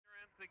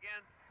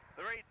against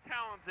the very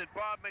talented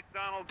Bob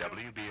McDonald.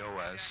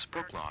 WBOS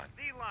Brookline.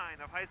 The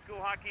line of high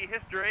school hockey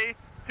history,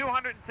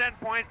 210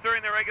 points during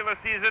the regular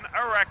season,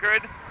 a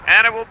record,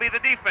 and it will be the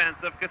defense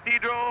of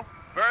Cathedral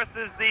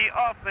versus the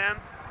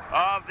offense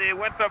of the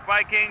Winthrop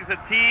Vikings,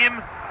 a team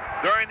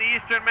during the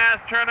Eastern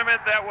Mass tournament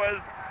that was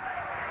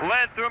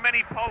led through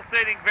many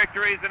pulsating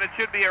victories, and it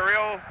should be a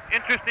real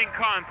interesting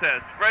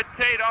contest. Fred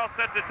Tate all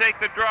set to take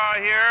the draw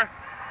here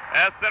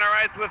at center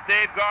ice with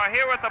Dave Garr.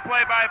 Here with the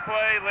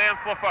play-by-play,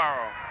 Lance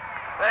LaFaro.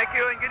 Thank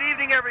you, and good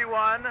evening,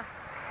 everyone.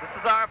 This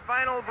is our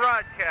final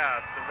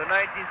broadcast of the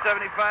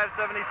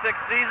 1975-76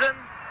 season,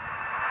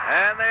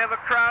 and they have a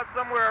crowd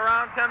somewhere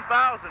around 10,000,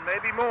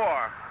 maybe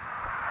more,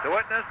 to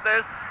witness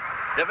this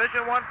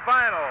Division I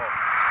final.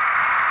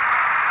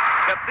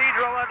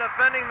 Cathedral are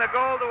defending the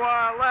goal to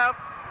our left,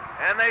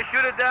 and they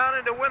shoot it down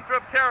into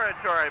Winthrop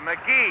territory.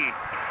 McGee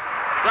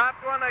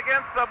slapped one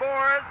against the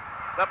boards.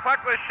 The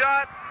puck was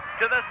shot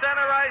to the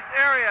center ice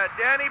area.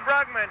 Danny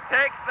Brugman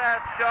takes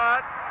that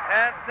shot,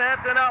 and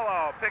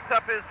Santinello picks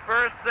up his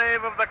first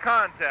save of the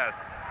contest.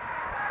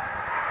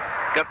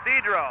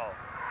 Cathedral,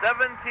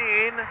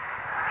 17-2-2.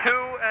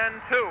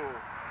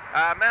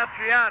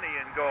 Mastriani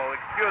in goal,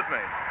 excuse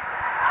me.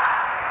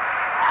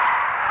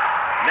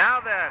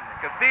 Now then,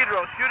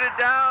 Cathedral shoot it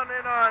down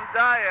in on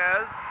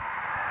Diaz,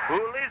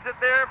 who leaves it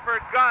there for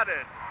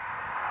Goddard,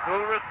 who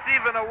will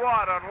receive an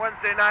award on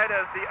Wednesday night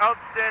as the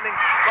outstanding...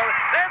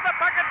 There's the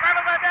puck in front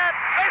of the net.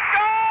 They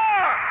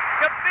score!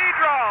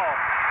 Cathedral!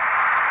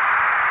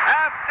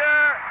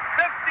 After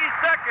 50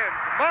 seconds,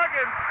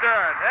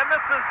 Morgenstern, and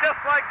this is just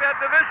like that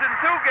Division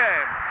II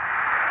game.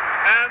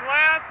 And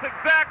Lance,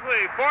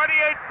 exactly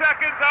 48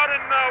 seconds out in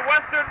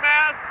Western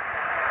Mass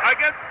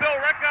against Bill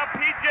Ricka.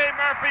 P.J.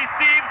 Murphy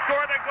Steve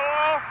scored a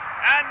goal,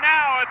 and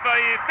now at the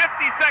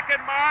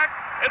 50-second mark,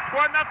 it's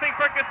 1-0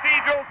 for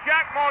Cathedral.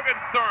 Jack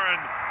Morgenstern,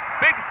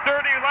 big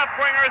sturdy left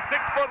winger,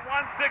 6'1",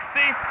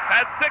 160,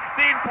 had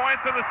 16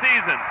 points in the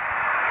season.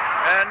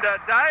 And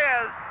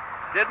Diaz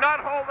did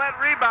not hold that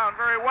rebound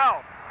very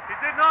well. He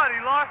did not. He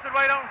lost it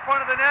right out in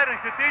front of the net,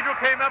 and Cathedral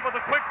came up with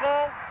a quick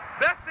goal.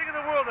 Best thing in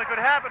the world that could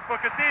happen for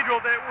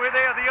Cathedral, where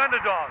they are the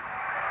underdogs.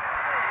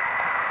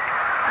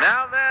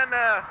 Now then,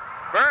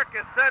 Burke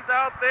is sent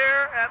out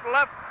there at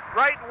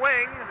right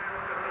wing.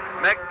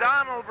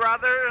 McDonald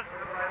brothers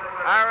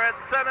are at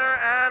center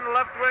and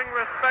left wing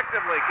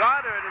respectively.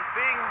 Goddard is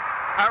being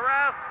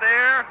harassed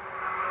there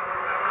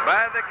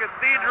by the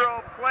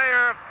Cathedral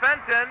player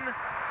Fenton.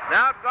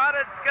 Now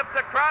Goddard skips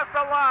across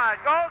the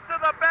line, goes to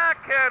the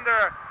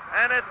backhander,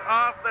 and it's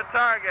off the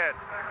target.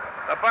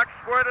 The puck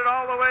squirted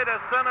all the way to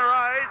center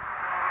ice.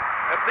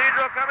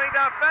 Cathedral coming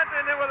down,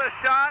 Fenton in with a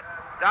shot.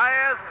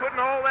 Diaz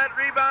couldn't hold that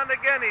rebound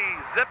again. He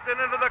zipped it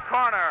into the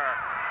corner.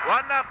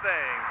 1-0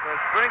 for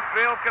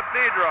Springfield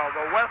Cathedral,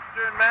 the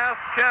Western Mass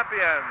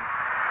champions.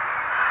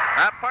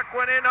 That puck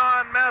went in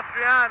on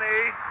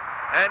Mastriani,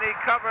 and he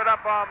covered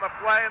up on the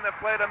play, and they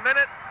played a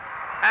minute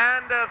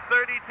and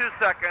 32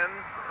 seconds.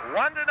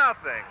 1-0.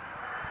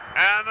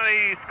 And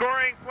the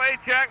scoring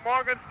play, Jack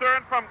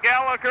Morgenstern from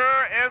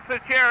Gallagher and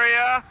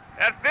Sacheria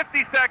at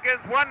 50 seconds,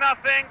 1-0.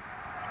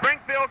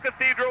 Springfield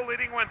Cathedral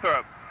leading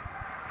Winthrop.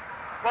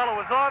 Well, it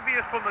was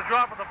obvious from the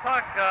drop of the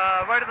puck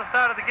right at the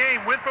start of the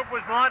game. Winthrop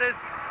was not as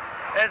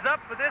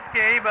up for this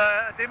game.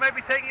 They might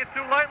be taking it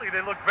too lightly.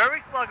 They looked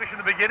very sluggish in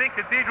the beginning.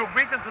 Cathedral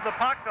beat them to the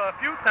puck a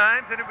few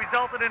times, and it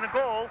resulted in a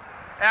goal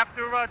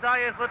after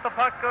Diaz let the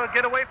puck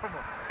get away from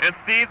him. And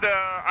Steve,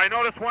 I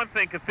noticed one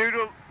thing.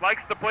 Cathedral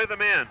likes to play the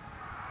man.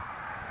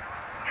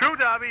 True,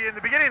 Darby. In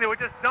the beginning, they were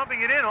just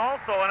dumping it in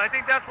also, and I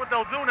think that's what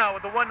they'll do now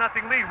with the 1-0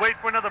 lead. Wait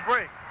for another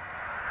break.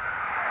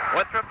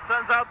 Winthrop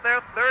sends out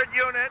their third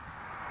unit.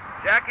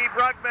 Jackie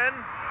Brugman,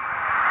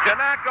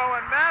 Janako,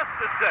 and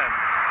Masterson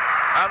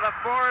on the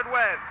forward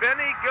wedge.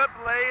 Benny,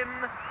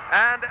 Goodlane,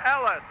 and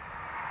Ellis.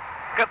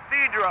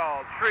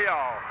 Cathedral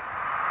trio.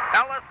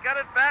 Ellis got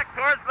it back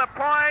towards the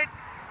point.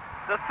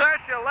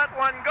 DeSesha let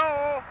one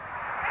go.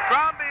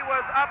 Crombie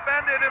was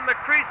upended in the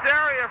crease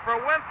area for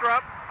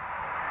Winthrop.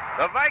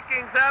 The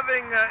Vikings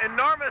having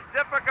enormous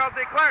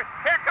difficulty. Clark,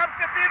 here comes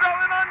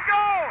Cathedral in on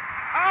goal.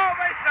 Oh,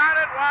 they shot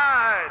it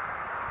wide.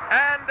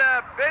 And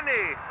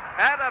Benny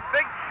had a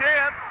big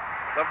chance.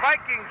 The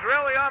Vikings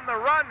really on the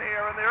run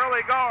here in the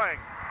early going.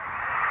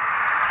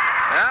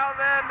 Now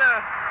then,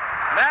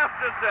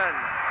 Masterson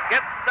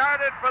gets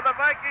started for the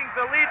Vikings.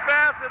 The lead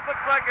pass, it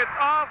looks like it's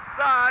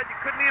offside. You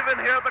couldn't even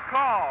hear the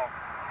call.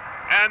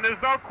 And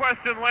there's no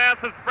question, Lance,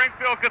 that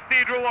Springfield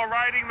Cathedral are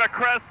riding the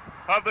crest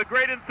of the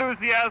great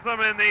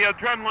enthusiasm and the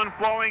adrenaline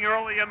flowing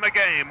early in the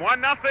game.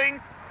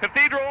 1-0,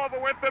 Cathedral over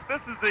Winthrop.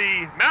 This is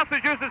the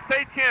Massachusetts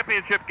State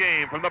Championship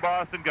game from the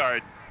Boston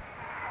Garden.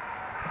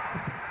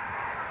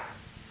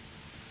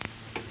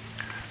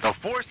 The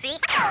 4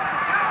 seed.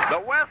 The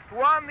West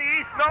won, the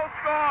East no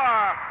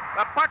score.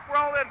 The puck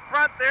rolled in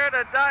front there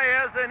to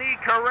Diaz, and he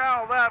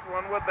corralled that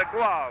one with the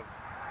glove.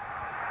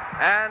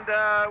 And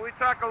we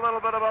talk a little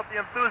bit about the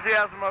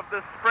enthusiasm of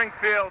this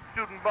Springfield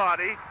student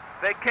body.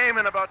 They came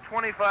in about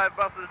 25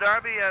 buses,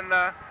 Darby, and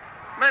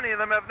many of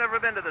them have never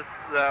been to this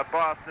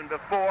Boston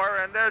before,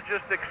 and they're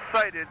just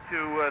excited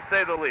to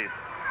say the least.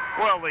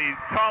 Well, the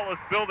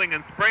tallest building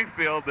in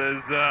Springfield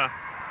is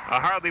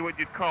hardly what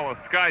you'd call a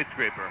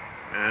skyscraper.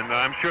 And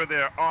I'm sure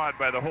they're awed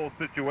by the whole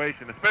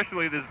situation,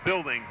 especially this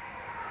building.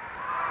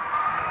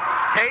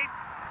 Tate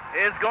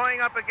is going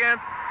up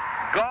against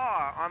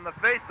Gaw on the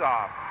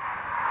face-off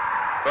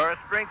for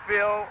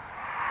Springfield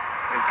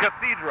and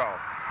Cathedral.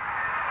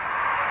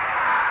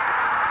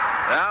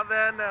 Now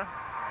then,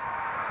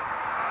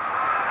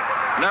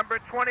 number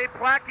 20,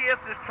 Placius,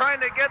 is trying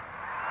to get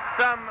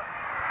some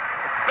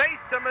space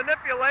to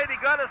manipulate. He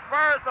got as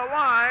far as the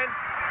line.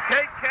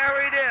 Tate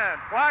carried in.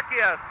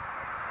 Placius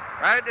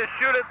tried to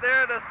shoot it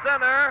there to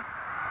center,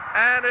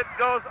 and it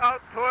goes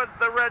out towards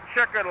the red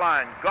checkered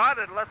line. Got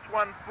it, lets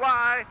one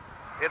fly.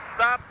 It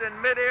stopped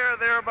in midair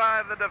there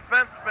by the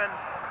defenseman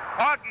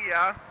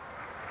Piogia.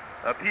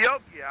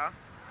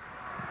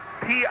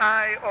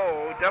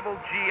 P-I-O-G-G-I-A.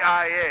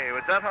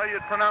 Was that how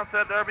you'd pronounce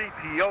that, Derby?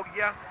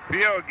 Piogia?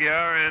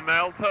 Piogia, and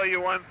I'll tell you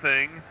one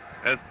thing.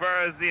 As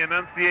far as the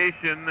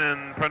enunciation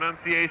and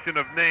pronunciation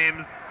of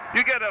names,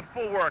 you get a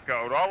full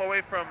workout, all the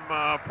way from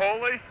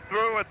Polish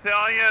through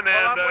Italian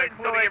and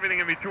including everything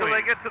in between. Till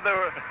they get to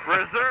the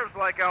reserves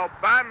like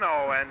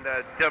Albano and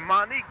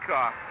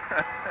Demonica.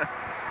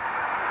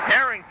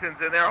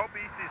 Harrington's in there. Hope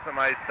he sees some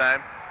ice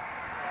time.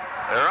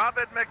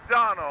 Robert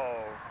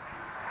McDonald,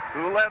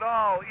 who led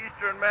all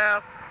Eastern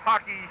Mass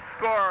hockey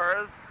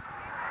scorers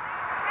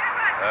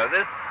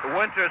this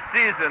winter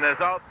season, is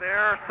out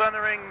there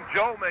centering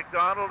Joe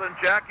McDonald and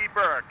Jackie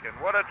Burke. And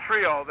what a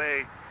trio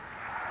they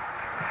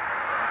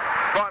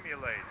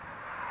formulate.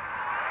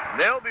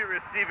 They'll be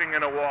receiving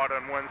an award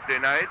on Wednesday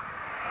night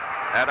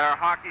at our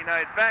Hockey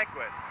Night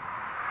Banquet.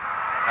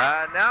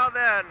 Now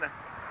then,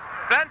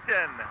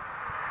 Benton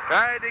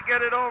tried to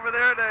get it over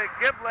there to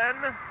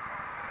Giblin,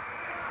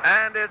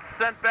 and it's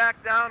sent back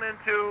down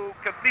into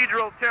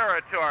Cathedral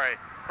territory.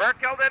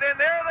 Burke held it in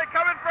there. They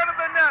come in front of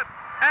the net,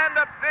 and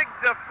a big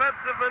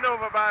defensive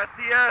maneuver by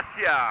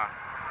Siercia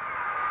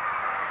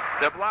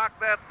to block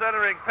that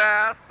centering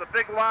pass. The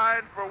big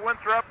line for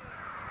Winthrop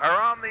are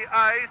on the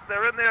ice.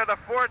 They're in there to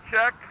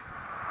forecheck.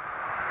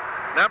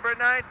 Number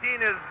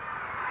 19 is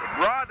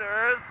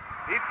Rodgers.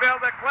 He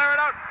failed to clear it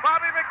out.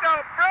 Bobby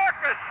McDonald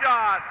broke a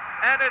shot,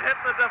 and it hit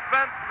the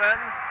defenseman.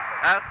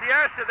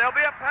 Siercia, there'll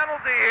be a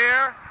penalty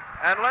here,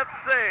 and let's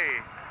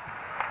see.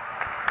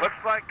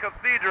 Looks like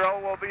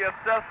Cathedral will be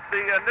assessed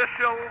the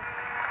initial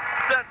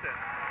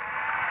sentence.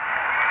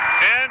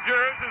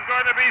 Andrews is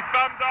going to be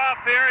thumbed off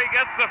here. He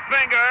gets the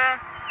finger.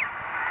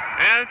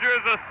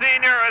 Andrews, a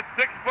senior at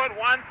 6'1",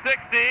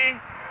 160,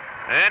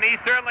 and he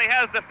certainly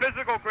has the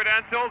physical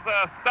credentials,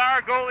 a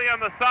star goalie on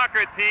the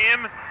soccer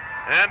team,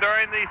 and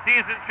during the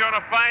season shown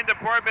a fine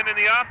deportment in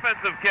the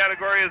offensive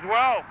category as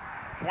well,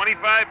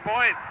 25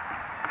 points.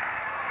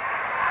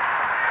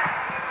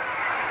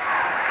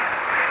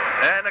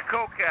 And a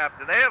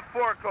co-captain. They have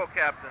 4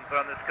 co-captains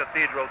on this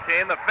Cathedral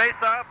team. The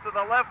face-off to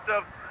the left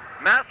of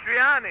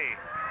Mastriani.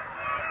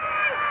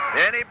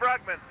 Danny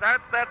Brugman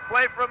starts that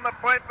play from the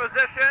point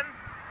position.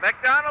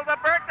 McDonald to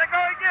Burke, they're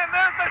going in.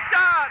 There's the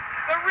shot.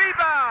 The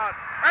rebound.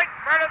 Right in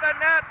front of the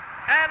net.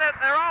 And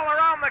they're all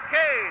around the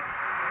cage.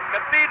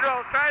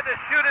 Cathedral tried to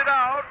shoot it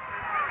out.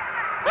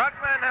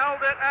 Brugman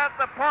held it at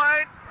the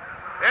point.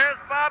 Here's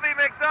Bobby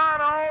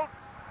McDonald.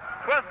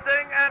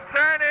 Twisting and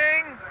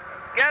turning.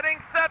 Getting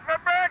set for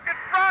Burke in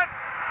front.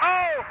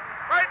 Oh,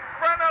 right in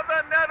front of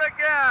the net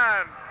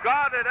again.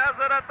 Got it. Has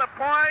it at the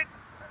point.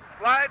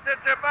 Slides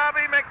it to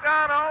Bobby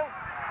McDonald.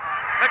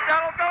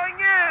 McDonald going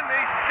in.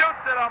 He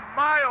shoots it a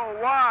mile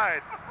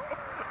wide.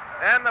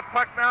 And the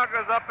puck now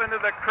goes up into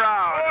the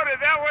crowd. Oh,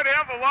 that would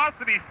have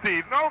velocity,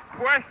 Steve. No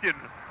question.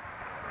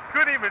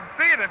 Couldn't even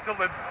see it until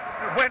it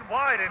went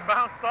wide and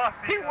bounced off.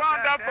 He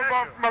wound up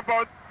from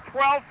about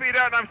 12 feet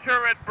out, and I'm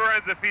sure Ed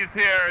Burns, if he's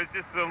here, is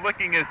just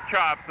licking his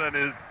chops on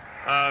his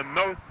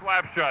no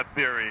slap shot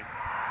theory.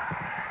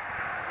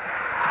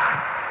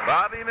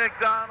 Bobby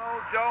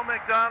McDonald, Joe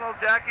McDonald,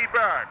 Jackie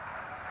Burke.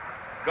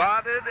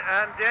 Goddard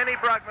and Danny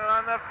Brugman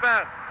on the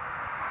fence.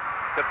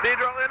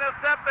 Cathedral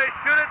intercept. They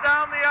shoot it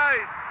down the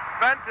ice.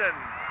 Benton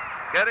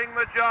getting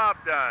the job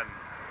done.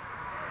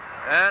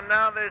 And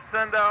now they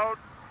send out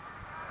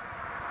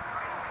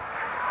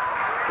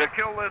to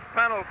kill this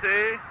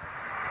penalty.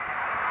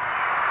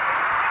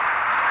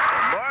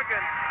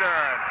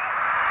 Morgenstern.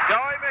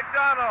 Joey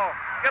McDonald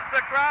gets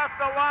across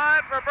the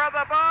line for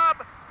Brother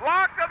Bob.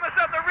 Blocked on the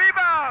shot, the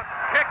rebound.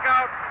 Kick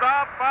out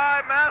stop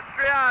by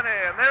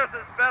Mastriani. And there's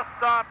his best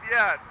stop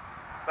yet.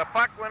 The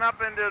puck went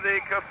up into the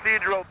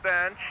Cathedral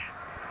bench.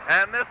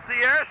 And this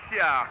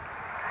Siercia,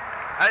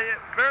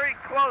 very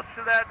close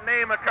to that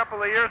name a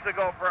couple of years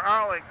ago for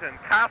Arlington,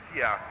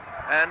 Cassia.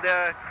 And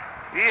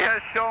he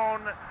has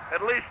shown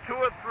at least 2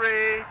 or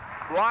 3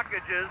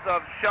 blockages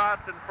of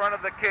shots in front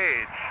of the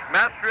cage.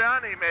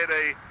 Mastriani made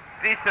a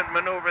decent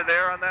maneuver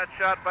there on that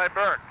shot by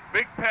Burke.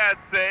 Big pad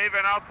save,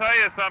 and I'll tell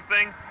you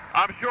something.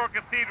 I'm sure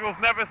Cathedral's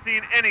never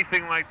seen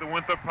anything like the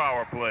Winthrop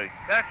power play.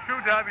 That's true,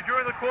 Darby.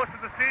 During the course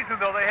of the season,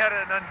 though, they had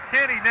an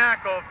uncanny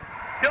knack of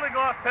killing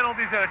off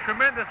penalties at a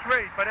tremendous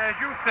rate. But as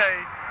you say,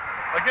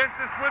 against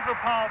this Winthrop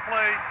power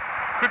play,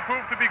 could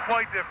prove to be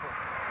quite different.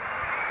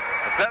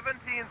 17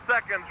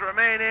 seconds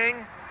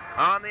remaining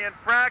on the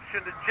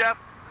infraction to Jeff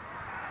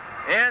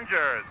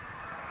Angers.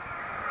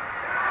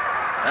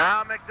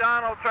 Now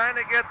McDonald trying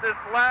to get this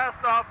last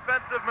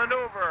offensive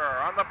maneuver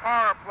on the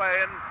power play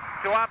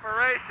into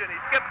operation. He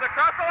skips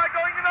across the line,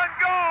 going in on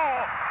goal,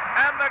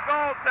 and the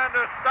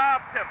goaltender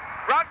stopped him.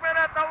 Brugman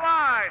at the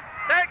line,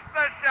 takes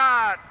the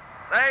shot.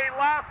 They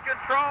lost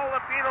control. The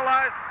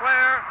penalized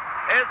player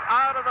is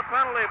out of the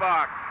penalty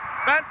box.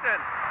 Benton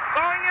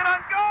going in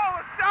on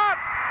goal, a shot,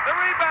 the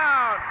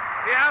rebound.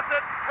 He has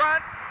it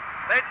front.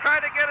 They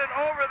try to get it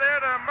over there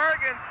to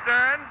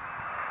Morgenstern,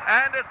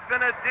 and it's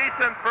been a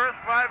decent first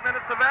 5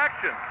 minutes of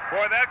action.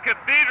 Boy, that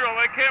Cathedral,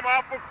 they came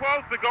awful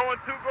close to going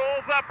 2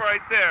 goals up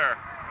right there.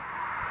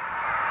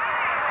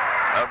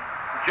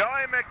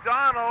 Joey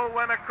McDonald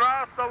went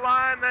across the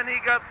line, then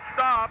he got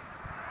stopped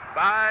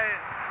by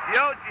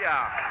Diogia.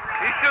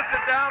 He shoots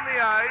it down the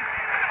ice.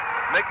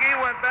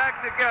 McGee went back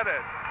to get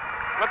it.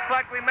 Looks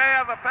like we may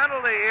have a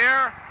penalty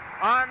here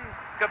on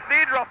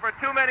Cathedral for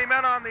too many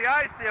men on the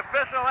ice. The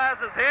official has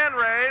his hand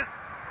raised.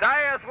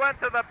 Diaz went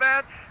to the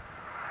bench.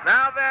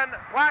 Now then,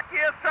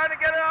 Wacky is trying to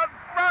get it out in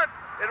front.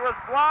 It was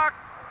blocked.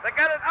 They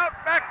get it out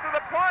back to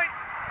the point,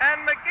 and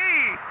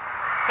McGee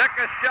took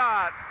a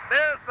shot.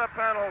 There's the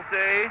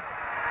penalty.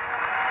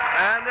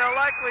 And there'll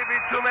likely be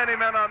too many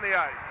men on the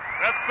ice.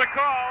 That's the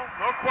call,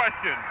 no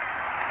question.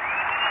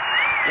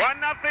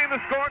 1-0, the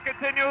score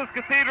continues.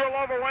 Cathedral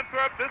over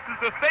Winthrop. This is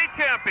the state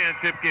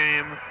championship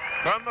game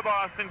from the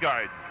Boston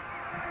Garden.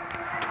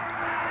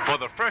 For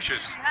the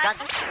freshest.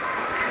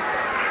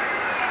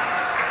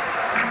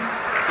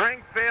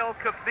 Springfield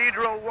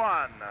Cathedral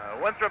 1.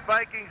 Winthrop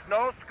Vikings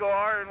no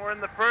score, and we're in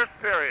the first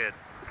period.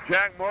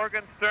 Jack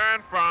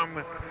Morgenstern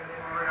from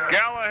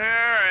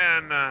Gallagher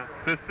and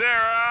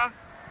Cicera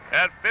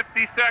at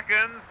 50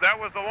 seconds. That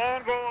was the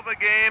lone goal of the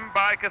game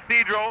by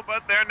Cathedral,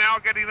 but they're now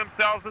getting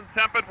themselves in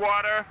tempered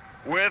water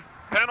with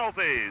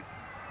penalties.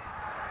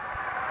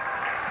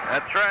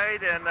 That's right,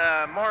 and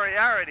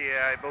Moriarty,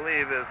 I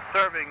believe, is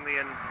serving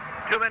the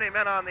too many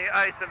men on the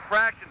ice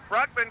infraction.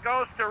 Brugman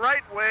goes to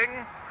right wing.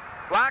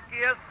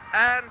 Blackius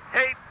and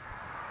Tate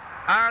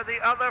are the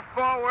other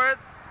forwards.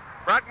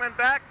 Brugman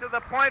back to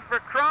the point for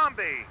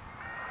Crombie.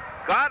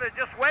 God is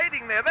just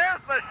waiting there.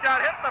 There's the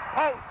shot, hit the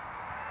post,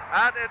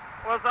 and it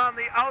was on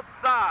the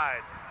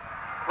outside.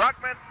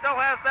 Brugman still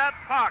has that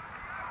puck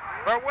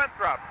for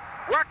Winthrop.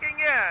 Working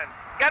in,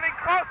 getting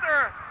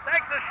closer,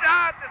 takes a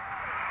shot.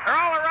 They're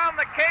all around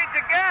the cage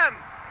again.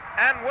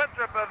 And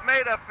Winthrop have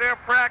made a fair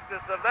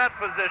practice of that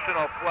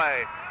positional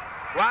play.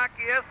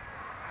 Blackius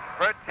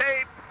for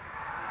Tate.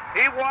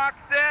 He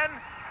walks in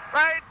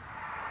right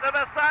to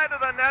the side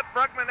of the net.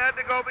 Brugman had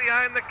to go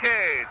behind the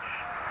cage.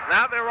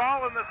 Now they're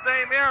all in the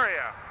same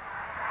area.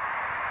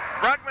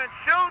 Brugman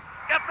shoots,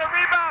 gets the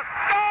rebound,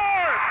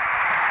 scores!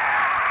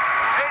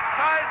 He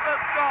ties the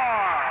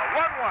score,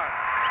 1-1.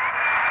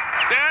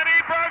 Danny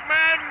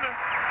Brugman,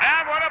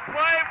 and what a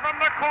play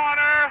from the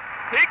corner.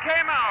 He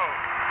came out,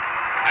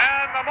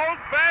 and the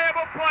most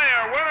valuable player,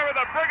 winner of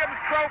the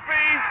Brigham's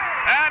Trophy,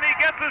 and he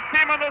gets his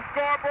team on the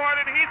scoreboard,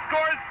 and he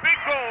scores big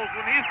goals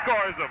when he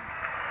scores them.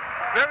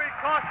 Very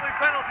costly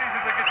penalties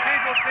of the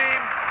Cathedral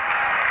team.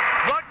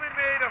 Brugman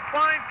made a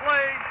fine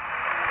play.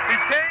 He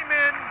came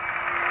in,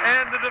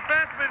 and the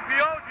defenseman,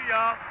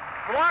 Piogia,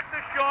 blocked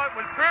the shot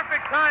with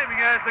perfect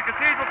timing, as the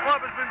Cathedral club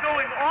has been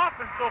doing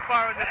often so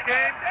far in this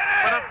game.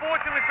 But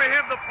unfortunately for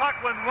him, the puck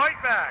went right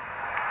back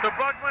to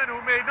Brugman, who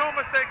made no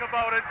mistake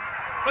about it,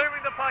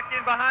 clearing the puck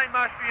in behind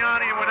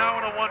Mastriani, and we're now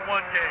in a 1-1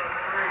 game.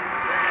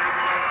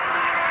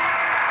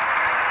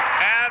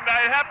 And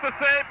I have to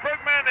say,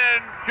 Brugman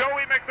and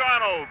Joey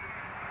McDonald,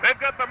 they've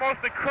got the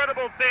most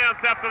incredible dance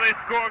after they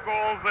score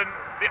goals in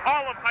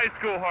all of high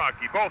school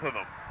hockey, both of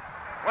them.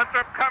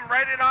 Winthrop come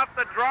right in off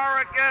the draw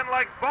again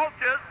like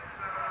vultures.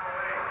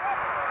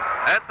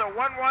 It's a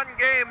 1-1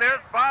 game.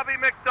 There's Bobby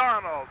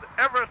McDonald,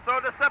 ever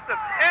so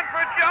deceptive. In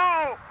for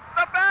Joe,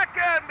 the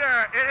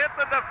backhander. It hit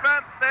the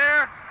defense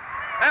there.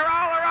 They're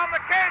all around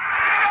the cage.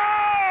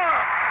 Score!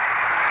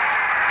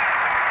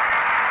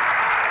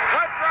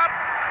 Winthrop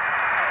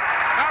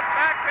come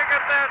back to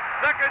get their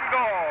second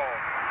goal.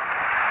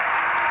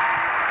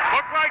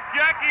 Looked like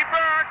Jackie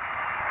Burke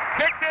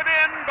kicked it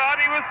in, but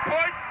he was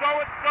pushed,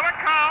 so it's going to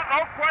count,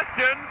 no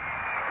question.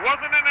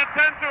 Wasn't an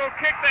intentional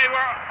kick. They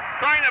were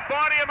trying to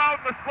body him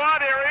out in the slot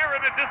area,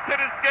 and it just hit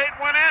his skate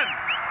and went in.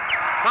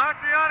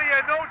 Mastriani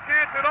had no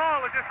chance at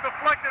all. It just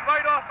deflected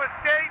right off his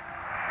skate,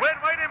 went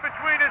right in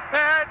between his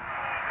pads,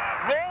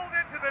 rolled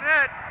into the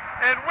net,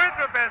 and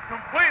Winthrop has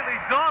completely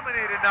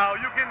dominated now.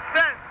 You can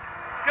sense,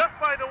 just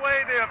by the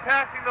way they are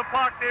passing the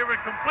puck, they're in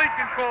complete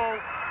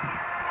control.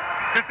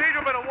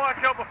 Cathedral better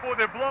watch out before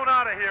they're blown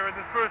out of here in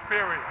this first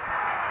period.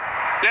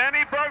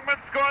 Danny Brugman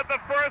scored the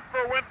first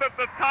for Winthrop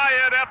to tie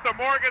it after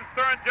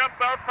Morgenstern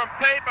jumped out from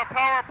tape, a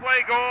power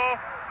play goal,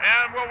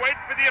 and we'll wait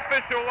for the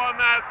official on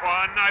that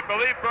one. I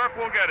believe Burke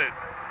will get it.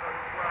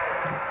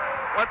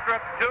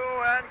 Winthrop 2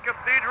 and and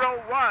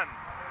Cathedral 1.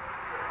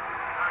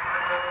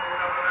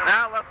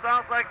 Now it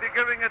sounds like they're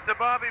giving it to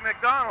Bobby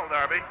McDonald,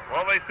 Darby.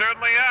 Well, they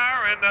certainly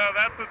are, and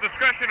that's a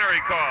discretionary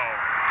call.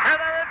 And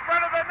they're in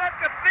front of the net.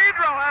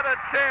 Cathedral had a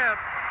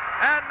chance.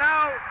 And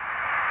now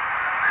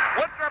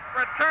Winthrop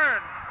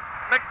returns.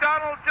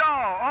 McDonald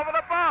Joe over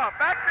the bar.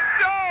 Back to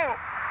Joe.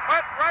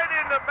 But right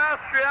into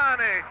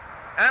Mastriani.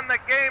 And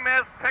the game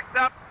has picked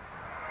up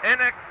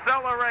in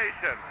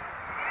acceleration.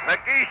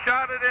 McGee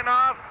shot it in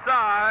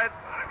offside.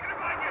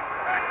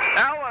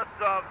 Ellis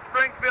of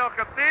Springfield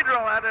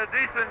Cathedral had a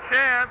decent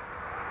chance.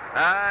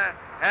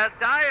 As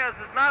Diaz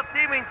is not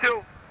seeming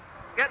to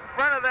get in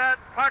front of that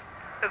puck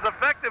as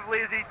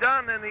effectively as he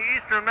done in the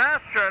Eastern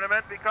Mass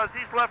Tournament, because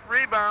he's left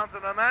rebounds,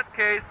 and in that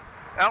case,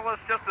 Ellis,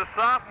 just a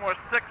sophomore,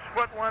 6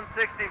 foot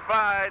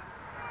 165.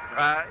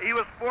 He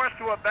was forced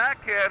to a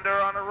backhander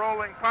on a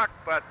rolling puck,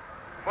 but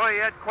boy, he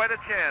had quite a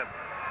chance.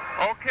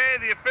 Okay,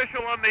 the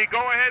official on the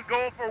go-ahead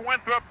goal for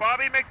Winthrop,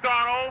 Bobby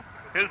McDonald,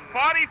 his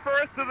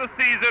 41st of the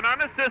season,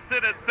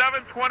 unassisted at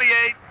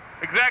 7:28,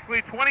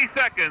 exactly 20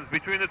 seconds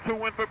between the two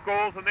Winthrop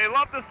goals, and they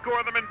love to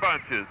score them in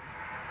bunches.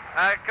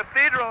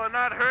 Cathedral are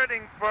not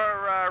hurting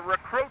for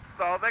recruits,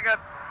 though.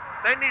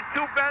 They need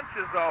 2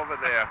 benches over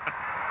there.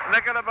 And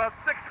they got about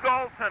 6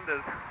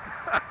 goaltenders.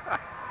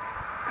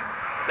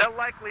 They'll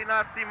likely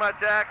not see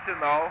much action,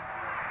 though.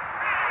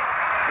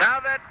 Now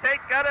that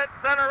Tate got it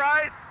center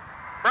ice.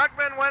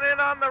 Brugman went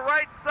in on the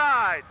right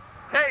side.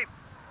 Tate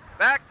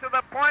back to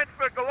the point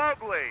for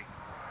Globally.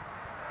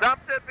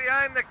 Dumped it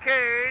behind the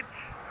cage.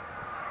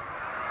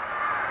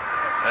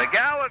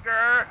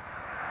 Gallagher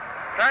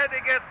tried to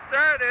get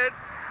started.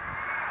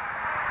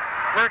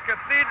 For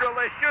Cathedral,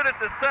 they shoot it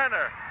to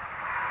center.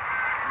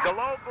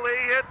 Globally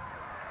hit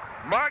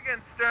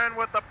Morgenstern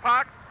with the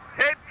puck.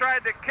 Tate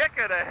tried to kick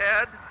it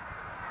ahead.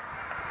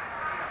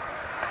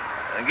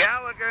 And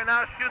Gallagher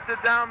now shoots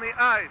it down the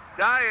ice.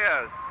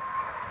 Diaz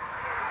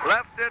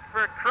left it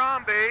for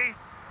Crombie.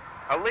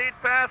 A lead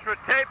pass for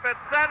Tape at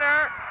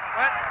center.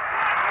 Went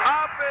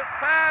off his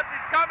pads.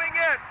 He's coming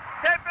in.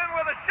 Tape in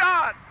with a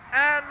shot.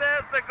 And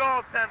there's the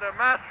goaltender,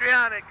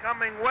 Mastriani,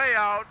 coming way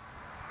out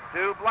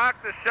to block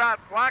the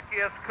shot.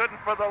 Plakius couldn't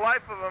for the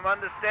life of him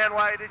understand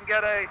why he didn't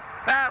get a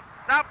pass.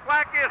 Now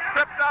Plakius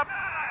tripped up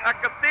a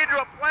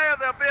Cathedral player.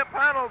 There'll be a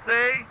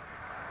penalty.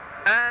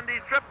 And he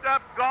tripped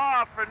up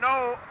Goff for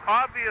no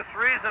obvious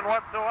reason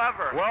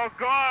whatsoever. Well,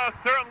 Goff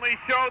certainly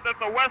showed that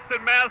the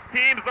Western Mass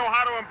teams know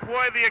how to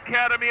employ the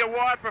Academy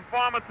Award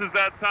performances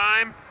that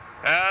time,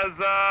 as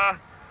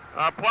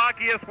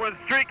Plakius was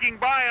streaking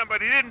by him,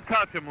 but he didn't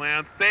touch him,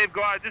 Lance. Dave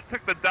Goff just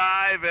took the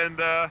dive,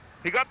 and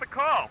he got the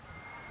call.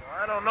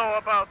 Well, I don't know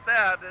about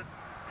that. It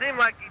seemed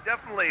like he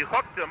definitely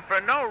hooked him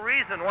for no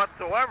reason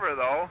whatsoever,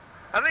 though.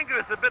 I think he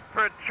was a bit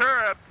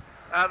perturbed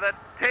that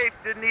Tate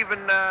didn't even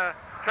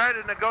try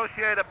to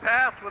negotiate a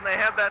pass when they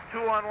had that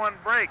 2-on-1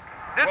 break.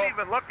 Didn't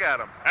even look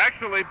at him.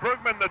 Actually,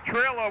 Brugman, the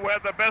trailer, who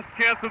had the best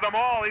chance of them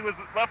all, he was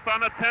left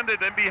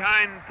unattended and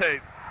behind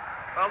Tate.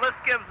 Well, this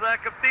gives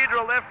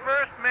Cathedral their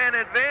first man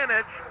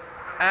advantage,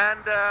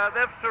 and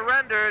they've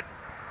surrendered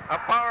a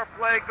power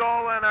play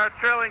goal and are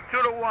trailing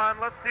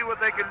 2-1. Let's see what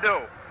they can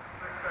do.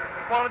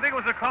 Well, I think it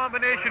was a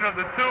combination of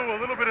the two, a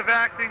little bit of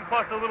acting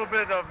plus a little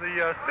bit of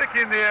the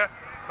stick in there.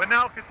 But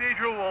now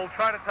Cathedral will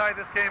try to tie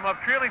this game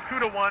up, trailing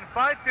 2-1,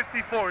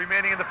 5:54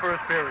 remaining in the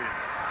first period.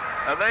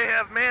 They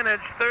have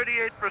managed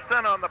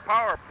 38% on the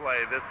power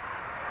play, this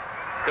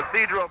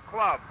Cathedral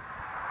club.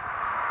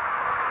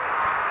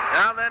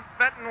 Now then,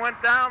 Fenton went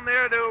down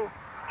there to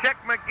check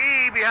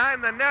McGee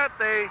behind the net.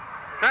 They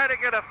try to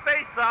get a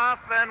face-off,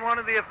 and one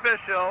of the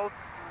officials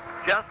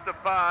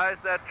justifies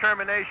that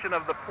termination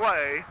of the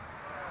play.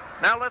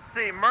 Now let's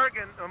see,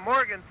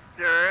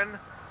 Morgenstern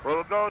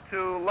will go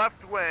to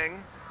left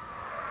wing.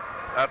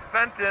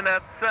 Fenton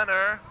at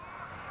center,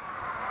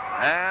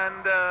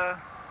 and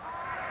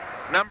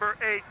number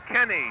 8,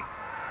 Kenny,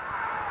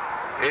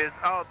 is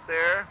out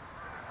there.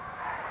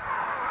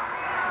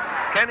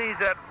 Kenny's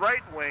at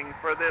right wing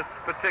for this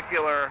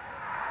particular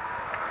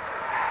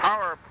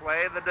power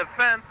play. The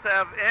defense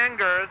have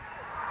Angers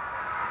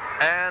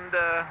and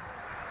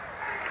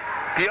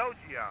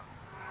Piogia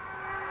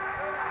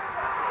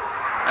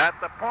at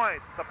the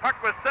point. The puck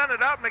was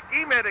centered out.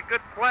 McGee made a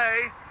good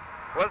play.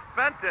 Was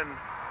Fenton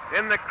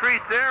in the crease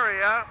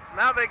area.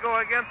 Now they go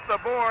against the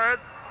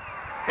boards.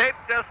 Tape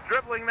just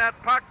dribbling that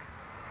puck.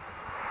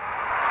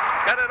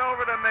 Got it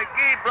over to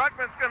McGee.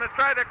 Brugman's going to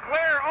try to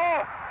clear.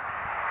 Oh!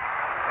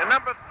 And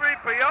number 3,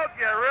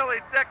 Piogia, really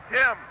decked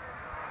him.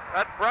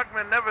 That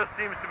Brugman never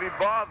seems to be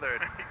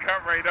bothered. He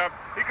got right up.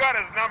 He got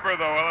his number,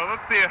 though.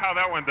 Let's see how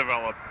that one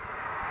develops.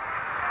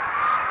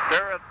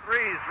 There are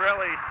 3s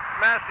really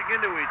smashing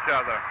into each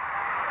other.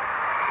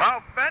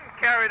 Well, Fenton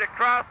carried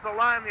across the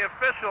line. The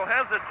official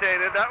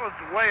hesitated. That was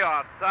way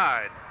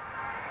offside.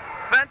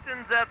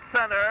 Fenton's at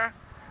center.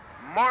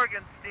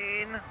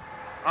 Morgenstern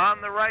on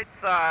the right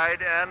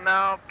side. And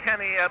now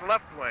Kenny at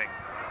left wing.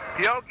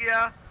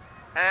 Piogia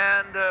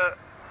and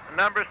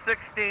number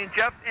 16,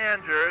 Jeff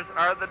Angers,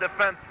 are the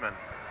defensemen.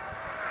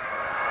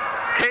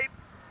 Tape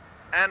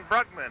and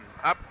Brugman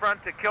up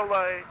front to kill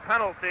the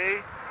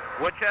penalty,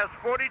 which has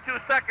 42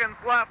 seconds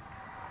left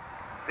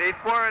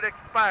before it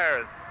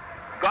expires.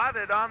 Got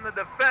it on the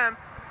defense,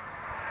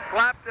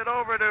 slapped it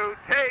over to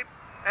Tape,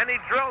 and he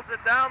drills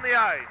it down the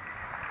ice.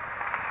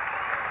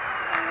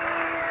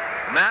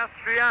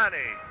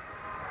 Mastriani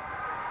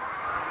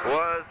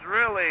was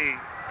really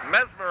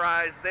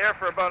mesmerized there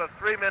for about a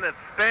 3-minute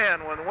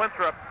span when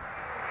Winthrop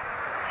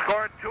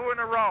scored 2 in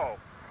a row.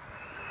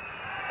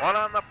 One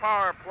on the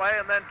power play,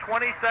 and then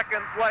 20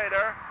 seconds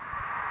later,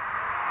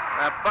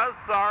 a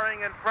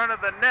buzzsawing in front of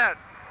the net.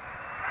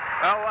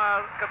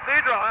 Well,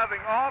 Cathedral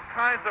having all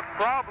kinds of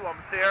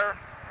problems here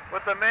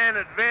with the man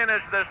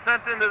advantage. They're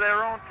sent into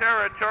their own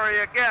territory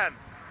again.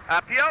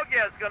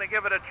 Piogia is going to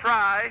give it a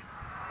try.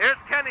 Here's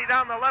Kenny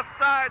down the left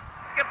side,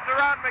 skips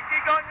around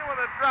McGee going in with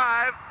a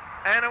drive,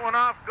 and it went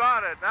off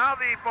Goddard. Now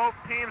both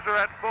teams are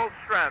at full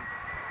strength.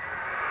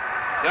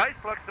 The ice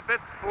looks a bit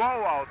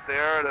slow out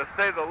there, to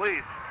say the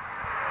least.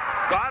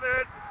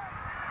 Goddard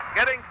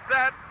getting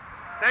set,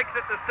 takes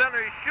it to center.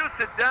 He shoots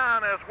it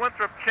down as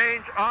Winthrop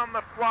change on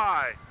the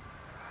fly.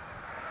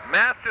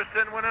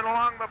 Masterson went in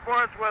along the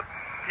boards with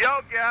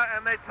Piogia,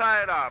 and they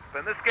tie it up.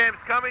 And this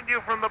game's coming to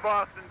you from the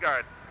Boston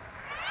Garden.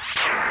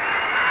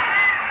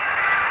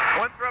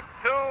 Winthrop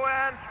 2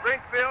 and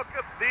Springfield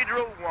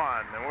Cathedral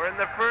 1. And we're in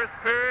the first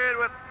period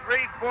with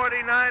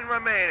 3:49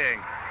 remaining.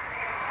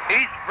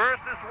 East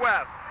versus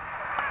West.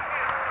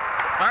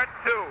 Part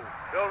 2.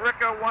 Bill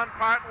Ricker won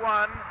Part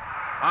 1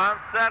 on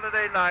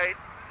Saturday night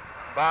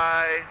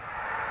by,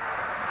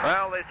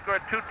 well, they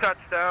scored 2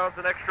 touchdowns,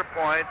 an extra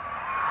point,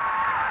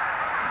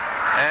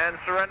 and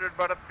surrendered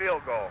but a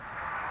field goal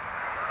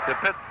to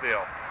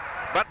Pittsfield.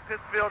 But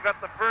Pittsfield got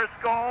the first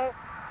goal.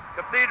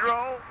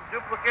 Cathedral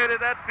duplicated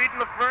that feat in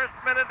the first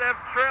minute. They're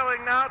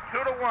trailing now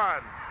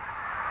 2-1.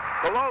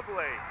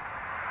 Globally,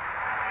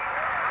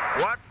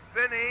 watch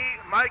Finney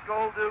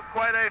Michael do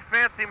quite a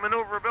fancy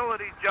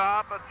maneuverability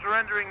job of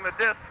surrendering the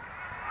disc.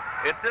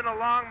 It's in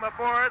along the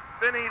boards.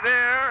 Finney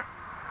there.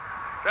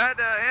 Tried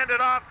to hand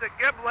it off to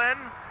Giblin.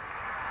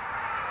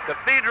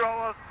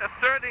 Cathedral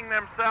asserting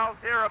themselves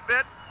here a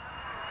bit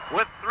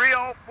with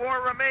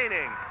 3:04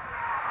 remaining.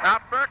 Now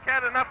Burke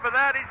had enough of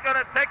that. He's going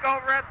to take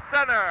over at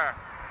center.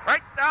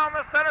 Right down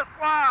the center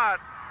slot.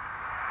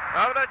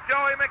 Over to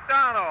Joey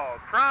McDonald.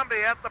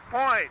 Crombie at the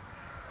point.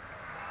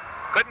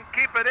 Couldn't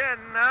keep it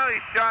in. Now he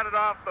shot it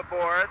off the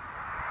board.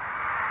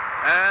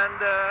 And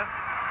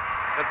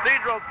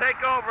Cathedral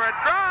take over a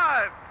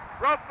drive.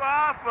 Broke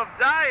off of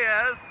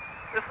Diaz.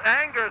 This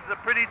Angers a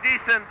pretty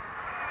decent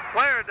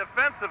player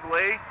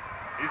defensively.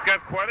 He's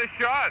got quite a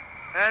shot.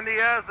 And he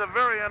has a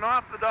very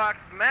unorthodox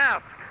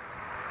mask.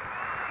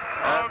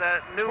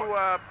 That new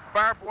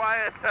barbed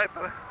wire type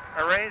of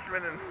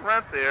arrangement in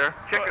front there.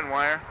 Chicken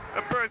wire.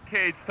 A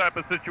birdcage type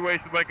of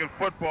situation like in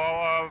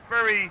football.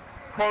 Very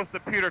close to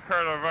Peter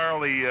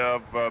Carnevale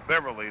of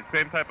Beverly.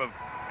 Same type of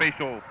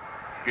facial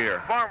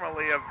gear.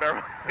 Formerly of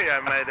Beverly, I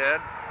might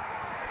add.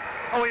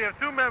 Oh, we have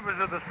 2 members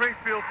of the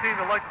Springfield team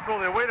that like to throw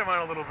their weight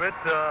around a little bit.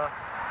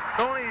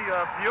 Tony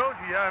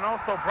Piogia and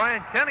also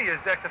Brian Kenny has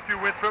decked a few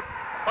Winthrop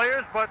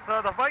players, but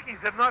the Vikings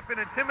have not been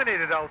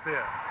intimidated out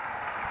there.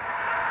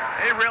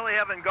 They really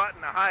haven't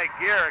gotten a high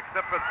gear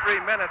except for 3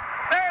 minutes.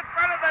 They're in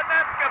front of the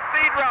net,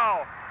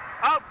 Cathedral.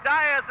 Oh,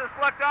 Diaz has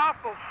looked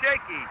awful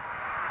shaky.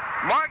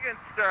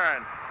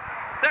 Morgenstern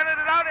centered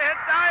it out. It hit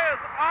Diaz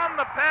on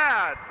the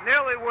pad.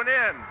 Nearly went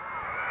in.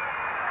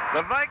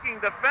 The Viking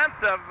defense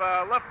have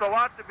left a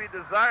lot to be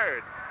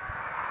desired.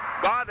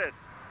 Goddard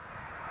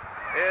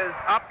is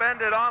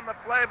upended on the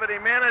play, but he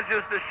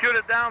manages to shoot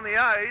it down the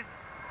ice.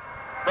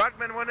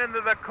 Brugman went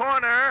into the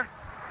corner,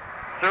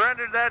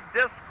 surrendered that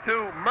disc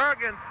to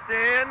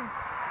Mergenstein,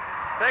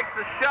 takes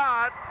the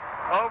shot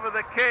over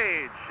the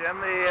cage.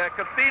 And the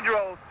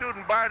Cathedral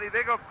student body,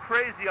 they go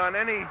crazy on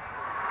any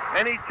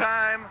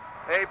time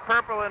a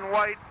purple and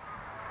white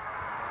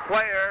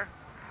player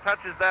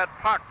touches that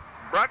puck.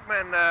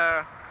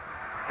 Brugman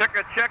took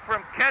a check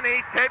from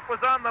Kenny. Tape was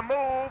on the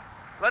move.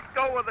 Let's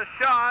go with a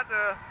shot.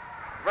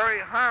 Very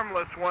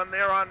harmless one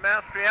there on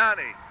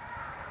Mastriani.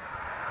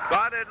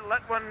 Goddard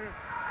let one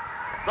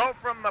go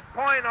from the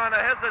point on a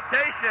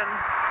hesitation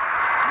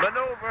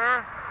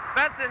maneuver.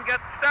 Benson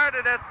gets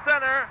started at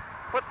center,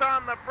 puts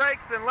on the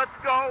brakes, and let's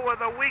go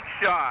with a weak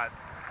shot.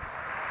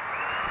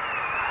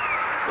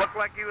 Looked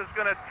like he was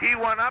going to tee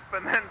one up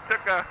and then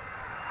took a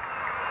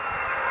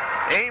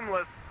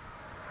aimless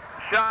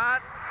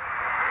shot.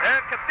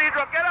 And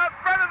Cathedral get out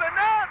front of the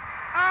net.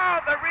 Oh,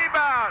 the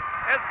rebound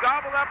is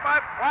gobbled up by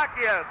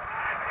Plakias.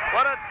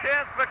 What a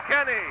chance for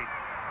Kenny.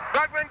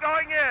 Brugman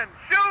going in,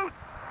 shoots,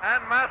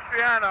 and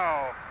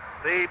Mastriano.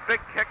 The big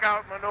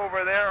kick-out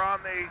maneuver there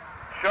on the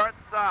short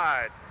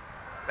side.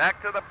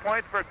 Back to the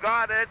point for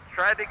Goddard.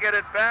 Tried to get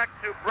it back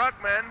to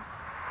Brugman.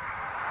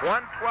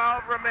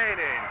 1:12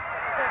 remaining.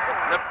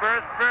 The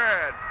first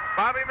period.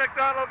 Bobby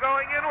McDonald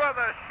going in with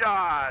a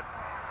shot.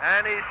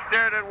 And he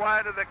stared it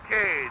wide of the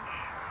cage.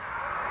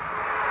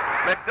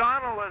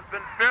 McDonald has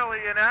been fairly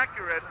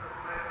inaccurate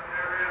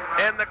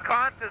in the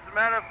contest. As a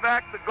matter of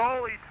fact, the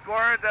goal he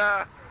scored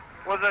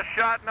was a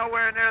shot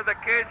nowhere near the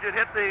cage. It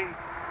hit the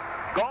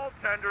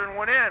goaltender and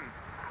went in.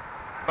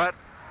 But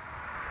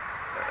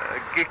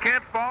you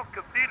can't fault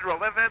Cathedral.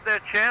 They've had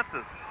their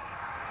chances.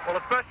 Well,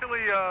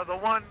 especially the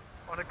one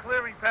on a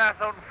clearing pass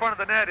out in front of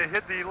the net. It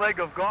hit the leg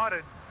of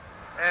Goddard.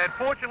 And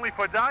fortunately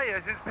for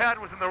Diaz, his pad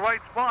was in the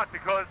right spot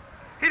because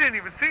he didn't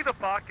even see the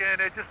puck, and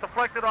it just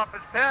deflected off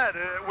his pad.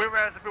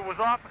 Whereas if it was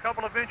off a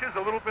couple of inches,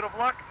 a little bit of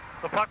luck,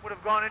 the puck would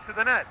have gone into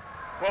the net.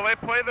 Well, they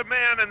play the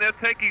man, and they're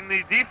taking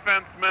the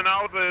defensemen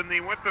out in the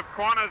Winthrop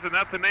corners, and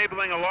that's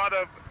enabling a lot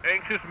of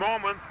anxious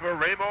moments for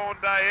Ramo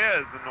and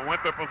Diaz in the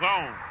Winthrop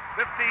zone.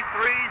 53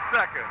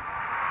 seconds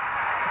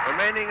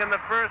remaining in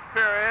the first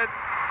period.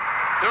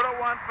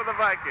 2-1 for the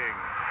Vikings.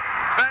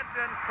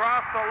 Benton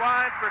crossed the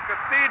line for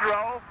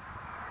Cathedral.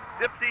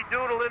 Dipsy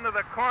Doodle into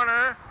the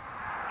corner.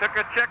 Took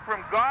a check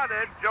from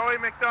Goddard. Joey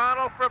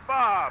McDonald for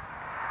Bob.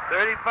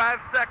 35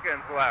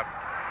 seconds left.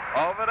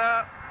 Over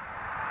to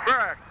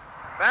Burke.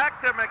 Back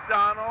to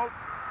McDonald.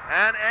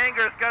 And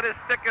Anger's got his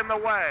stick in the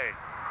way.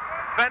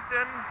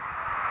 Benton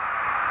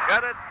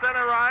got it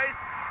center ice.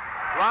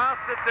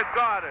 Lost it to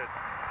Goddard.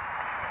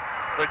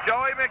 For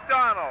Joey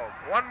McDonald.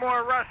 One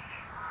more rush.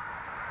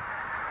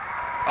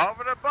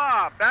 Over to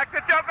Bob. Back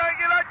to Joe.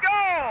 Regular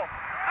goal.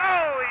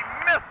 Oh, he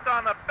missed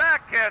on the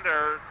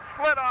backhander.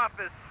 Slid off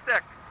his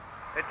stick.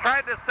 They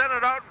tried to send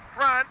it out in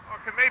front. Or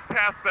can they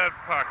pass that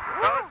puck?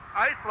 Well,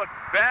 ice looks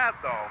bad,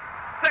 though.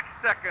 6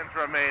 seconds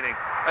remaining.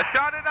 A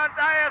shot in on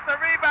Diaz. A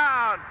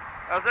rebound.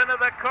 Goes into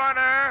the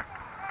corner.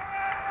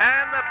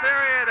 And the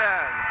period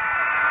ends.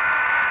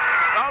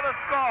 Now the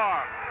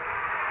score.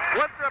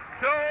 Winthrop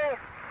 2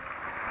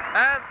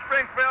 and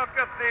Springfield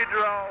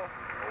Cathedral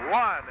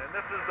 1. And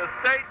this is the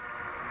state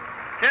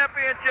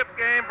championship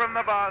game from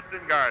the Boston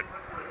Garden.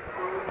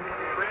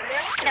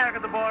 Back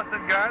at the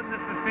Boston Garden, this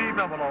is Steve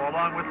Memolo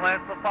along with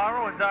Lance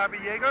LaFaro and Darby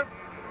Yeager.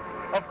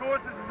 Of course,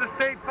 this is the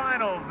state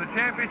finals, the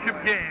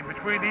championship game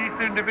between the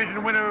Eastern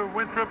Division winner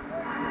Winthrop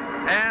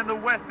and the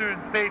Western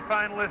state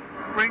finalist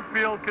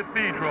Springfield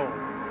Cathedral.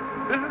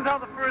 This is how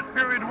the first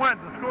period went.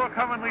 The score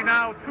currently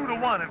now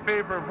 2-1 in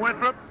favor of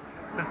Winthrop.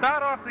 To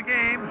start off the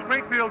game,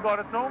 Springfield got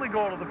its only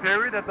goal of the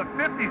period. At the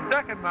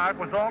 52nd mark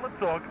was all it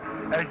took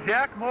as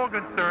Jack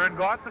Morgenstern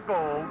got the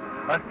goal.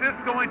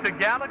 Assists going to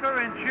Gallagher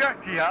and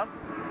Cherchia.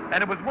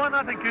 And it was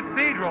 1-0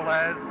 Cathedral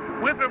as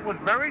Winthrop was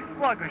very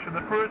sluggish in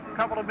the first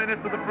couple of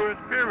minutes of the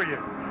first period.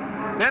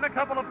 Then a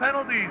couple of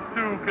penalties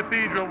to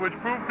Cathedral, which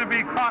proved to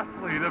be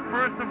costly. The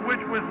first of which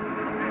was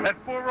at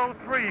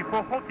 4:03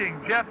 for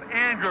hooking Jeff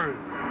Andrews.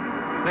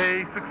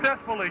 They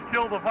successfully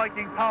killed the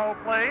Viking power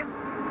play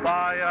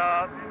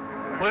by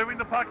clearing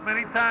the puck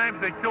many times.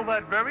 They killed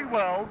that very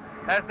well,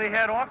 as they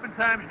had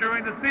oftentimes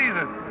during the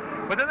season.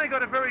 But then they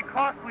got a very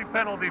costly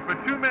penalty for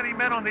too many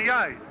men on the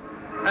ice.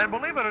 And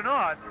believe it or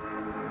not,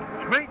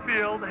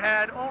 Springfield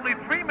had only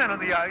 3 men on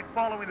the ice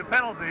following the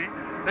penalty.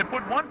 They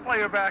put 1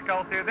 player back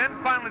out there. Then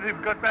finally they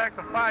got back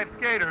to 5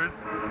 skaters.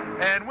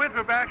 And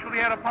Winthrop actually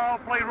had a power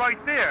play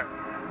right there.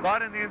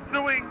 But in the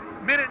ensuing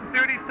minute and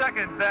 30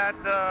 seconds that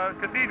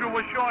Cathedral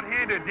was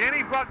shorthanded,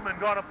 Danny Brugman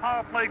got a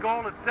power play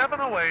goal at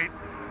 7:08.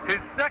 His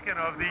second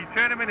of the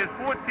tournament, his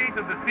 14th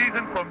of the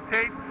season from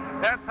Tate.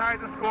 That tied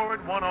the score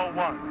at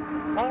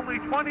 1:01. Only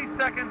 20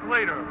 seconds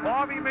later,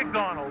 Bobby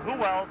McDonald,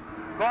 who else,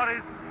 got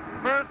his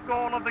first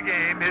goal of the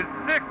game, his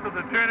 6th of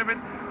the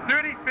tournament,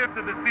 35th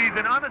of the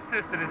season,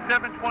 unassisted at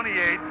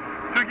 7:28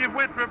 to give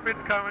Winthrop its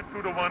current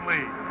 2-1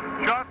 lead.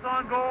 Shots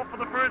on goal for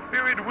the first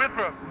period,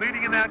 Winthrop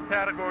leading in that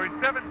category,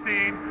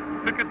 17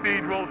 to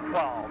Cathedral's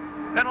 12.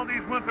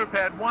 Penalties, Winthrop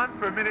had 1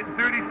 for a minute and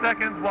 30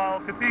 seconds,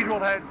 while Cathedral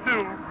had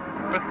 2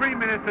 for 3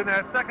 minutes, and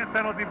that second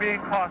penalty being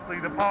costly,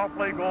 the power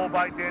play goal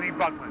by Danny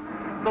Brugman.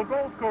 So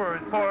goal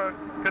scorers for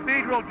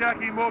Cathedral,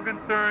 Jackie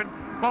Morgenstern,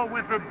 for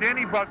Winthrop,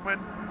 Danny Brugman,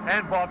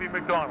 and Bobby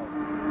McDonald.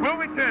 We'll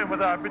return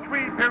with our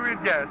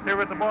between-period guest here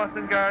at the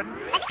Boston Garden.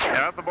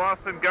 Yeah, at the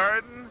Boston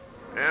Garden,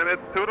 and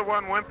it's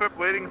 2-1 Winthrop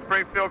leading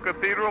Springfield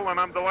Cathedral, and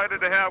I'm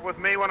delighted to have with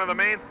me one of the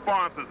main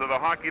sponsors of the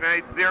Hockey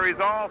Night Series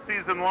all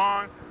season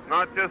long,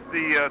 not just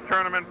the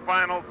tournament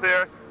finals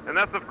there, and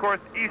that's, of course,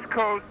 East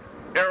Coast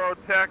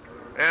Aerotech,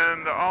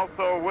 and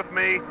also with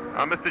me,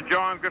 Mr.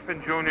 John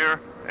Griffin Jr.,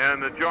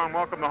 and John,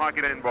 welcome to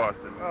Hockey Night in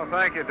Boston. Well,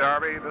 thank you,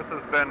 Darby. This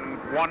has been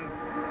one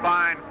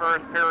fine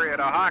first period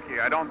of hockey.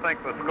 I don't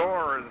think the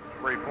score is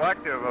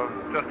reflective of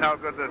just how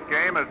good this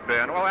game has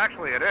been. Well,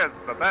 actually it is,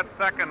 but that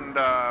second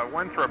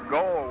Winthrop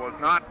goal was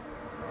not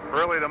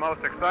really the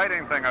most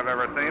exciting thing I've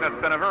ever seen.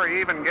 It's been a very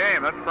even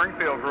game. That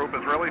Springfield group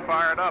is really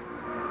fired up.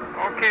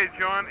 Okay,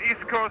 John,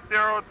 East Coast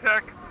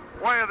Aerotech,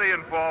 why are they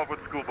involved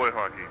with schoolboy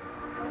hockey?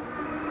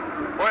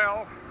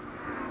 Well,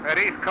 at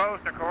East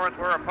Coast, of course,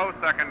 we're a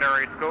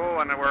post-secondary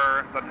school, and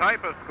we're the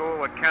type of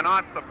school that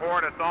cannot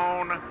support its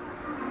own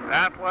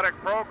athletic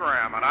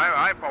program. And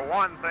I for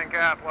one, think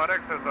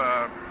athletics is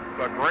a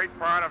great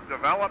part of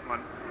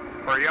development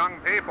for young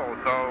people.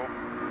 So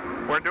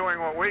we're doing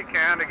what we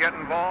can to get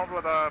involved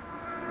with a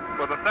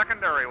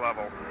secondary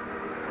level.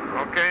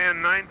 Okay,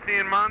 in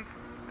 19 months,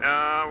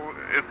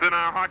 it's in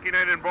our Hockey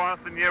Night in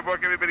Boston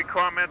yearbook. Everybody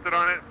commented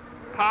on it.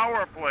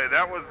 power play.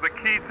 That was the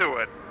key to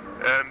it.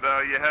 And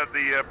you had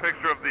the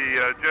picture of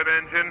the jet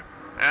engine.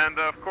 And,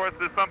 of course,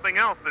 there's something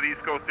else that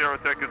East Coast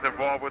Aerotech is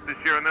involved with this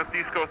year, and that's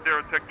the East Coast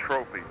Aerotech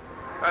Trophy.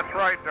 That's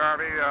right,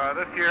 Darby.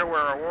 This year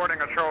we're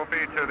awarding a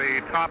trophy to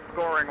the top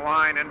scoring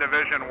line in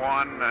Division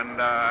I, and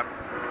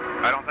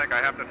I don't think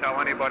I have to tell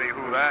anybody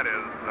who that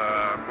is.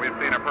 We've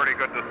seen a pretty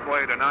good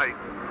display tonight.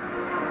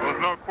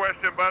 There's no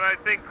question, but I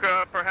think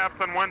perhaps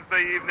on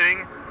Wednesday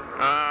evening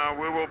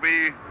we will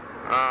be,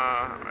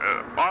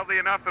 oddly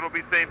enough, it'll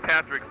be St.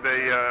 Patrick's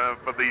Day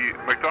for the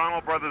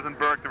McDonald brothers and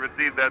Burke to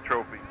receive that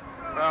trophy.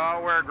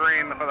 I'll wear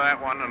green for that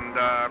one, and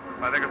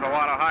I think there's a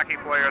lot of hockey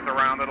players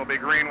around that'll be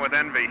green with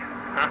envy.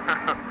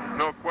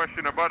 No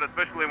question about it,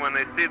 especially when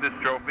they see this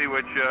trophy,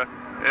 which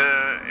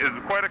is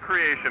quite a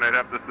creation, I'd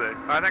have to say.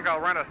 I think I'll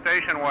rent a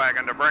station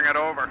wagon to bring it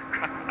over.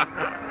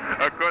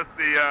 Of course,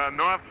 the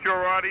North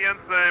Shore audience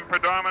in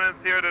predominance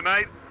here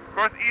tonight. Of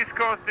course, East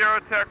Coast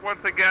Aerotech,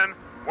 once again,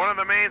 one of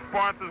the main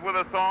sponsors with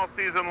us all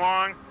season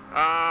long.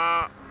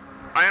 I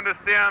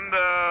understand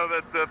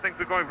that things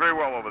are going very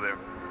well over there.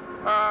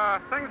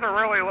 Things are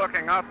really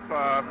looking up.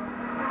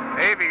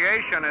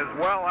 Aviation is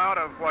well out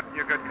of what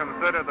you could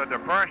consider the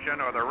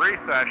depression or the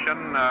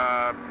recession.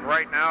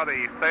 Right now,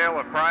 the sale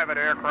of private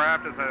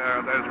aircraft is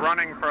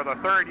running for the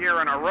third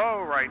year in a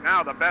row right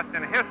now, the best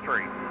in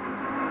history.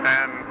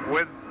 And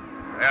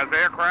as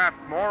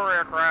more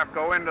aircraft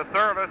go into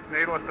service,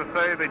 needless to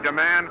say, the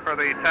demand for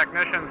the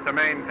technicians to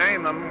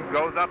maintain them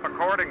goes up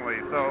accordingly.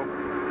 So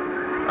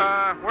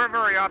we're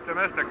very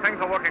optimistic. Things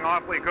are looking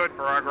awfully good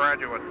for our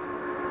graduates.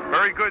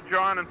 Very good,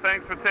 John, and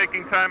thanks for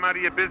taking time out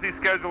of your busy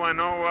schedule. I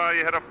know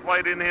you had a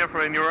flight in here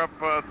and you're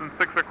up since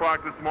 6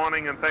 o'clock this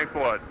morning, and thanks a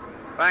lot.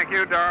 Thank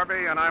you,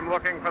 Darby, and I'm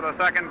looking for the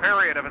second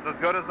period. If it's as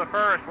good as the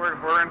first,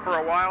 we're in for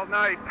a wild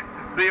night.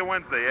 See you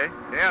Wednesday, eh?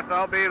 Yes,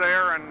 I'll be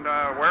there and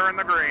wearing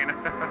the green.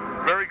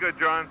 Very good,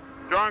 John.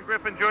 John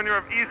Griffin, Jr.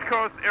 of East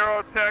Coast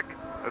Aerotech.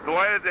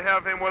 Delighted to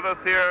have him with us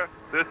here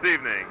this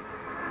evening.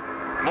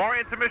 More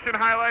intermission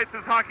highlights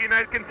as hockey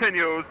night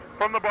continues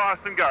from the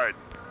Boston Garden.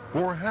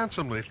 For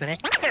handsomely.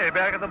 Hey,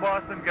 back at the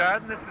Boston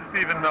Garden, this is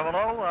Stephen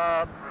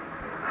Memolo.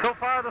 So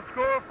far, the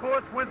score, of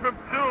course, Winthrop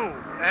 2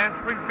 and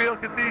Springfield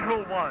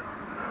Cathedral 1.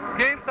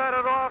 Game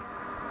started off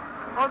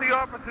on the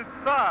opposite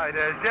side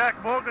as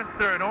Jack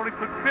Morgenstern only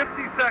took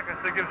 50 seconds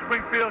to give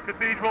Springfield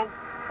Cathedral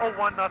a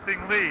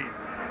 1-0 lead.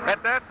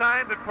 At that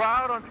time, the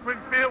crowd on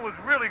Springfield was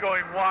really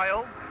going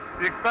wild.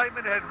 The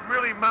excitement had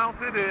really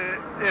mounted.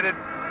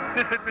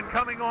 This had been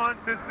coming on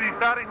since the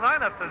starting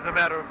lineups, as a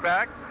matter of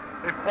fact.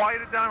 They've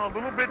quieted down a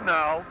little bit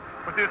now,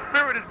 but their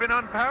spirit has been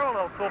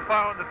unparalleled so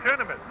far in the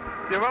tournament.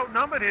 They're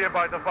outnumbered here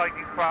by the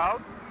Viking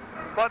crowd,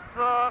 but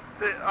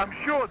I'm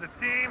sure the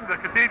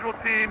Cathedral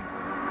team,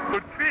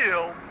 could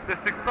feel this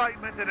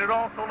excitement, and it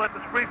also let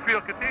the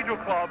Springfield Cathedral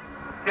Club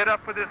get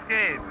up for this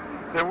game.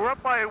 They were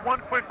up by one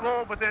quick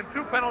goal, but then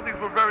two penalties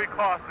were very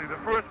costly. The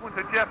first one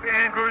to Jeff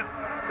Angers.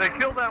 They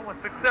killed that one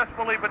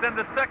successfully, but then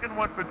the second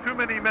one for too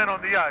many men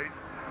on the ice,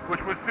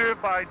 which was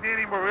served by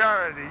Danny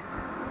Moriarty,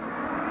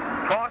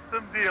 cost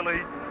them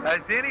dearly, as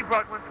Danny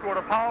Bruckman scored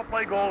a power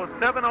play goal at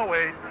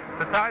 7:08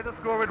 to tie the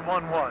score at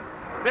 1-1.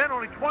 Then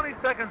only 20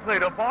 seconds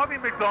later, Bobby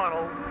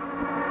McDonald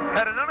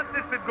had an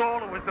unassisted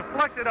goal. It was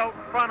deflected out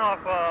in front of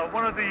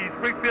one of the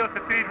Springfield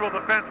Cathedral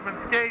defenseman's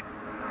skates.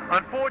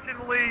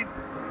 Unfortunately,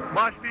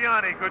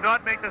 Mastriani could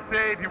not make the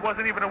save. He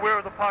wasn't even aware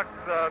of the puck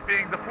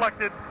being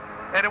deflected,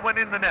 and it went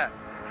in the net.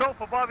 So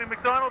for Bobby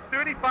McDonald,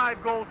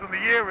 35 goals in the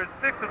year, his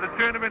 6th of the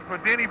tournament. For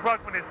Danny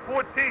Bruckman, his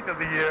 14th of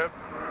the year,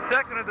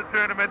 2nd of the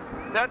tournament.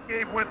 That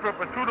gave Winthrop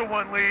a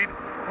 2-1 lead.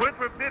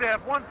 Winthrop did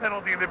have one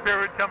penalty in the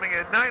period, coming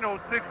at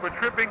 9:06 for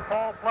tripping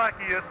Paul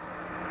Plakius,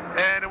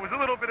 and it was a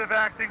little bit of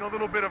acting, a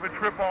little bit of a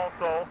trip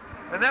also.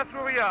 And that's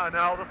where we are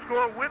now. The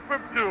score,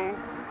 Winthrop 2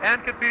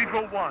 and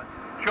Cathedral 1.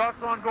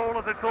 Shots on goal,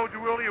 as I told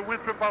you earlier,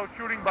 Winthrop out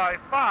shooting by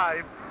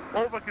 5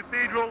 over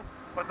Cathedral,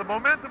 but the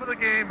momentum of the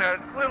game has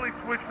clearly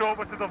switched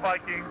over to the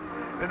Vikings.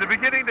 In the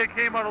beginning, they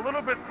came out a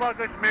little bit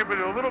sluggish, maybe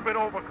a little bit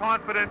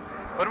overconfident,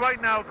 but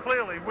right now,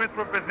 clearly,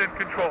 Winthrop is in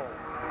control.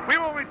 We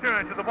will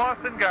return to the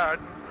Boston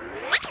Garden.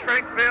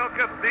 Springfield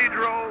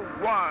Cathedral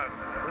 1.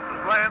 This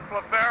is Lance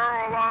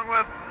LaFaro along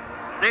with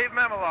Steve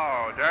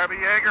Memolo. Darby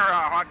Yeager,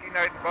 our Hockey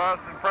Night in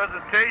Boston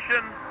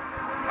presentation.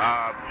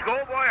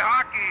 Schoolboy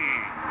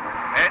hockey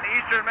in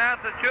Eastern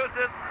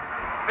Massachusetts,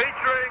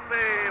 featuring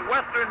the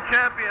Western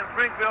champion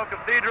Springfield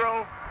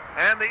Cathedral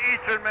and the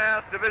Eastern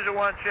Mass Division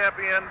I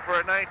champion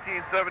for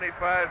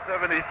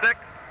 1975-76,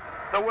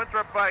 the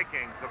Winthrop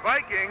Vikings. The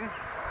Vikings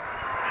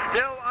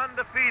still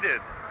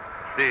undefeated,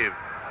 Steve.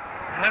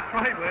 That's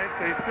right, Lance.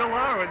 They still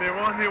are, and they're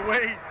on their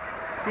way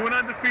to an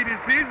undefeated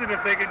season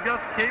if they can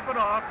just cap it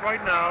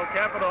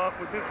off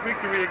with this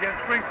victory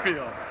against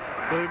Springfield.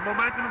 The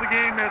momentum of the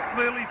game has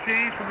clearly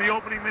changed from the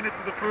opening minutes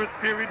of the first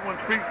period when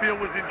Springfield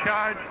was in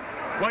charge.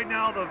 Right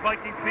now, the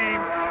Viking team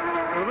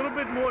are a little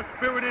bit more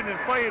spirited and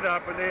fired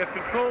up, and they have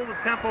controlled the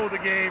tempo of the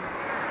game.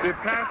 Their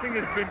passing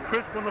has been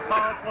crisp on the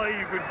power play.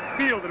 You could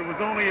feel that it was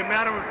only a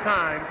matter of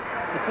time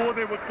before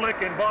they would click,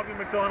 and Bobby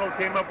McDonald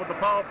came up with the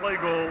power play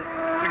goal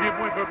to give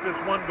Winthrop this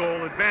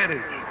 1-goal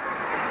advantage.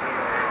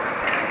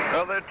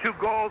 Well, their 2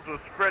 goals were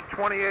spread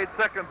 28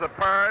 seconds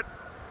apart.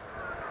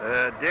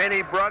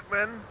 Danny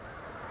Brugman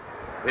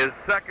is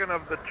second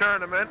of the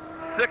tournament,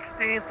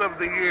 16th of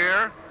the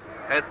year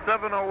at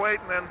 7:08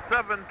 and then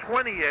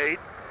 7:28.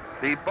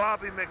 The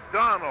Bobby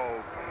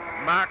McDonald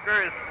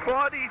marker is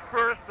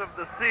 41st of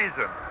the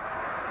season.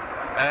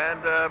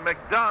 And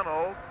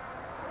McDonald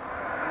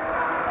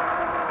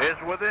is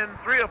within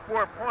 3 or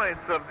 4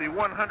 points of the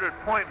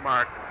 100-point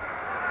mark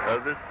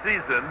this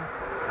season.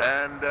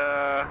 And,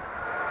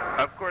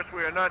 of course,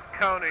 we are not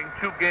counting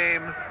 2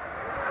 games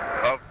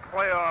of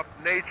playoff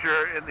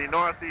nature in the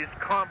Northeast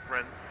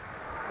Conference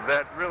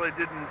that really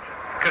didn't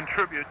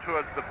contribute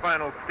towards the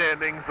final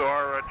standings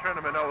or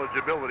tournament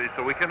eligibility.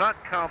 So we cannot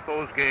count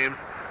those games.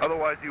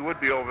 Otherwise, you would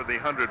be over the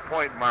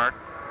 100-point mark.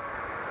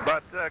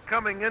 But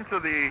coming into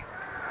the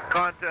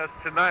contest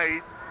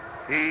tonight,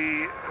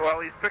 he's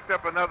picked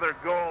up another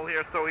goal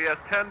here, so he has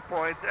 10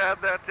 points.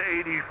 Add that to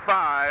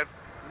 85,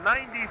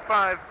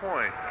 95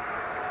 points.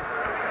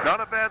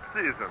 Not a bad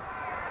season.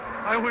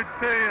 I would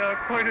say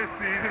quite a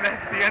season.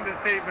 That's the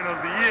understatement of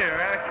the year,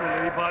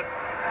 actually. But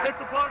it's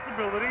a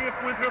possibility if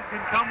Winthrop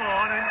can come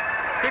on and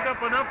pick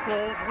up enough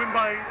goals, win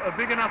by a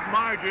big enough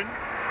margin.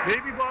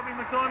 Maybe Bobby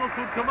McDonald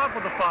could come up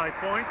with the 5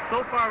 points.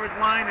 So far, his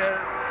line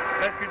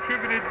has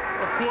contributed,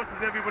 of course,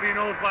 as everybody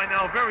knows by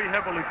now, very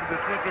heavily to this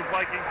Winthrop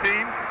Viking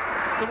team.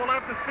 So we'll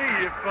have to see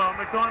if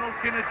McDonald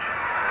can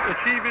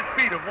achieve his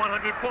feat of 100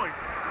 points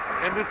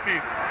in this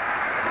season.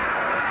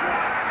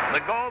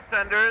 The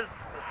goaltenders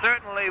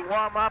certainly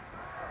warm up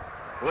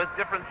with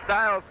different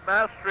styles.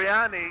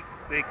 Mastriani,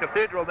 the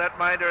Cathedral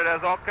netminder,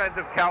 has all kinds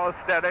of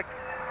calisthenics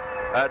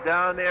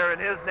down there in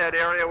his net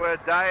area where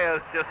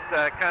Diaz just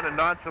kind of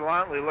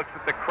nonchalantly looks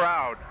at the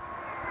crowd.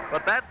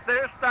 But that's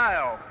their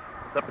style.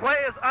 The play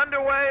is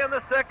underway in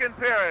the second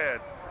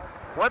period.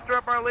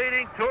 Winthrop are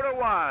leading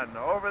 2-1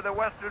 over the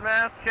Western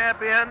Mass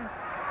champion,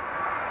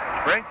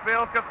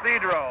 Springfield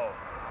Cathedral.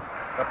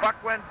 The puck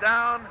went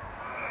down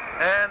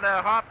and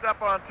hopped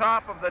up on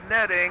top of the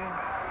netting.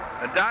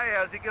 And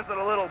Diaz, he gives it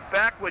a little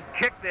backward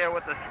kick there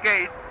with the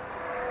skate.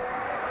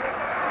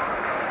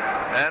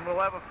 And we'll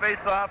have a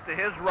face-off to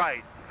his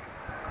right.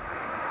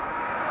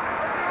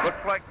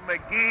 Looks like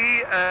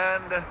McGee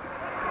and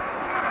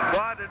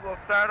Goddard will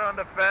start on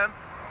defense.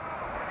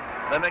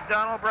 The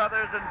McDonald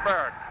brothers and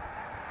Burke.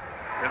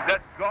 We've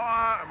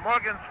got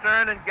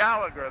Morgenstern and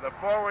Gallagher, the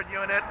forward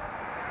unit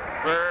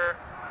for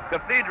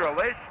Cathedral.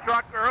 They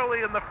struck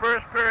early in the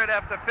first period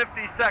after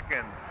 50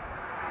 seconds.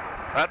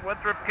 But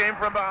Winthrop came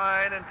from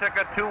behind and took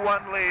a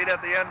 2-1 lead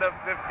at the end of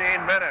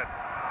 15 minutes.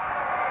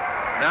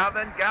 Now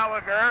then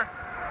Gallagher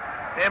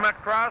came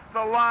across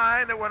the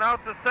line that went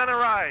out to center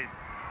ice.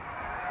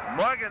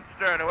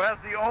 Morgenstern, who has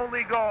the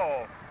only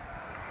goal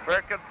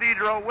for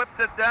Cathedral, whipped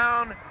it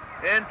down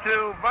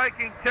into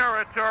Viking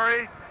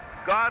territory.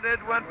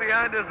 Goddard went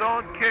behind his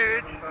own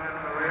cage.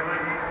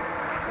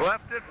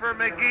 Left it for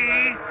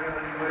McGee.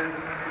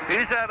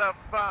 He's had a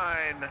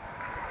fine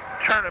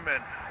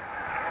tournament.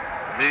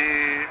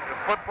 The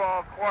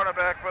football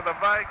quarterback for the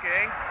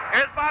Vikings.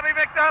 Here's Bobby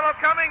McDonald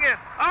coming in.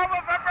 Over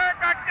for Burke,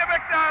 back to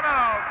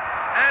McDonald.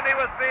 And he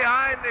was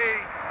behind the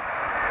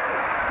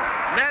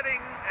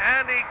netting,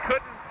 and he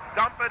couldn't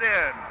dump it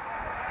in.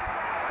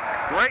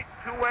 Great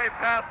two-way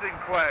passing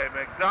play,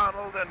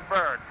 McDonald and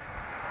Burke.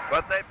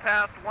 But they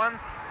passed once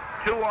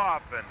too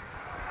often.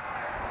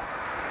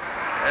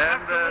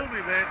 And,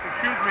 absolutely, Lance.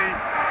 Excuse me.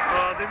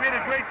 They made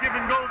a great give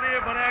and go there,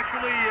 but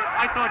actually,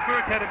 I thought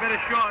Burke had a better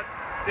shot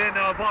than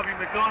Bobby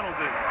McDonald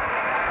did.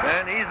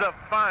 And he's a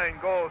fine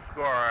goal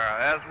scorer,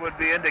 as would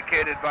be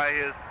indicated by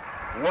his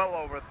well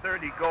over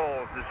 30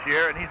 goals this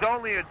year, and he's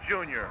only a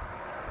junior.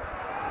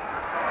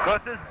 Of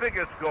course, his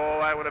biggest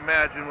goal, I would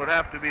imagine, would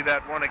have to be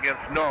that one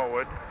against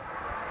Norwood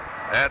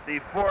at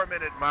the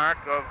 4-minute mark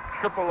of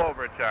triple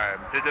overtime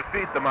to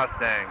defeat the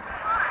Mustangs.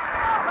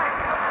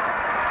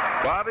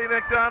 Bobby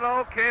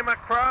McDonald came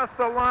across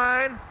the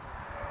line,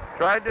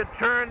 tried to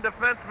turn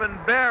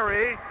defenseman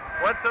Barry,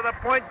 went to the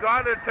point.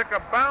 Goddard took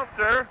a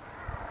bouncer,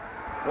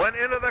 went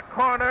into the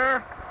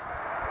corner.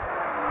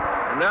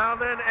 Now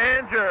then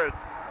Angers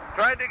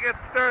tried to get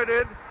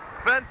started.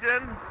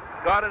 Fenton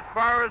got as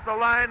far as the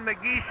line.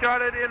 McGee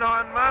shot it in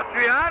on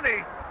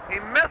Mastriani. He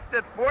missed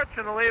it.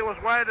 Fortunately, it was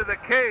wide of the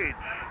cage.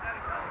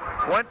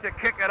 Went to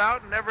kick it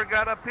out and never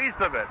got a piece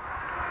of it.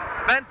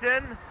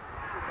 Fenton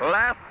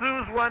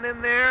lassoes one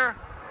in there.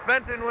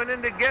 Fenton went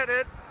in to get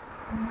it.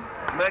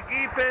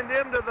 McGee pinned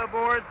him to the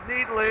boards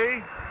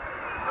neatly.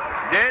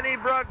 Danny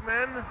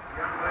Brugman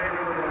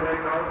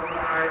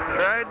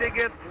tried to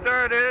get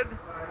started.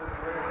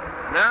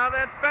 Now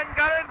then Fenton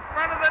got it in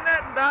front of the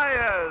net, and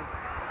Diaz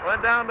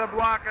went down to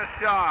block a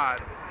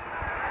shot.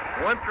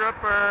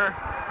 Winthrop are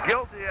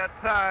guilty at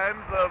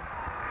times of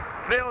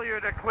failure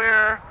to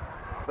clear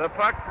the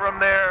puck from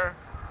their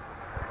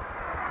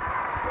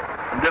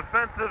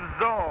defensive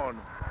zone.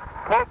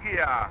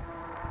 Pokia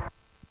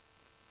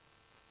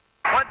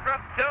went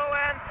Winthrop 2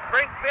 and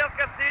Springfield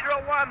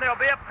Cathedral 1. There'll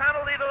be a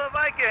penalty to the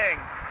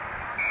Vikings.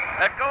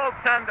 A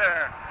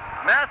goaltender,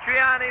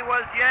 Mastriani,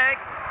 was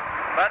yanked,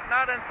 but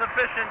not in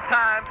sufficient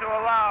time to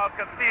allow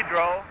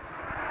Cathedral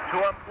to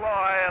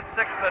employ a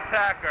sixth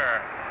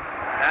attacker.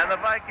 And the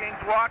Vikings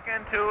walk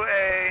into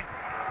a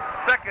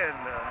second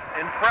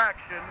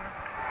infraction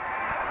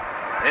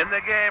in the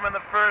game in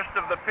the first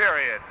of the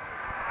period.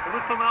 So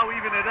this will now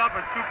even it up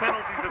at 2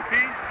 penalties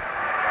apiece.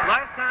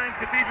 Last time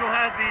Cathedral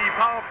had the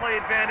power play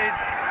advantage,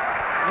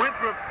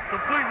 Winthrop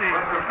completely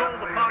controlled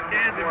the puck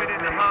and the minute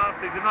and a half.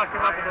 They did not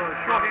come up with a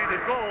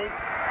shorthanded goal,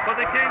 but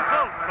they came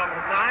close a couple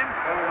of times.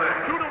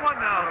 2-1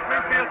 now.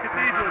 Springfield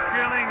Cathedral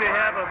trailing. They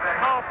have a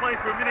power play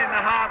for a minute and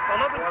a half.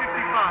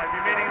 11:55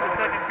 remaining in the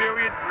second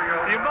period.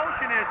 The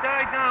emotion has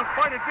died down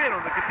quite a bit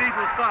on the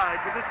Cathedral side,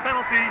 but this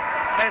penalty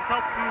has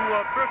helped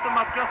to burst them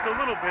up just a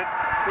little bit,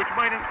 which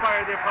might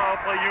inspire their power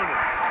play unit.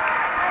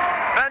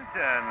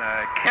 Benton,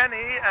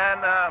 Kenny,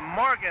 and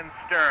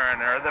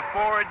Morgenstern are the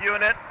forward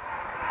unit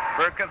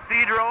for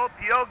Cathedral.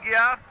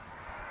 Piogia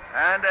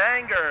and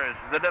Angers,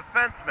 the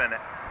defenseman.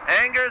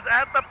 Angers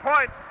at the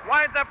point,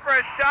 winds up for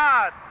a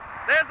shot.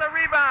 There's a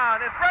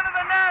rebound in front of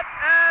the net,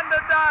 and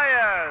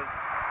Diaz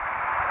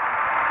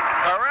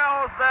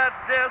corrals that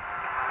disc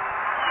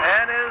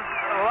and is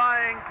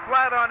lying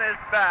flat on his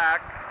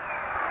back.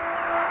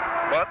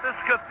 But this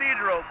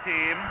Cathedral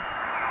team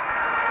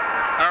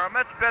are a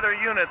much better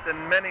unit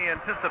than many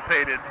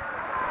anticipated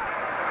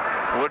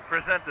would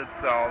present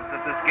themselves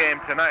at this game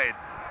tonight.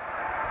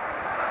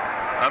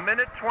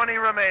 1:20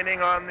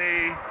 remaining on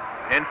the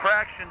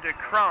infraction to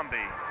Crombie.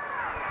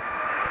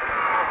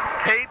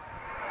 Tate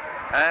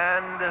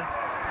and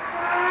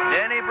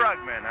Danny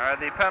Brugman are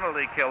the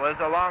penalty killers,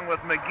 along with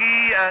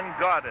McGee and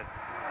Goddard.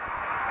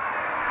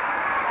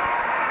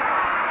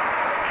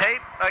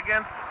 Tate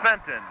against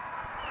Fenton.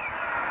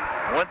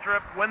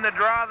 Winthrop win the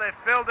draw. They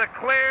fail to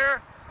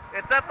clear.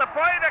 It's at the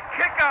point, a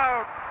kick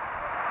out.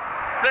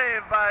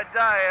 Saved by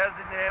Diaz,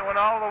 and it went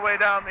all the way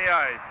down the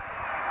ice.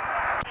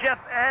 Jeff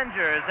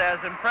Angers has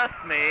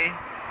impressed me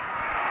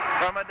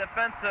from a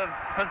defensive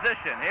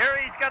position. Here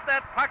he's got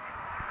that puck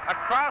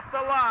across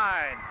the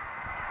line.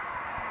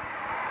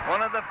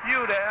 One of the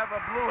few to have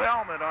a blue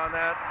helmet on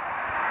that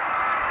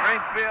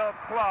Springfield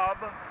club.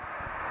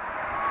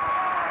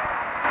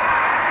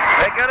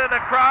 They get it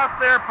across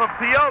there for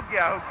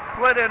Piogia, who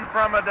slid in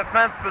from a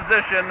defense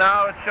position.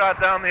 Now it's shot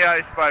down the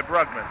ice by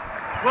Brugman.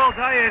 Well,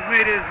 Diaz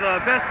made his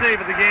best save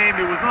of the game.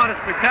 It was not a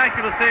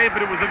spectacular save,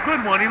 but it was a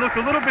good one. He looked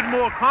a little bit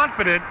more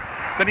confident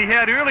than he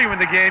had earlier in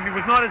the game. He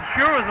was not as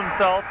sure of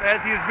himself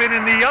as he has been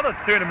in the other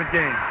tournament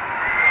games.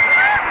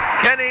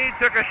 Kenny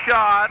took a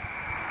shot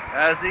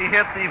as he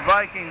hit the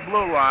Viking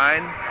blue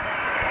line,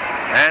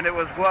 and it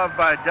was gloved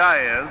by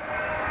Diaz.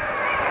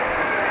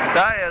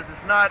 Diaz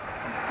is not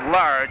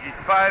large. He's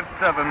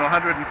 5'7",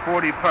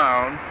 140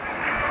 pounds.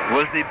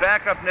 Was the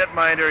backup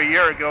netminder a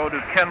year ago to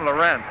Ken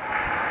Lorentz.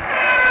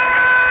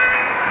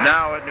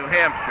 Now at New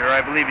Hampshire.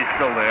 I believe he's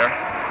still there.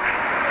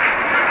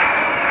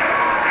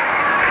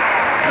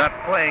 Not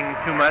playing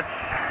too much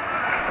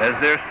as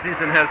their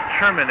season has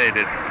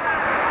terminated.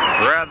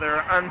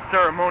 Rather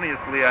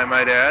unceremoniously, I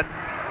might add.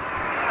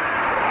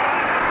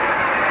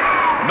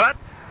 But,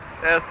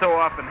 as so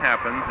often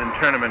happens in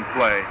tournament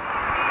play,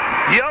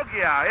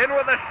 Piogia in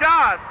with a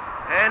shot,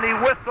 and he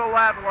whistled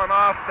that one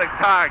off the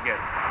target.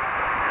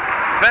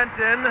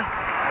 Benton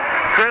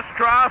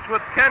crisscross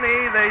with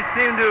Kenny. They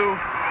seem to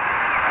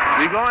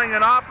be going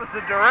in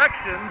opposite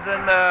directions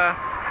and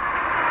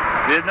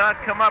did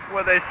not come up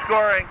with a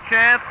scoring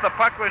chance. The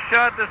puck was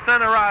shot to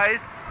center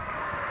ice.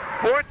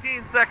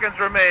 14 seconds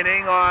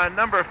remaining on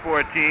number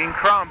 14,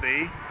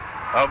 Crombie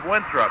of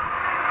Winthrop.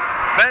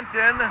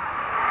 Benton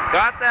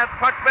got that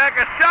puck back,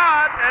 a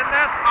shot, and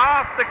that's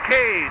off the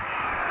cage.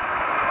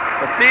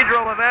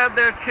 Cathedral have had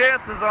their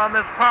chances on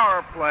this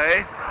power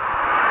play.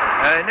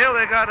 And they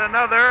nearly got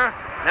another.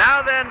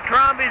 Now then,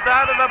 Crombie's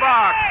out of the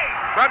box.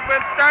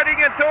 Brugman starting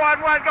in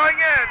 2-on-1, going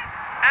in.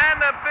 And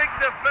a big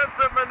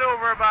defensive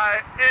maneuver by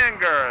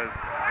Angers.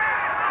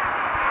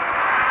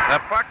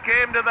 The puck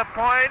came to the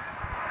point.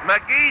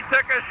 McGee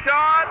took a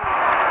shot,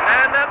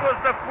 and that was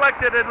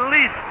deflected at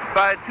least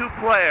by 2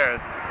 players.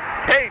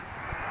 Tate,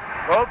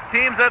 both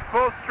teams at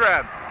full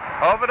strength.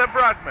 Over to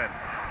Brugman.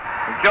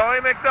 Joey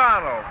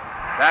McDonald.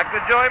 Back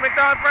to Joey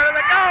McDonald in front of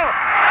the goal.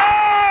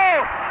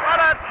 Oh! What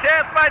a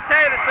chance by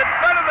Tate. It's in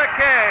front of the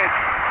cage.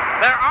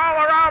 They're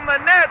all around the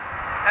net.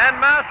 And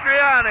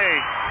Mastriani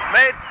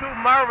made 2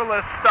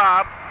 marvelous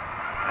stops.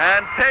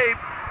 And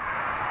Tate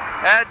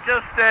had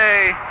just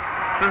a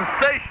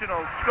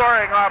sensational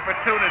scoring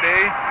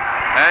opportunity.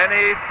 And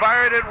he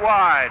fired it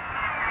wide.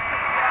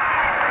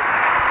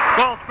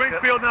 Well,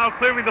 Springfield now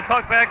clearing the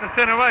puck back to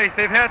center ice.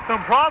 They've had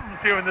some problems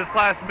here in this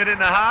last minute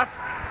and a half,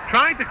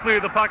 trying to clear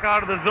the puck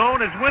out of the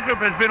zone, as Winthrop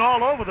has been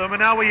all over them, and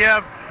now we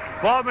have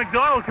Bob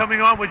McDonald coming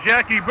on with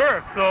Jackie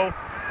Burke. So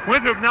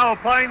Winthrop now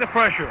applying the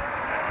pressure.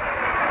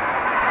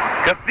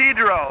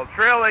 Cathedral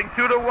trailing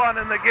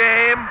 2-1 in the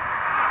game.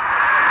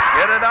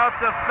 Get it out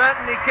to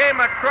Fenton. He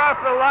came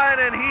across the line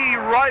and he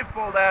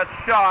rifled that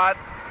shot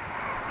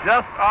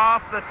just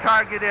off the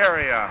target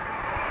area.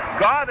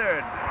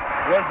 Goddard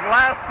was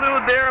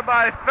lassoed there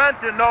by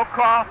Fenton, no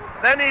call.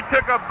 Then he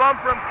took a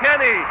bump from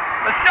Kenny.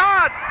 The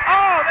shot!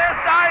 Oh, there's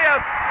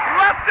Dias.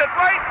 Left it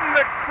right in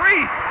the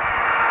crease.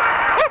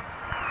 Whoop.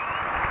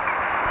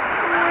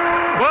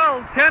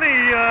 Well, Kenny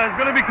is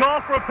going to be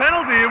called for a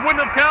penalty. It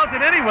wouldn't have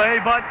counted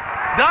anyway, but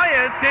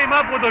Dias came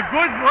up with a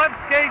good left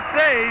skate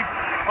save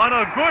on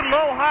a good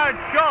low hard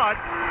shot,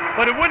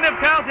 but it wouldn't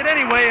have counted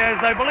anyway, as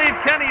I believe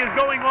Kenny is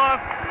going off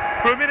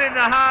for a minute and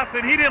a half,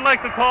 and he didn't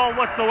like the call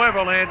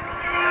whatsoever, Lance.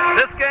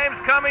 This game's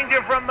coming to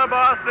you from the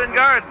Boston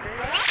Garden.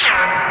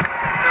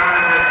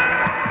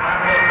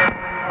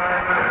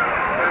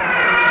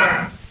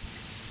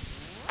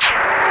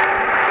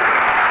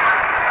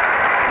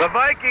 The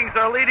Vikings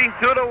are leading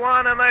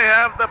 2-1, and they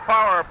have the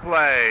power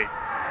play.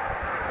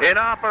 In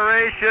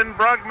operation,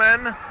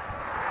 Brugman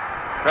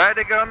tried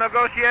to go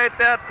negotiate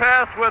that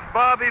pass with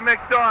Bobby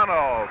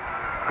McDonald.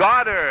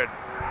 Goddard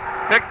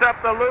picks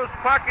up the loose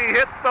puck. He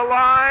hits the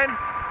line.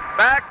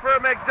 Back for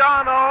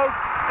McDonald.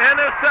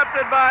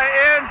 Intercepted by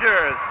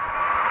Angers.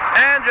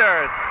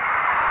 Angers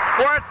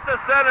squirts the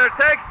center.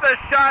 Takes the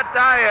shot.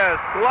 Dias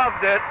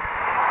gloved it.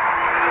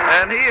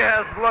 And he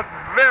has looked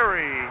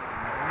very,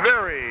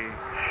 very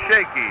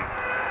shaky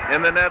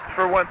in the nets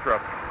for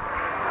Winthrop.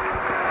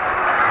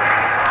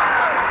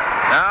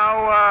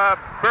 Now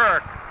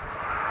Burke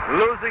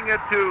losing it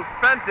to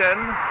Fenton.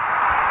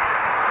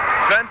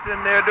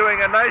 Fenton there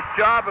doing a nice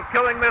job of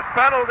killing this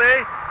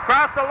penalty.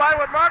 Cross the line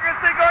with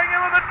Markinson going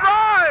in with a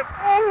drive.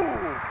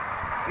 Ooh!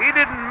 He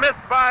didn't miss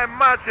by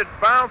much. It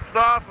bounced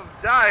off of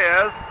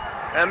Dias.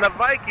 And the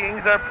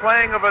Vikings are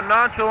playing of a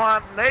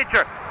nonchalant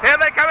nature. Here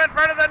they come in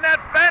front of the net.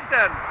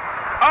 Fenton.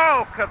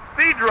 Oh,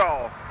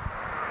 Cathedral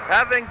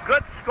having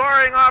good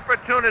scoring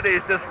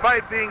opportunities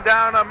despite being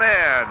down a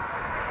man.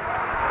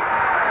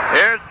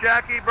 Here's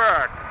Jackie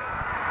Burke.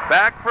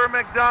 Back for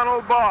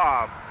McDonald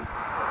Bob.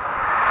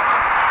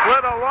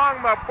 Slid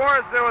along the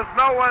boards. There was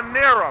no one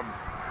near him.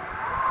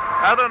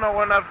 I don't know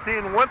when I've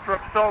seen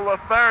Winthrop so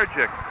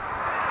lethargic.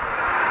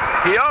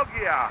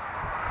 Kyogia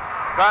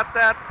got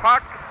that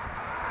puck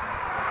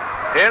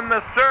in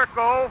the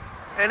circle,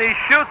 and he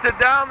shoots it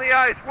down the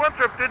ice.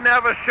 Winthrop didn't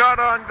have a shot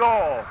on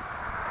goal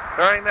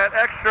during that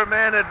extra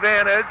man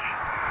advantage,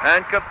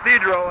 and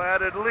Cathedral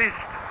had at least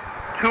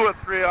 2 or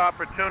 3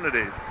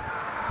 opportunities.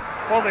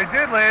 Well, they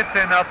did, Lance,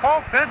 and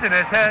Paul Fenton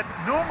has had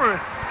numerous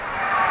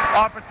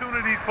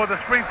opportunities for the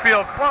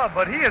Springfield club,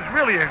 but he is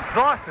really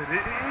exhausted. He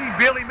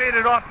barely made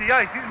it off the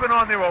ice. He's been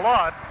on there a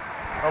lot.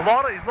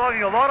 He's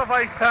logging a lot of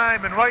ice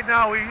time, and right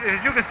now,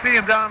 as you can see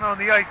him down on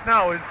the ice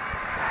now,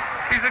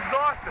 he's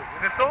exhausted,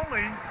 and it's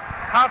only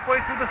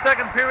halfway through the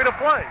second period of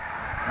play.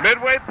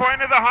 Midway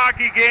point of the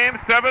hockey game,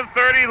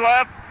 7:30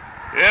 left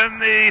in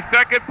the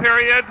second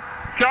period.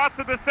 Shots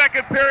of the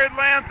second period,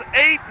 Lance,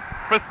 8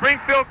 for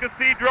Springfield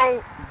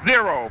Cathedral,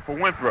 0 for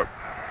Winthrop.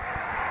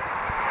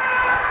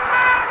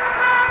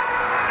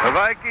 The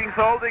Vikings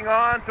holding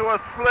on to a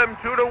slim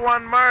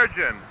 2-1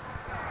 margin.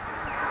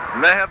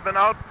 And they have been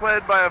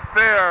outplayed by a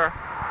fair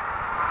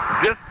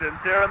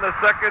distance here in the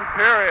second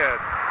period.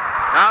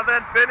 Now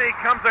then, Finney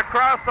comes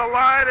across the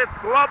line. It's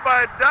gloved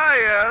by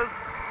Dias.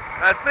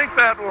 I think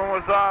that one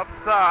was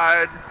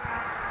offside.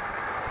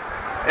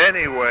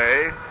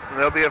 Anyway,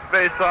 there'll be a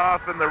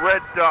face-off in the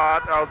red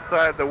dot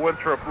outside the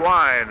Winthrop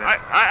line.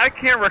 I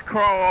can't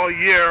recall all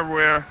year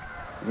where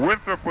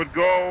Winthrop would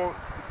go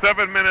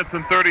 7 minutes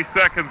and 30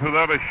 seconds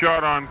without a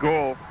shot on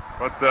goal.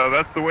 But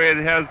that's the way it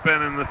has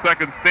been in the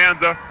second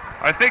stanza.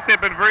 I think they've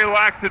been very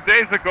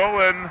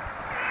lackadaisical and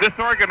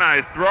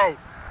disorganized throughout.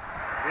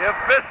 The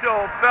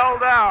official fell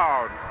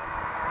down.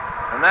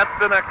 And that's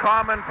been a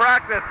common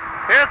practice.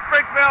 Here's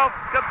Springfield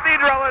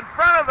Cathedral in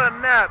front of the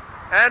net.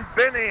 And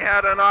Binney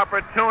had an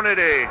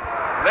opportunity.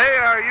 They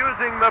are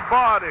using the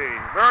body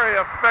very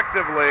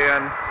effectively.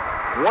 And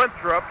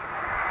Winthrop,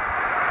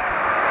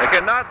 they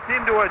cannot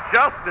seem to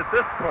adjust at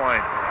this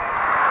point.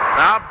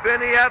 Now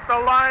Binney at the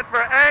line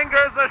for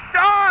Angers. A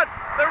shot!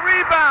 The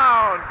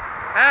rebound!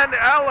 And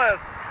Ellis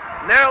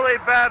nearly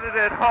batted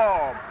it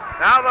home.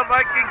 Now the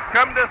Vikings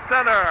come to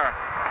center.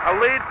 A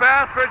lead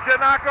pass for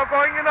Janako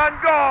going in on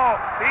goal.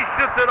 He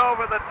shoots it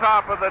over the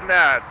top of the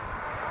net.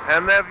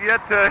 And they've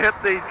yet to hit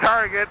the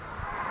target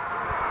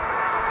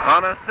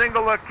on a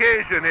single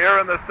occasion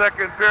here in the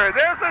second period.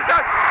 There's the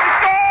shot. He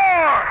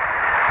scores!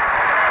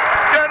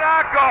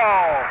 Janako!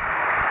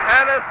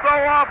 And as so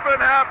often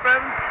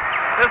happens,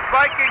 this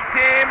Viking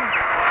team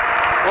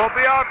will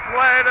be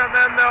outplayed and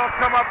then they'll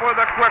come up with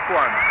a quick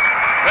one.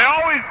 They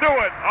always do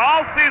it,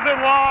 all season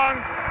long.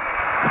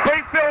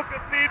 Springfield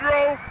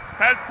Cathedral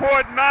has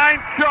poured 9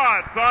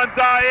 shots on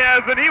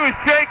Diaz, and he was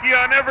shaky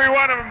on every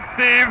one of them,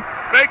 Steve.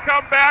 They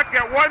come back,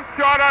 get 1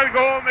 shot on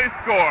goal, and they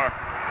score.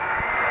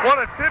 What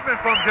a tip-in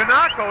from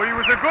Janako. He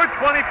was a good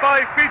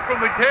 25 feet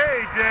from the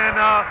cage, and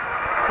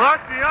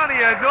Marciani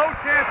had no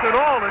chance at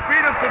all. It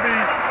beat him to the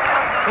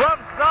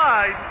glove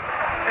side,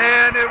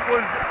 and it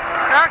was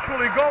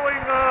actually going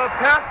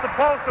past the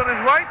post on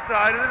his right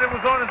side, and then it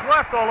was on his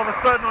left all of a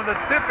sudden on the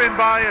tip-in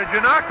by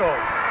Janako.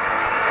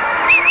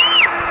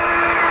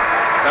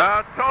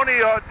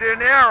 Antonio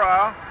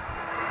Dinera,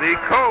 the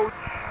coach,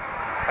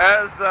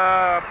 has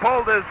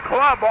pulled his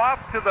club off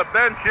to the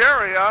bench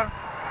area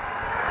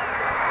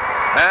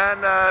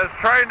and is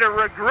trying to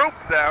regroup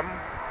them.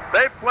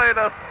 They played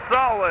a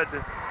solid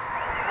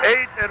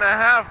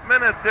 8.5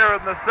 minutes here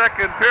in the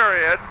second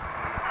period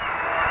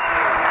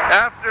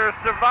after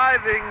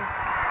surviving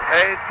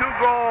a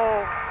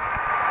 2-goal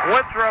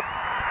Winthrop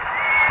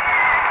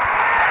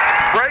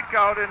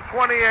breakout in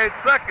 28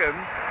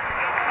 seconds,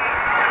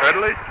 or at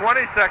least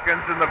 20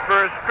 seconds in the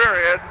first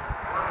period,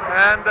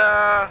 and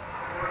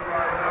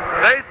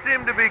they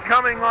seem to be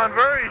coming on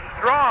very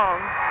strong.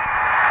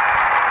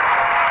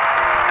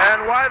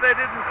 And why they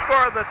didn't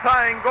score the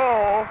tying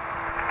goal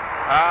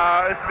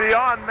is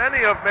beyond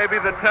many of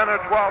maybe the 10 or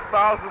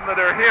 12,000 that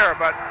are here,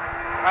 but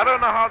I don't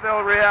know how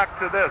they'll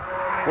react to this.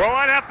 Well,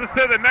 I'd have to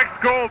say the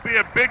next goal will be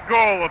a big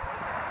goal. If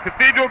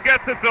Cathedral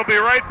gets it, they'll be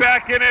right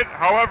back in it.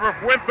 However,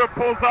 if Winthrop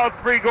pulls out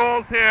 3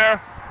 goals here,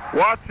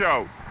 watch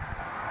out.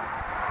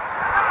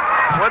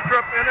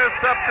 Winthrop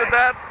intercepted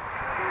that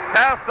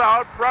pass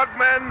out.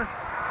 Brugman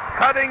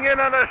cutting in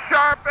on a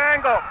sharp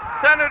angle,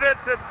 centered it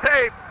to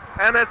Tape,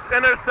 and it's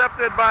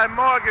intercepted by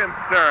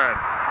Morgenstern.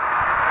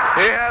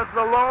 He has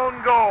the lone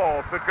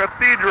goal for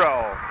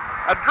Cathedral.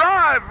 A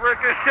drive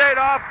ricocheted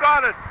off,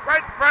 got it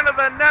right in front of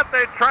the net.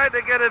 They tried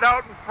to get it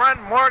out in front.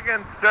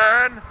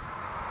 Morgenstern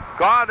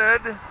got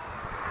it.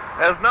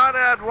 Has not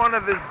had one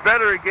of his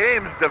better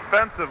games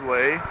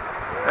defensively,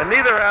 and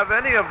neither have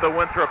any of the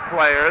Winthrop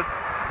players.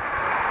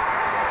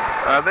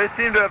 They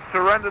seem to have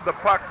surrendered the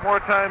puck more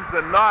times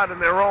than not in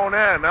their own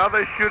end. Now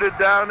they shoot it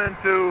down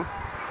into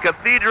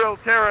Cathedral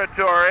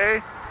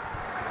territory.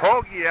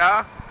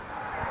 Hogia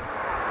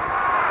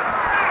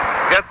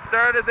gets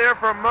started there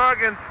for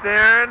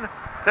Morgenstern.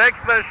 Takes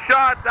the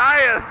shot.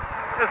 Dias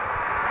just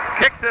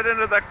kicks it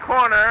into the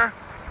corner.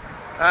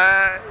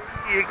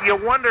 You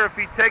wonder if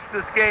he takes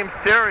this game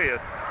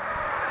serious.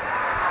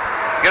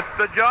 Gets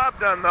the job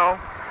done, though.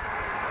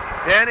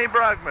 Danny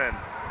Brugman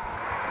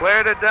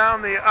cleared it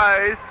down the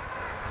ice.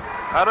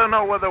 I don't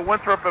know whether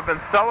Winthrop have been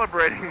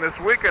celebrating this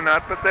week or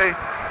not, but they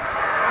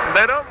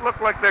don't look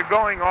like they're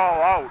going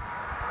all out.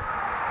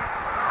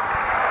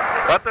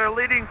 But they're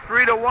leading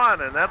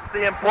 3-1, and that's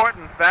the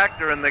important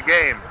factor in the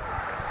game.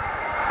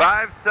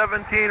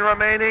 5:17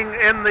 remaining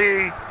in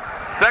the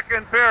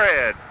second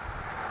period.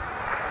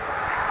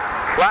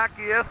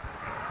 Blackius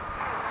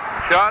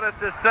shot it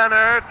to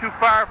center, too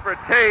far for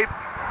Tape.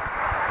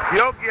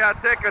 Yogia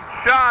take a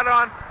shot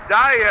on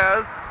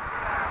Diaz,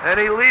 and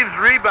he leaves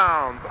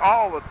rebounds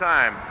all the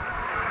time.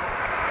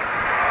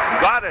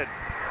 Got it.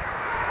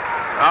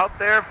 Out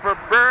there for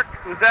Burke,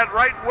 who's at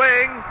right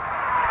wing.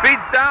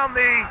 Feeds down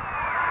the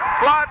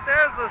slot.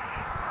 There's a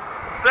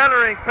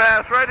centering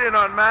pass right in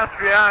on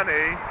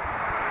Mastriani,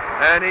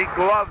 and he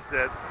gloves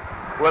it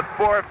with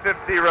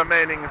 4:50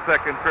 remaining in the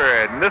second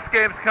period. And this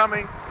game's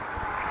coming.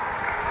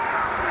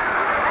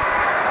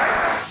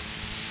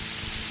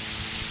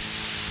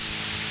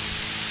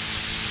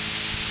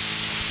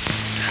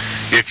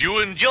 If you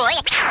enjoy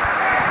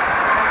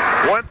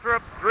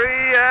Winthrop 3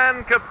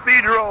 and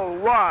Cathedral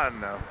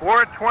 1.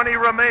 4:20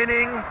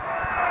 remaining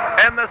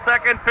in the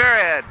second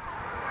period.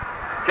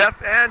 Jeff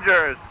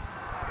Angers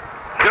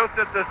shoots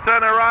it to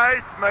center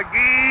ice.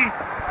 McGee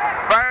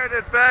fired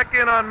it back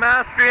in on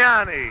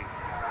Mastriani.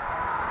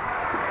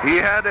 He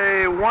had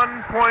a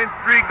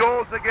 1.3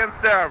 goals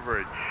against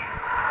average.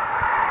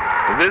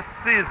 This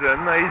season,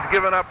 he's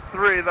given up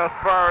 3 thus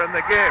far in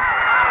the game.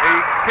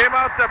 He came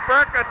out to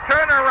Burke, a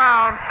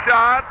turnaround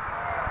shot.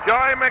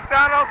 Joey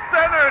McDonald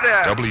centered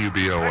it.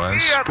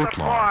 WBOS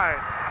Sportline.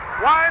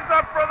 Winds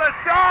up for the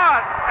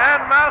shot,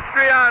 and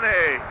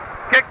Mastriani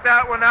kicked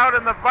that one out,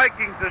 and the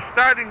Vikings are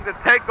starting to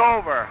take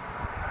over,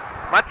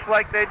 much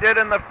like they did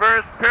in the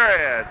first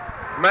period.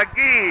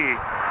 McGee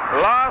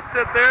lost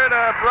it there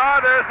to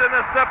Broaders,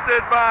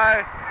 intercepted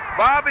by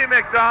Bobby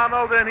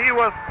McDonald, and he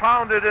was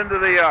pounded into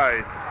the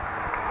ice.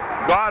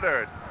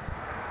 Goddard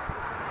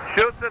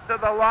shoots it to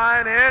the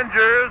line.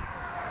 Andrews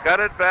got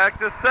it back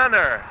to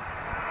center.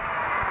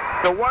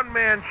 The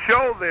one-man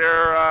show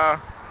there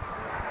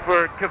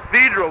for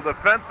Cathedral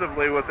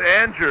defensively with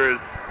Andrews.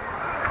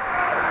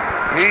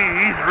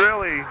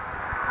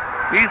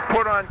 He's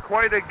put on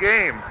quite a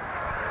game.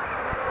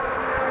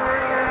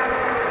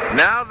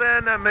 Now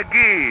then,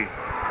 McGee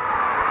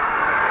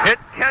hit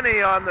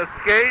Kenny on the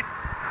skate.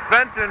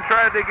 Fenton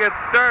tried to get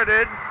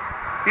started.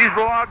 He's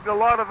logged a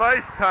lot of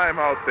ice time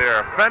out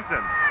there.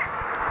 Fenton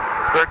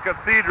for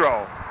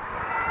Cathedral.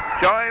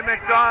 Joey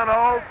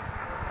McDonald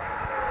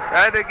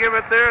tried to give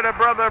it there to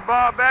Brother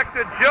Bob. Back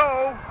to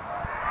Joe.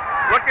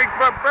 Looking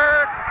for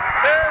Burke.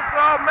 There's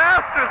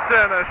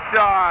Masterson, a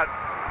shot.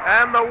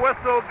 And the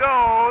whistle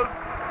goes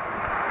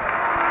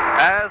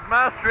as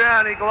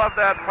Mastriani gloved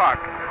that puck.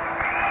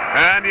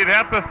 And you'd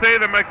have to say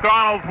the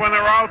McDonald's, when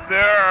they're out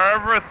there, are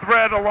ever a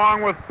threat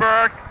along with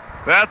Burke.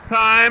 That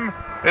time,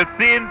 it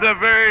seemed a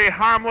very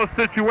harmless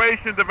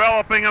situation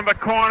developing in the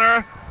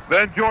corner.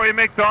 Then Joey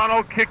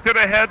McDonald kicked it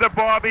ahead to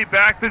Bobby,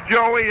 back to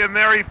Joey, and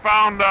there he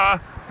found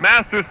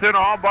Masterson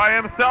all by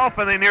himself,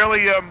 and they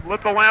nearly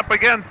lit the lamp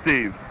again,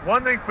 Steve.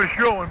 One thing for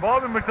sure, when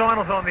Bobby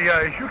McDonald's on the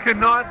ice, you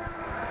cannot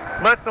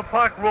let the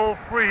puck roll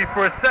free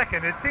for a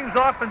second. It seems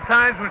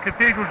oftentimes when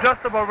Cathedral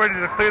just about ready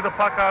to clear the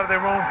puck out of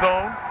their own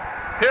zone,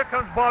 here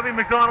comes Bobby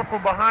McDonald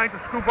from behind to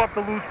scoop up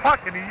the loose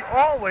puck, and he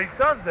always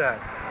does that.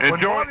 And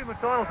when Bobby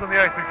McDonald's on the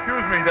ice,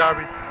 excuse me,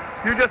 Darby,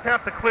 you just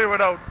have to clear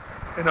it out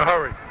in a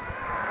hurry.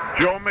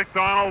 Joe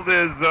McDonald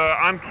is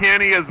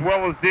uncanny, as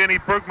well as Danny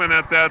Bergman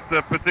at that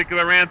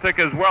particular antic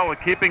as well,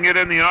 keeping it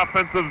in the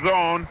offensive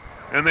zone,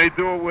 and they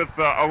do it with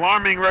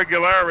alarming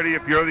regularity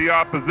if you're the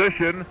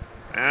opposition,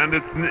 and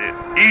it's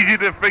easy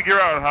to figure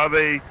out how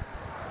they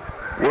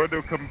were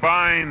to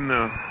combine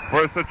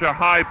for such a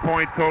high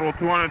point total,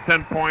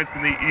 210 points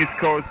in the East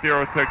Coast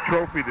Aerotech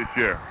Trophy this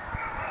year.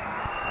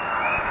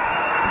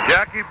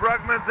 Jackie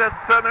Brugman's at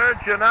center,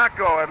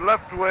 Janako at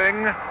left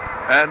wing,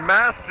 and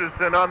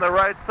Masterson on the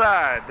right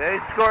side. They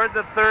scored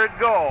the third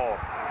goal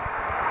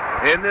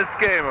in this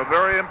game, a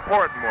very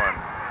important one,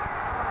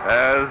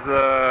 as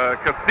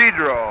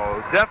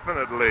Cathedral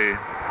definitely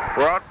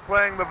were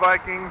outplaying the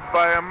Vikings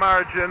by a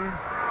margin,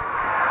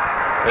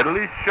 at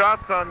least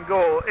shots on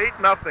goal,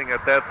 8-0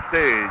 at that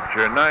stage,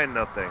 or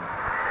 9-0.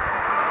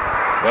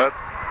 But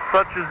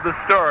such is the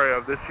story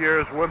of this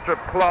year's Winthrop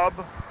club,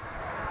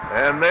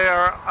 and they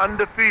are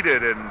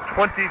undefeated in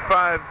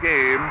 25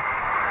 games.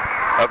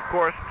 Of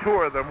course, 2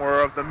 of them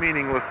were of the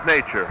meaningless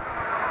nature.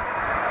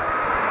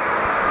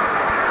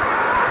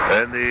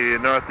 In the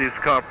Northeast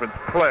Conference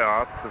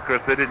playoffs, of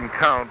course, they didn't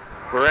count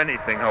for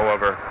anything,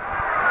 however.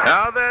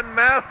 Now then,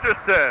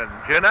 Masterson,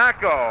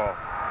 Janako,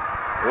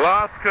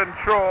 lost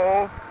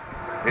control.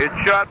 It's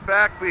shot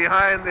back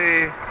behind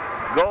the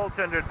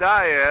goaltender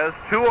Diaz.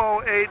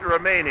 2:08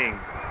 remaining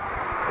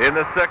in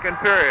the second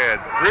period.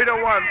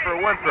 3-1 for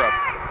Winthrop.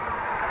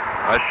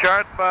 A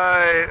shot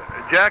by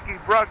Jackie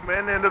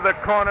Brugman into the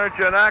corner.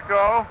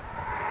 Janako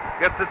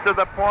gets it to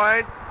the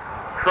point.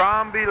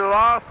 Crombie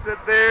lost it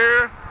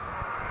there.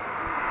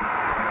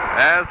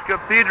 As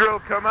Cathedral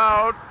come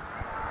out,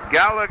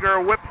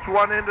 Gallagher whips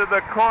one into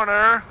the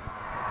corner.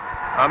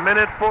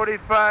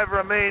 1:45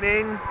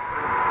 remaining.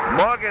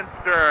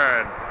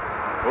 Morgenstern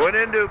went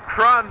into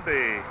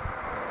Crombie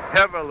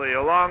heavily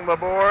along the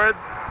boards.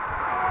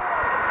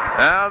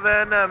 Now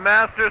then,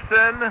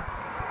 Masterson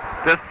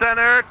to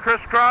center,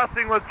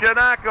 crisscrossing with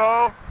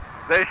Janako.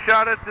 They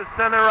shot it to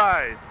center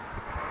ice.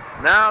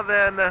 Now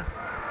then,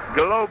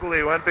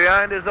 Glogly went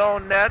behind his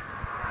own net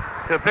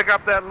to pick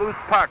up that loose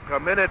puck.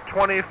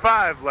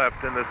 1:25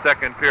 left in the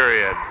second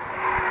period.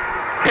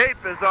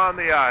 Tape is on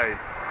the ice,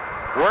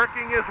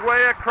 working his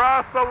way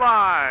across the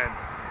line.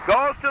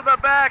 Goes to the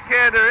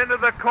backhander into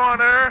the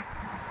corner.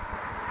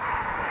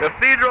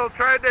 Cathedral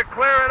tried to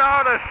clear it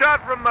out. A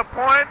shot from the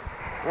point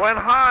went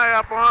high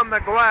up on the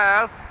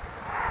glass.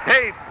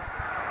 Tape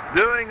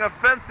doing a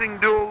fencing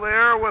duel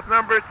there with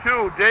number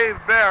 2, Dave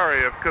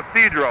Barry of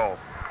Cathedral.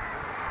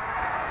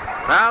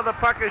 Now the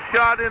puck is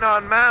shot in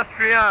on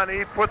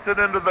Mastriani, puts it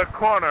into the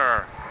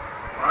corner.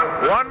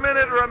 1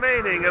 minute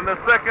remaining in the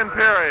second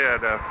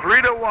period.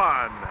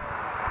 3-1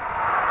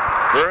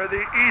 for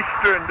the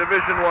Eastern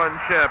Division I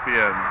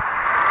champions.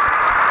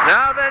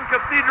 Now then,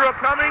 Cathedral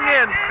coming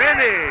in.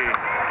 Finney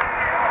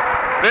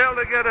failed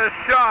to get a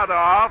shot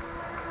off.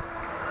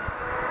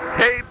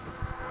 Tape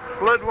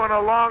slid one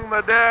along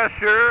the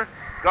dasher.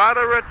 Got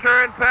a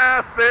return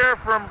pass there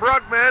from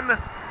Brugman.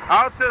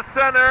 Out to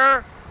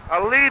center. A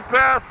lead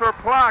pass for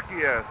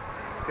Plakias.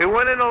 He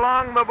went in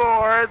along the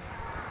boards.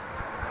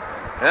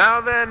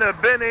 Now then,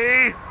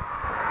 Binney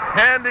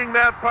handing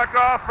that puck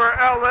off for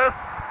Ellis.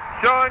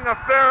 Showing a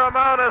fair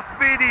amount of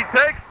speed. He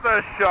takes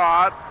the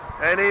shot,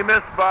 and he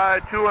missed by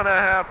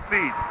 2.5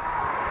 feet.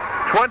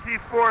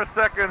 24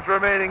 seconds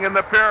remaining in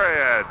the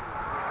period.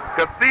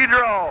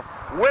 Cathedral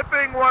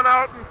whipping one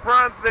out in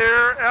front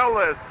there.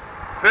 Ellis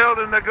failed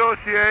to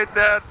negotiate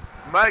that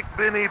Mike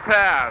Binney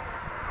pass.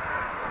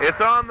 It's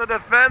on the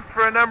defense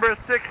for number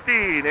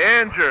 16,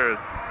 Andrews.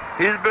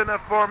 He's been a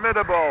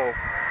formidable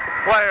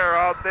player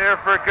out there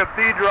for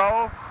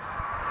Cathedral.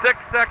 6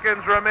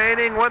 seconds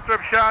remaining.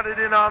 Winthrop shot it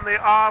in on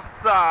the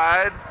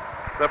offside.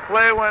 The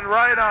play went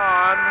right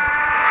on,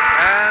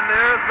 and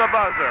there's the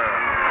buzzer.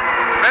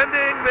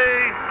 Ending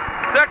the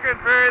second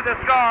period, the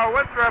score,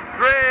 Winthrop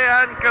 3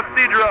 and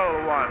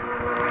Cathedral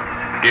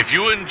 1. If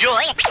you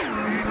enjoy it.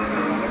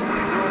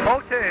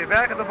 Okay,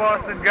 back at the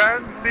Boston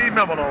Garden, Steve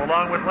Mimolo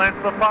along with Lance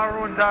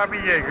LaFaro and Darby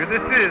Yeager.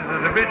 This is the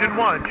Division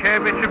I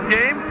championship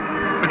game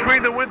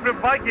between the Winthrop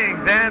Vikings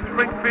and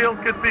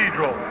Springfield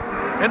Cathedral.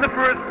 In the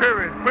first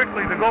period,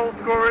 quickly, the goal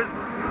scorers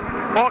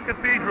for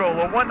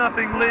Cathedral, a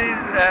 1-0 lead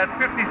at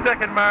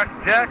 52nd mark,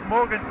 Jack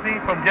Morgenstein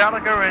from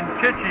Gallagher and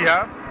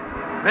Chichia.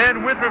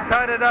 Then Winthrop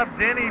tied it up,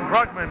 Danny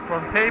Brugman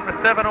from Tape, a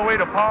 7:08,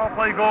 a power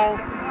play goal.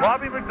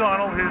 Bobby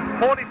McDonald, his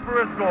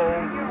 41st goal,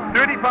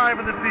 35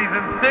 in the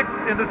season, 6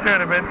 in the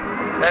tournament.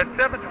 At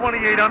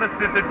 7:28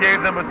 unassisted,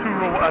 gave them a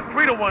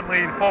 3-1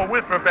 lead for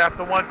Winthrop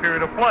after 1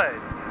 period of play.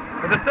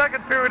 In the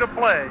second period of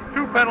play,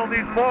 2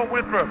 penalties for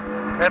Winthrop.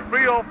 At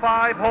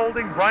 3:05,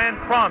 holding Brian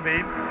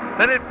Crombie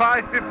Then at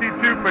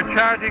 5:52 for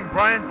charging,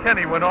 Brian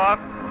Kenny went off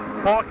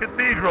for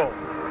Cathedral.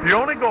 The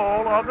only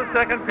goal of the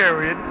second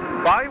period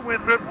by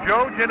Winthrop,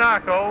 Joe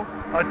Giannacco,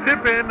 a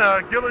tip-in.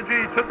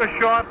 Gilligy took a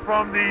shot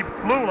from the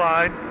blue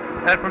line,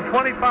 and from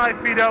 25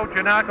 feet out,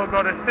 Giannacco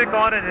got a stick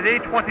on it at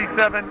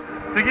 8:27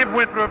 to give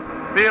Winthrop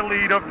their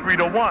lead of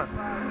 3-1.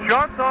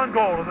 Shots on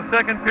goal in the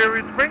second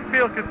period,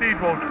 Springfield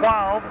Cathedral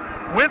 12,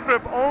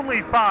 Winthrop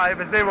only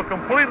 5, as they were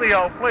completely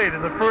outplayed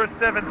in the first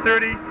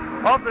 7:30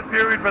 of the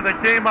period, but they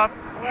came up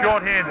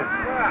short-handed.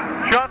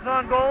 Shots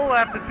on goal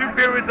after 2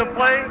 periods of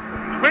play,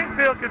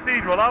 Springfield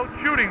Cathedral out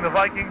shooting the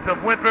Vikings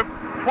of Winthrop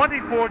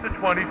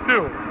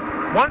 24-22.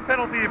 1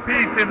 penalty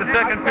apiece in the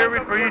second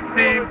period for each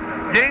team.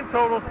 Game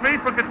total 3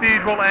 for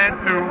Cathedral and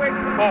 2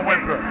 for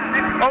Winthrop.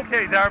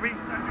 Okay, Darby.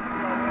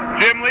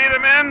 Jim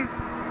Lederman,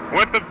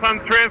 Winthrop Sun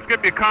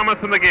transcript, your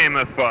comments on the game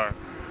thus far?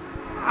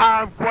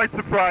 I'm quite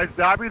surprised,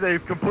 Darby.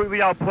 They've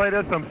completely outplayed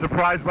us. I'm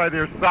surprised by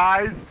their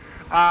size.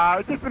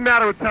 It's just a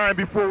matter of time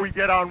before we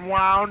get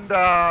unwound.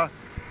 I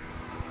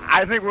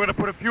think we're going to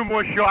put a few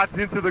more shots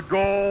into the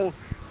goal.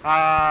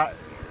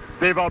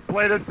 They've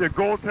outplayed us. Their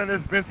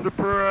goaltender's been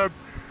superb.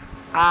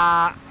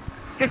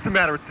 Just a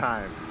matter of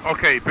time.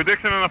 Okay,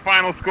 prediction on the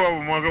final score.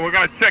 We're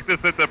going to check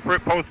this at the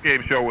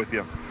post-game show with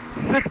you.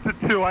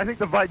 6-2. I think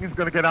the Vikings are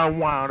going to get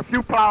unwound. A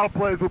few power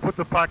plays will put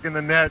the puck in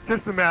the net.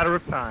 Just a matter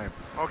of time.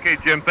 Okay,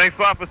 Jim. Thanks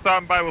a lot for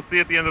stopping by. We'll see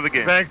you at the end of the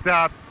game. Thanks,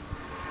 Dob.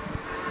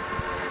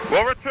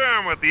 We'll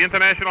return with the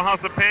International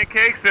House of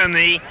Pancakes at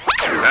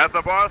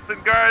the Boston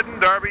Garden,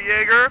 Darby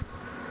Yeager.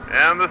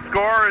 And the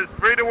score is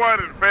 3-1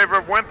 in favor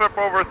of Winthrop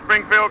over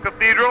Springfield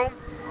Cathedral.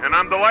 And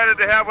I'm delighted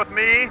to have with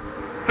me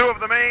 2 of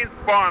the main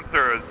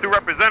sponsors, 2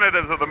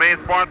 representatives of the main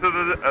sponsors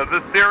of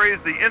this series,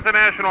 the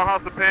International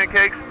House of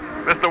Pancakes,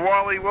 Mr.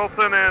 Wally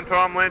Wilson and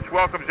Tom Lynch.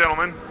 Welcome,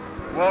 gentlemen.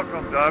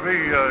 Welcome,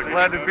 Darby.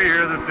 Glad to be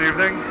here this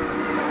evening.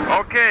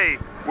 Okay,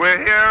 we're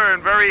here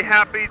and very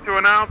happy to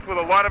announce with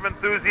a lot of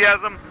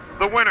enthusiasm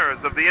the winners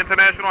of the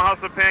International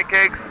House of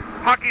Pancakes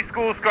Hockey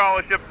School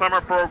Scholarship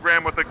Summer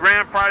Program, with the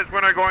grand prize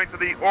winner going to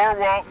the Orr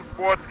Walton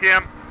Sports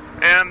Camp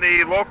and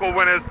the local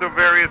winners to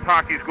various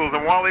hockey schools.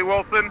 And Wally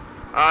Wilson,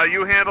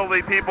 you handle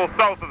the people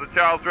south of the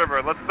Charles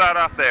River. Let's start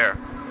off there.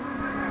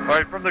 All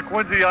right, from the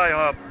Quincy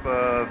IHOP,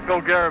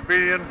 Phil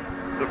Garabedian,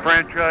 the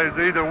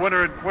franchisee. The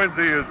winner in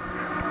Quincy is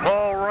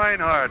Paul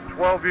Reinhardt,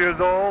 12 years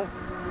old.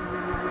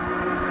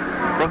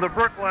 From the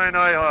Brookline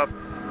IHOP,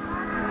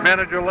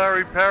 manager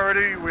Larry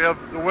Parody, we have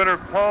the winner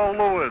Paul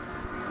Lewis,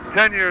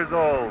 10 years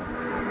old.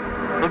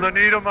 From the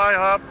Needham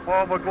IHOP,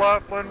 Paul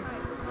McLaughlin,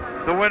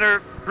 the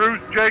winner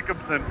Bruce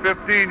Jacobson,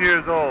 15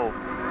 years old.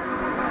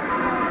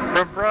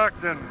 From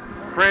Brockton,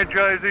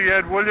 franchisee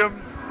Ed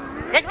Williams.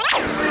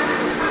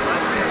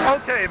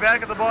 Okay,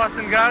 back at the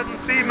Boston Garden,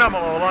 Steve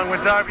Memolo along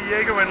with Darby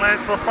Yeager and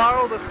Lance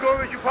LaFaro. The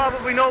score, as you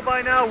probably know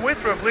by now,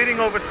 Winthrop leading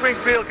over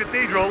Springfield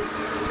Cathedral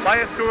by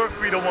a score of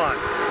 3-1.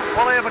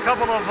 Well, I have a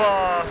couple of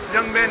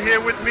young men here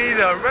with me,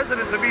 the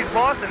residents of East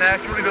Boston,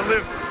 actually, that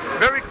live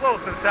very close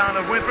to the town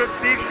of Winthrop,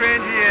 Steve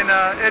Strange and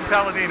Ed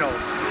Palladino.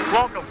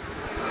 Welcome.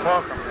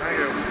 Welcome. Thank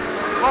you.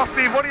 Well,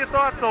 Steve, what are your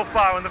thoughts so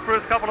far in the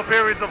first couple of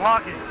periods of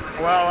hockey?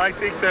 Well, I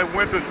think that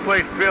Winthrop's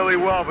played fairly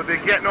well, but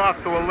they're getting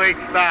off to a late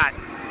start.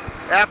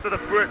 After the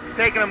first,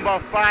 taking them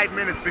about 5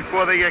 minutes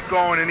before they get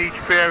going in each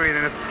period.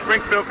 And if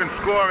Springfield can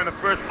score in the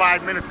first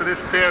 5 minutes of this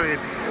period,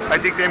 I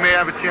think they may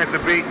have a chance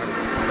of beating them.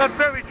 That's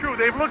very true.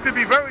 They've looked to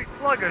be very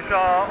sluggish.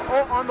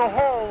 On the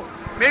whole,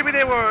 maybe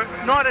they were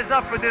not as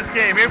up for this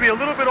game. Maybe a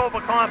little bit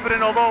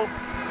overconfident, although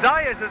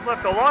Dias has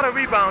left a lot of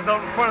rebounds out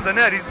in front of the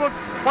net. He's looked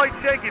quite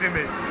shaky to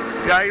me.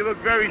 Yeah, he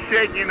looked very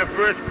shaky in the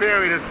first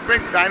period.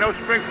 I know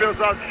Springfield's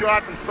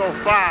outshot them so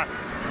far,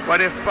 but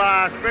if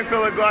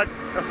Springfield had got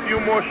a few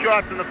more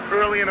shots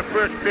early in the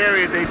first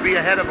period, they'd be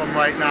ahead of them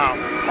right now.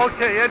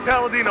 Okay, Ed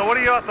Palladino, what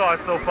are your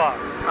thoughts so far?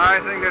 I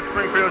think that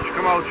Springfield should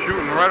come out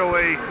shooting right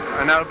away,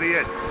 and that'll be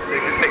it. They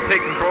should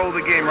take control of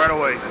the game right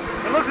away.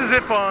 It looks as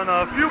if on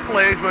a few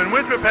plays, when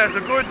Winthrop has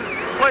a good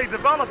play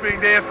developing,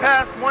 they have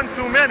passed one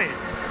too many.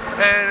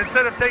 And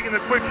instead of taking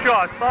the quick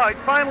shots,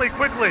 finally,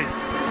 quickly,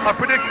 a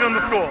prediction on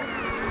the score.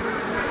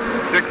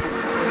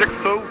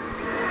 6-2.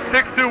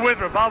 6-2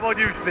 Winthrop. How about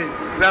you, Steve?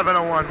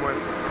 7-1 Winthrop.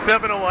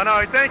 7-1. All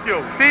right, thank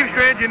you. Steve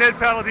Strange and Ed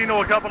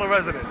Palladino, a couple of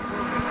residents.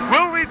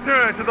 We'll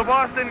return to the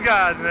Boston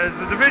Garden as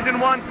the Division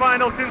I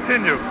final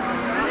continues.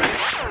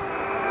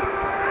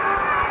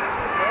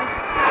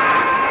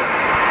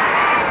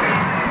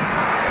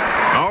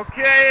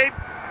 Okay,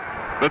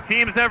 the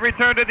teams have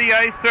returned to the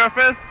ice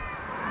surface,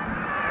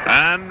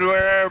 and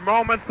we're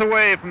moments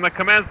away from the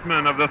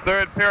commencement of the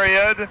third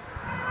period.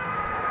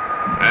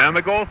 And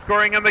the goal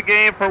scoring in the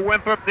game for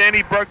Winthrop,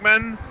 Danny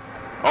Brugman,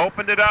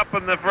 opened it up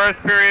in the first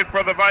period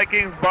for the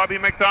Vikings. Bobby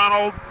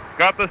McDonald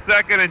got the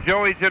second, and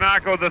Joey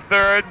Giannacco the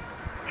third.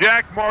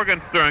 Jack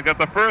Morgenstern got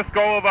the first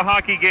goal of the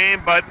hockey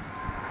game, but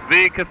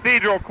the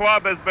Cathedral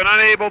Club has been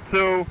unable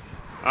to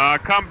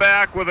come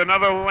back with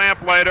another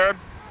lamplighter,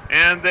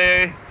 and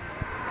they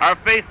are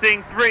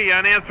facing 3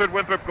 unanswered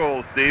Winthrop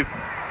goals, Steve.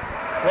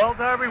 Well,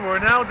 Darby, we're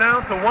now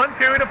down to 1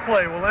 period of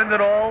play. We'll end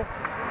it all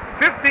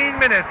 15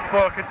 minutes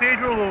for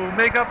Cathedral, who will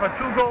make up a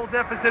 2-goal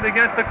deficit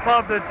against a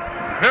club that's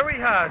very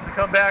hard to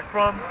come back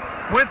from.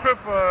 Winthrop,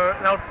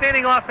 an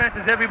outstanding offense,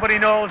 as everybody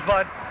knows,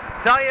 but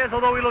Diaz,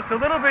 although he looks a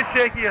little bit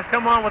shaky, has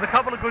come on with a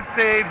couple of good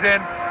saves,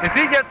 and if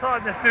he gets hot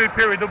in this third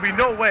period, there'll be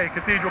no way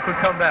Cathedral could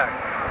come back.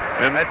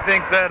 And I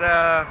think that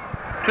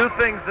two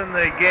things in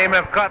the game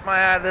have caught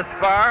my eye this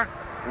far.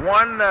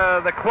 One,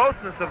 the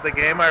closeness of the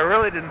game. I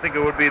really didn't think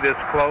it would be this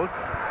close.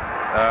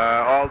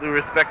 All due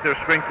respect to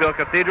Springfield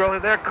Cathedral,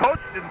 their coach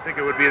didn't think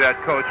it would be that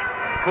close.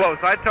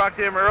 I talked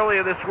to him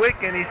earlier this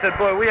week, and he said,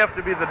 boy, we have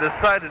to be the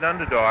decided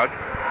underdog.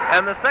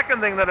 And the second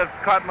thing that has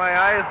caught my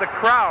eye is the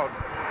crowd.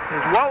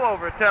 There's well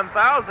over 10,000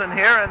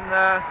 here, and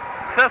it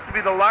has to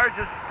be the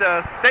largest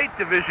state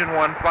Division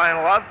I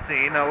final I've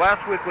seen.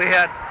 Last week we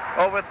had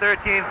over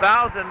 13,000,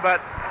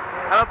 but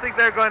I don't think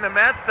they're going to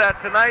match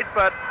that tonight,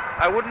 but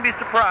I wouldn't be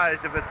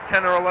surprised if it's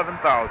 10 or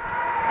 11,000.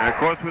 And of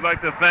course, we'd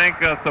like to thank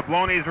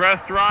Sabloni's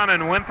Restaurant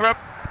in Winthrop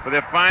for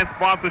their fine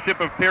sponsorship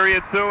of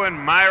Period 2 and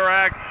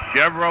Myrack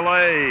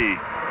Chevrolet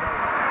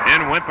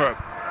in Winthrop.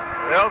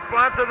 They'll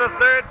sponsor the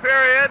third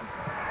period.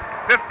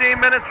 15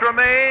 minutes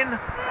remain.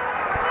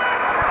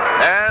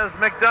 As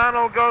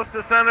McDonald goes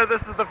to center,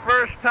 this is the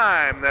first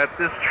time that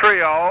this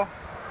trio,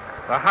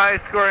 the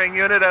high-scoring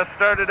unit, has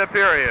started a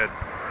period.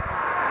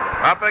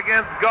 Up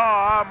against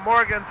Gaw,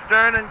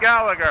 Morgenstern, and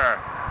Gallagher.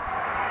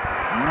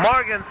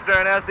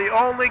 Morgenstern has the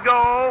only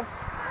goal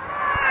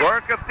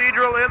for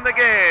Cathedral in the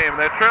game.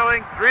 They're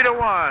trailing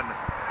 3-1.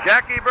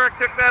 Jackie Burke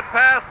took that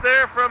pass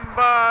there from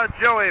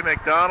Joey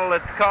McDonald.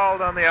 It's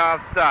called on the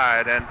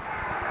offside. And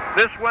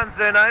this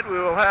Wednesday night, we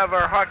will have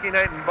our Hockey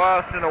Night in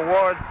Boston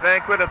Awards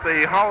banquet at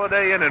the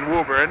Holiday Inn in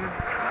Woburn.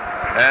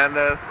 And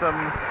some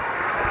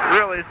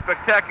really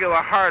spectacular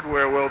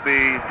hardware will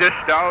be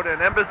dished out.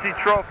 An Embassy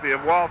Trophy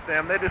of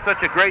Waltham. They do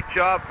such a great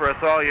job for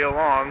us all year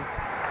long.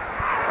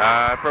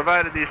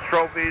 Provided these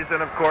trophies,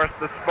 and of course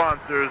the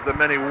sponsors, the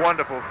many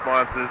wonderful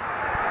sponsors,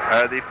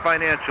 the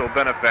financial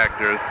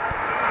benefactors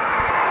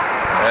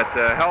that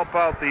help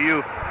out the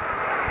youth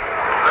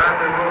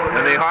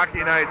in the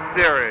Hockey Night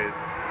series.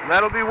 And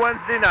that'll be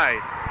Wednesday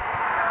night.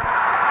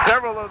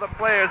 Several of the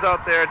players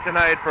out there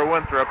tonight for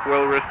Winthrop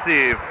will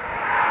receive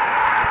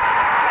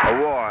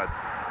awards.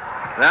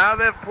 Now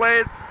they've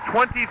played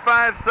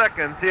 25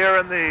 seconds here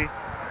in the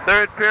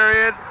third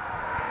period.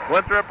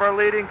 Winthrop are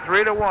leading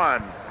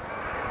 3-1.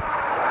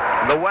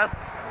 The West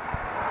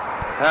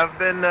have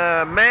been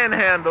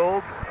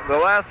manhandled the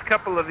last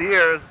couple of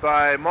years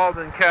by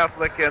Malden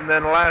Catholic and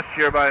then last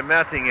year by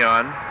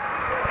Matignon.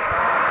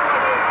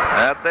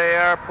 That they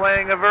are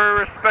playing a very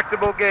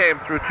respectable game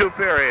through 2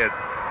 periods.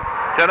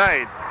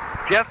 Tonight,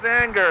 Jeff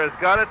Anger has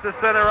got it to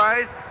center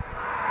ice.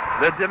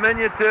 The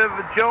diminutive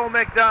Joe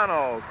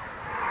McDonald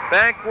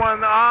banked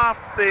one off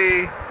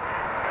the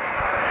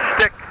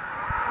stick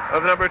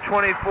of number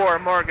 24,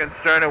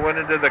 Morgenstern, and went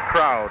into the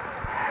crowd.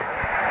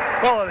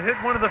 Well, it hit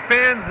one of the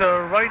fans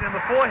right in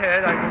the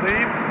forehead, I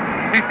believe.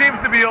 He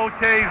seems to be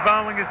okay. He's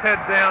bowing his head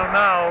down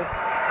now,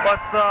 but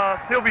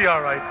he'll be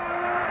all right.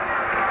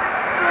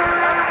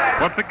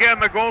 Once again,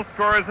 the goal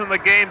scorers in the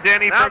game,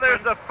 Danny Now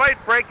Bergman. there's a fight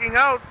breaking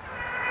out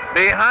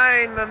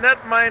behind the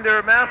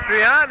netminder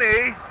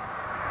Mastriani,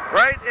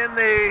 right in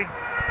the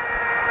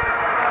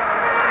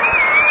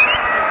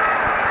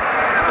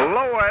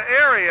lower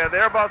area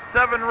there, about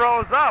 7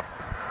 rows up.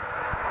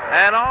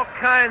 And all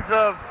kinds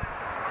of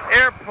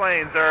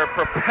airplanes are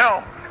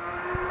propelled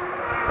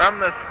from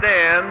the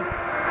stands,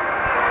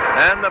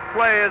 and the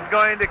play is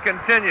going to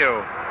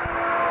continue.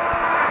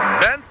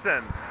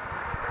 Benson,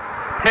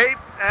 Tape,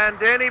 and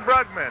Danny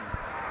Brugman.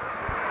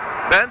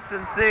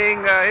 Benson seeing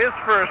his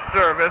first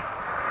service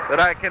that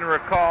I can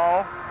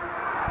recall.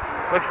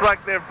 Looks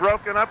like they've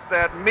broken up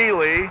that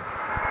melee.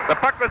 The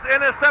puck was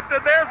intercepted.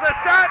 There's a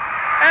shot,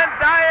 and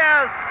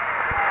Diaz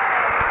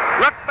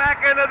looked back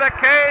into the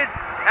cage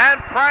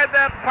and pried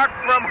that puck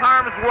from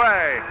harm's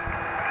way.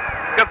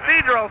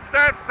 Cathedral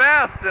start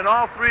fast in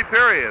all 3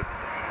 periods.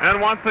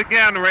 And once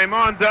again,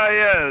 Raymond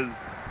Diaz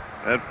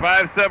at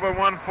 5'7",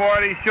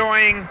 140,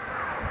 showing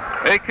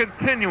a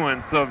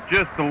continuance of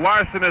just the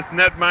larcenous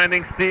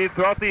net-minding speed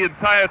throughout the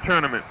entire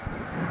tournament.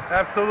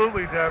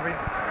 Absolutely, Derby.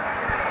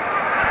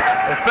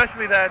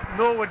 Especially that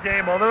Norwood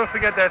game. I'll never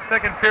forget that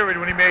second period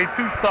when he made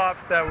 2 stops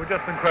that were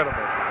just incredible.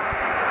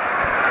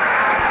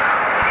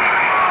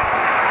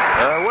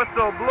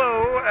 Whistle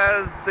blew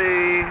as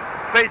the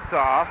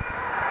face-off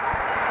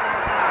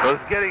was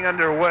getting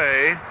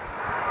underway.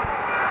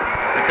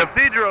 The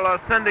Cathedral are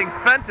sending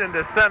Fenton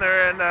to center,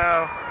 and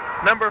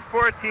number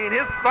 14,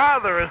 his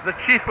father is the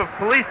chief of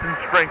police in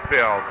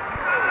Springfield.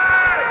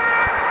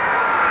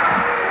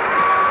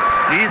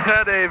 He's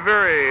had a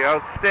very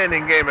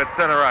outstanding game at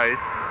center ice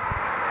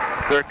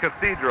for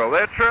Cathedral.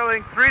 They're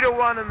trailing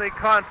 3-1 in the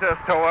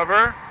contest,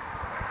 however,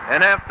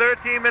 and have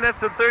 13 minutes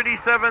and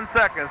 37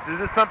 seconds to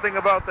do something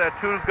about that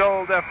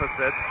 2-goal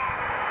deficit.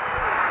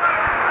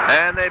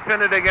 And they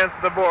pin it against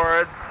the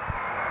boards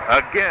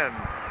again.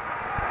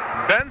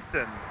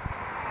 Benson,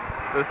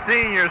 the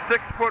senior,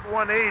 6'1",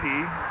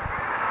 180,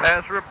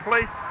 has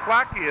replaced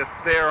Flakius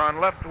there on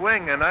left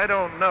wing, and I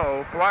don't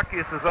know.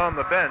 Flakius is on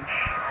the bench.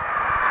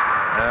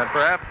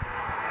 Perhaps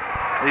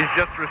he's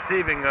just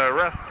receiving a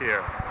rest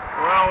here.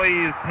 Well,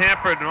 he's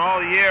hampered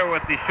all year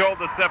with the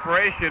shoulder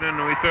separation, and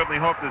we certainly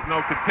hope there's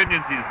no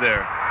contingencies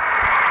there.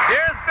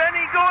 Here's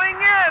Benny going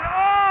in.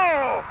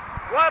 Oh,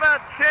 what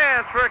a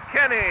chance for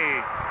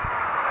Kenny.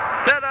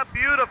 Set up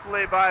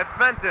beautifully by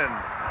Fenton.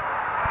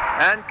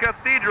 And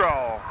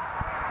Cathedral,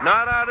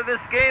 not out of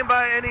this game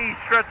by any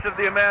stretch of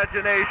the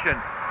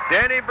imagination.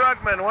 Danny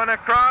Brugman went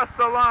across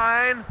the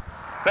line.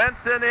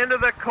 Benson into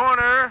the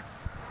corner.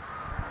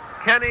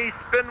 Kenny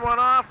spin one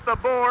off the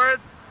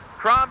boards.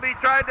 Crombie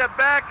tried to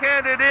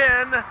backhand it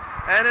in,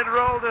 and it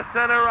rolled to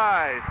center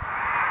ice.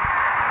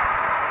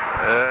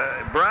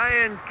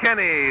 Brian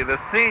Kenny, the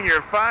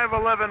senior,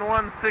 5'11",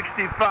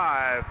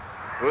 165,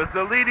 was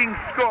the leading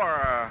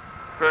scorer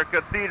for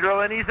Cathedral,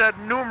 and he's had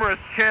numerous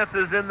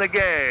chances in the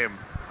game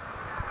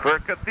for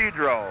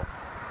Cathedral.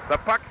 The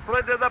puck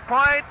slid to the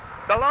point.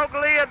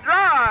 Galogly a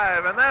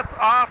drive, and that's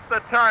off the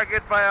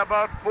target by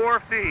about 4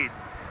 feet.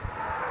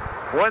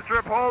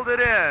 Winthrop hold it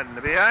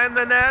in. Behind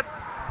the net,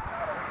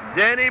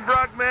 Danny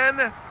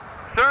Brugman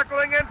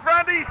circling in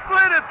front. He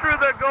slid it through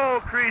the goal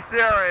crease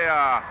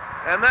area,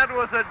 and that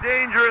was a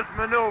dangerous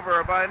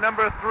maneuver by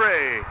number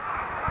 3.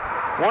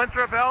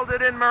 Winthrop held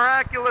it in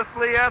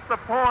miraculously at the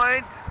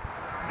point.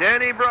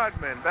 Danny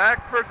Brugman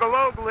back for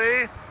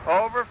Galogly,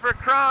 over for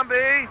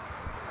Crombie.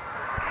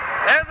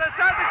 There's a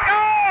shot to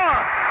score!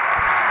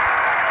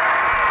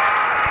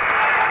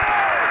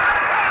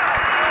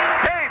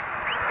 Cape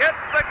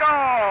gets the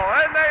goal,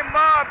 and they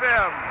mob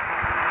him.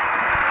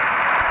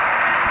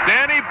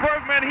 Danny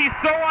Brugman, he's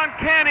so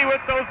uncanny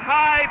with those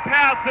high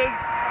passes.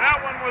 That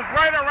one was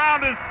right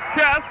around his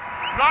chest,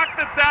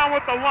 knocked it down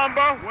with the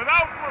lumber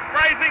without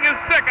raising his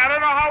stick. I don't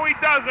know how he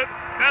does it.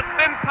 That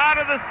thin part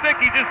of the stick,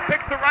 he just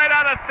picks it right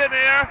out of thin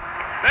air.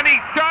 Then he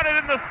shot it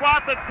in the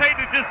slot that Tate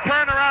just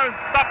turned around and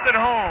stuffed it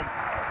home.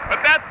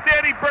 But that's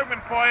Danny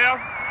Brugman for you.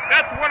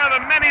 That's one of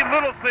the many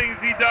little things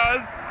he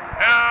does,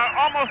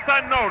 almost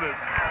unnoticed.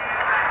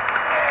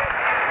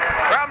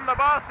 From the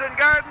Boston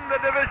Garden, the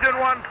Division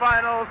I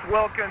finals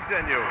will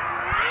continue.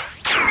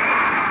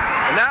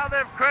 And now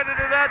they've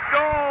credited that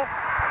goal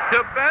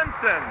to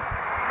Benson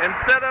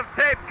instead of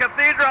Tate.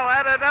 Cathedral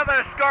had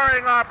another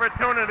scoring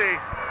opportunity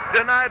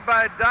denied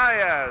by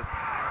Diaz.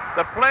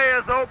 The play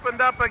has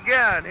opened up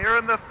again here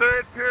in the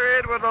third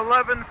period with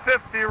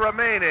 11:50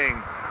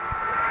 remaining.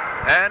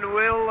 And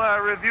we'll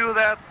review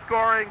that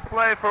scoring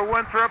play for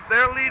Winthrop.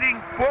 They're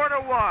leading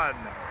 4-1.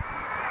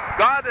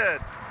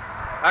 Goddard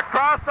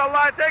across the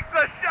line, takes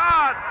the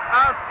shot.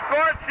 A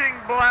scorching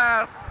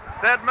blast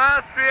that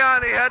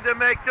Mastriani had to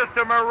make just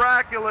a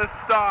miraculous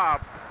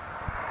stop.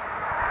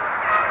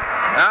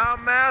 Now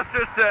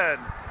Masterson,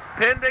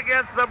 pinned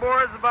against the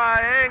boards by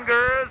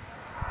Angers.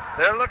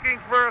 They're looking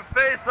for a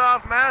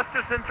face-off.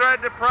 Masterson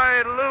tried to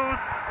pry it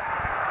loose.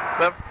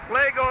 The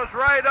play goes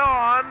right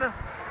on.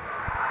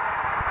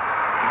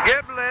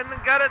 Giblin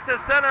got it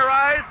to center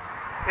ice.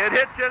 It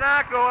hit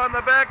Janako on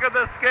the back of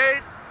the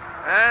skate,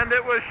 and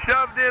it was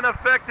shoved in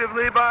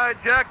effectively by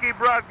Jackie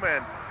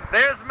Brugman.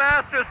 There's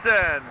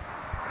Masterson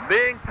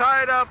being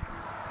tied up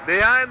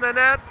behind the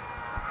net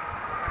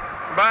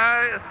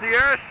by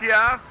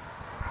Siercia.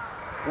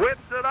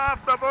 Whips it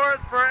off the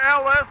boards for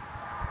Ellis.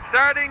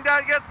 Starting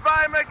down, gets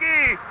by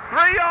McGee.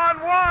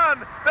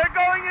 3-on-1. They're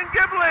going in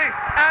Gibley.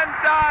 And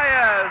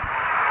Diaz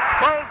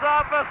pulls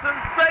off a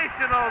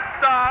sensational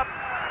stop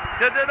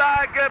to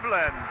deny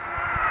Giblin.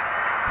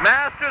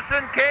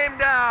 Masterson came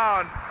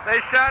down. They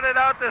shot it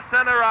out to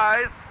center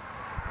ice.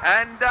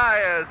 And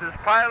Diaz is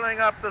piling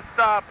up the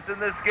stops in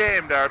this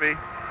game, Darby.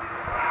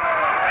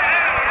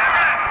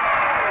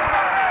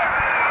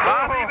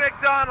 Bobby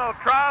McDonald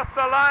crossed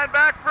the line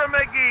back for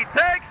McGee.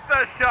 Takes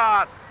the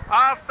shot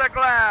off the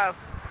glass.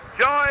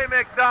 Joey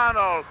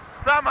McDonald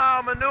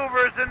somehow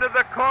maneuvers into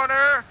the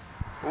corner.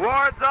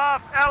 Wards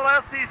off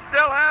Ellis. He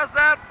still has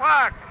that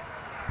puck.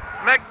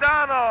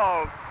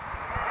 McDonald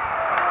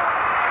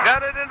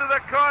got it into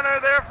the corner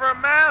there for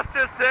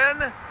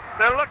Masterson.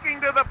 They're looking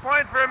to the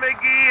point for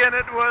McGee, and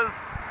it was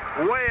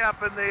way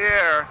up in the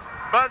air.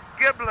 Buzz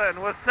Giblin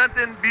was sent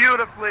in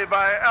beautifully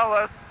by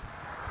Ellis.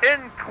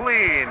 In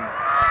clean.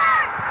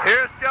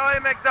 Here's Joey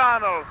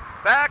McDonald.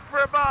 Back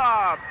for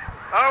Bob.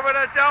 Over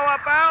to Joe, a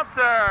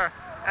bouncer.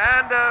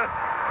 And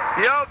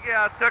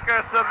Yogia took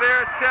a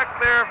severe check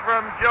there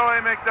from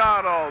Joey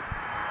McDonald.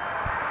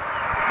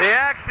 The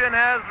action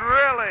has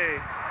really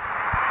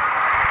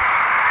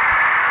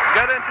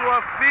got into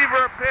a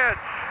fever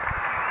pitch.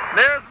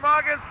 There's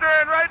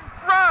Morgenstern right in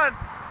front.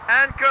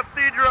 And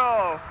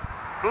Cathedral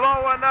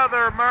blow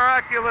another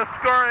miraculous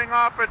scoring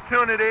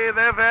opportunity.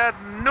 They've had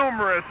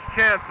numerous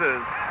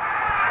chances,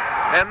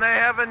 and they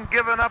haven't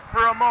given up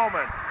for a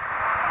moment.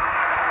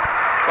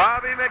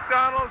 Bobby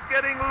McDonald's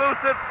getting loose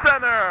at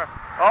center.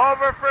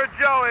 Over for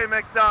Joey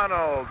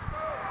McDonald.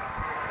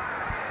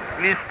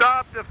 He's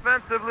stopped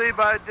defensively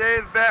by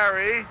Dave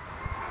Barry.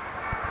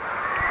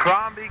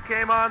 Crombie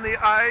came on the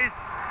ice.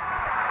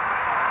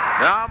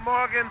 Now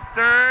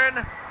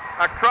Morgenstern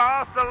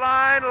across the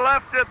line,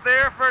 left it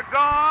there for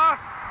Goff,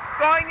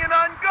 going in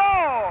on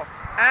goal.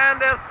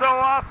 And as so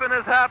often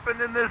has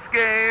happened in this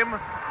game,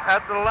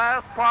 at the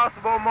last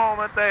possible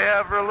moment, they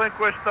have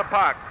relinquished the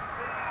puck.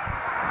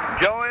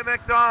 Joey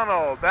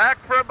McDonald, back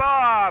for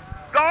Bob,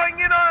 going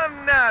in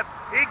on net.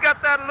 He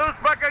got that loose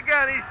puck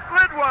again. He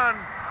slid one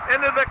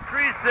into the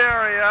crease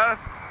area,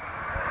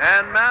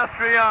 and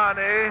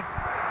Mastriani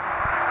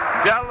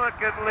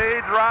delicately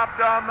dropped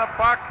on the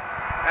puck,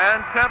 and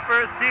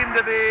tempers seem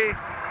to be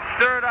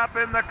stirred up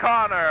in the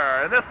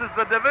corner. And this is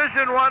the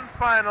Division I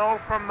final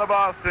from the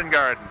Boston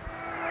Garden.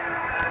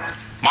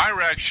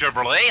 Myrack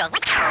Chevrolet.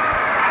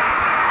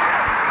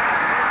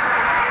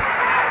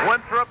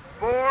 Winthrop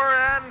 4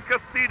 and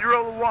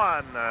Cathedral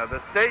 1,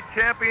 the state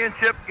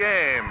championship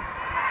game.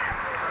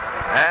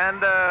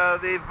 And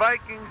the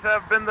Vikings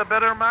have been the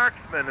better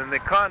marksmen in the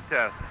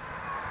contest.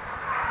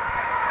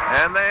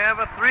 And they have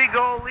a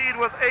 3-goal lead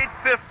with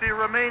 8:50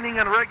 remaining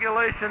in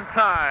regulation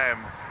time.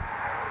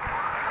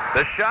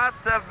 The shots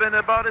have been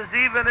about as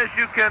even as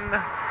you can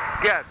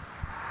get.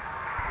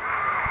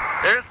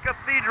 Here's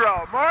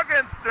Cathedral.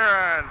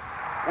 Morgenstern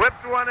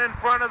whipped one in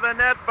front of the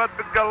net, but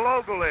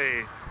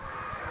Galogly,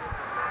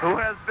 who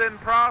has been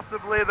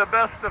possibly the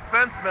best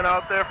defenseman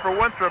out there for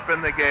Winthrop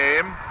in the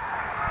game,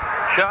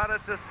 shot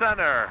it to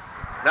center.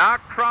 Now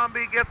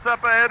Crombie gets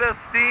up ahead of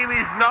steam.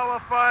 He's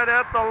nullified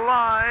at the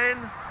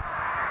line.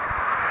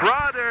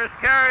 Brothers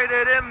carried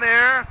it in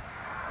there,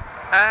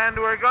 and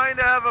we're going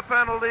to have a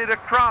penalty to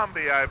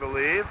Crombie, I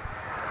believe.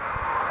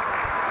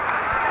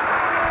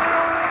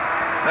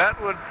 That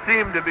would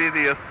seem to be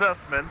the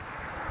assessment.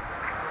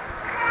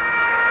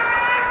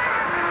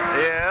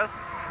 Yes.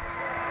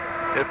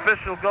 The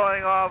official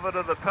going over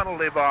to the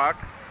penalty box.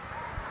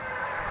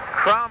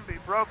 Crombie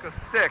broke a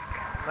stick.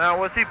 Now,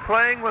 was he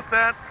playing with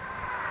that?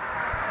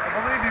 I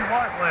believe he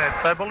was,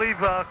 Lance. I believe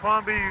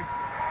Crombie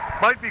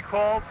might be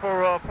called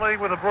for playing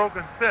with a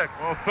broken stick.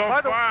 Well, so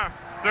far,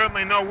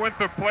 certainly no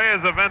Winthrop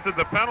players have entered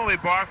the penalty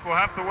box. We'll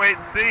have to wait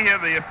and see here.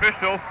 The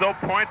official still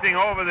pointing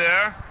over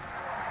there.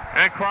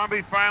 And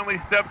Crombie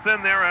finally steps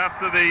in there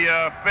after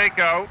the fake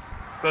out.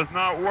 Does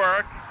not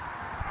work.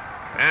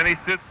 And he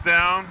sits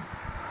down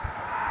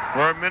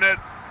for a minute,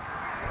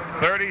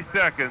 30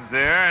 seconds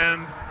there.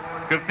 And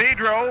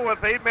Cathedral,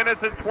 with 8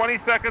 minutes and 20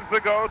 seconds to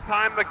go,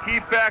 time the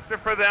key factor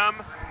for them.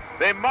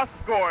 They must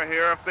score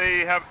here if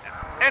they have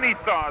any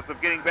thoughts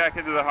of getting back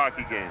into the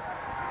hockey game.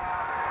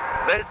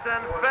 They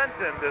send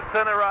Fenton to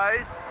center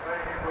ice.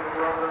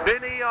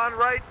 Binney on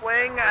right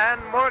wing and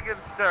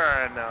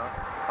Morgenstern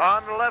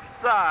on the left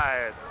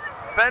side.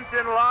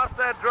 Fenton lost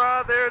that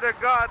draw there to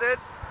Goddard.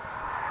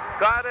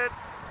 Goddard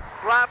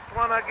slapped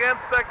one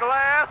against the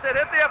glass. It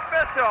hit the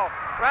official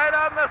right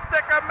on the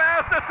stick of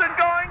Masterson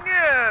going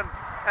in.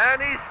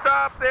 And he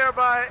stopped there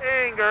by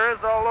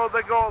Angers, although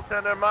the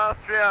goaltender,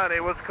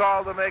 Mastriani, was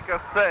called to make a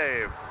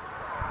save.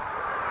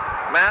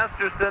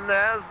 Masterson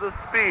has the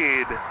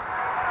speed.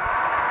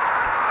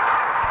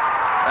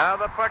 Now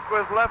the puck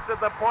was left at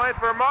the point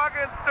for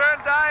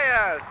Morgenstern.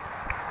 Diaz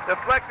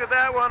deflected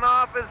that one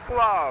off his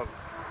glove.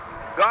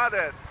 Got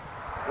it.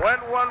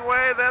 Went one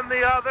way, then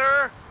the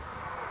other.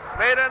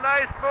 Made a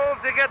nice move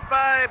to get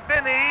by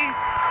Binney.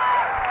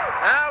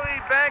 Now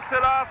he banks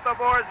it off the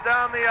boards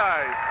down the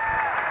ice.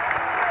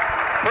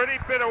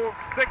 Pretty bit of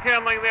stick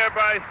handling there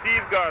by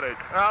Steve Goddard.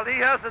 Well, he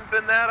hasn't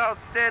been that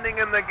outstanding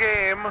in the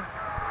game,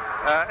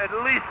 at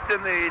least in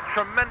the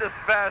tremendous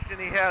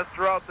fashion he has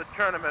throughout the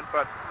tournament,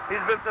 but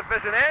he's been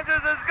sufficient.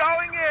 Andrews is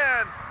going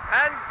in,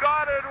 and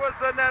Goddard was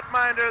the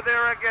netminder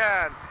there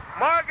again.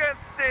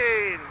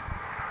 Morgenstein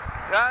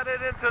got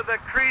it into the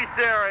crease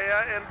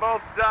area in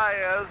both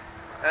Diaz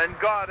and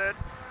Goddard.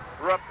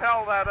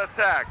 Repel that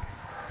attack.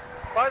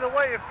 By the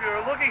way, if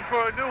you're looking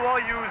for a new or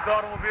used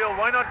automobile,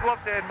 why not go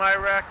up there in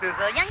Myrack? There's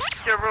a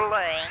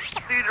Chevrolet.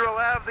 Cathedral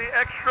have the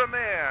extra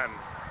man.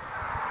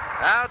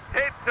 Now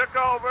Tape took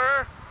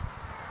over.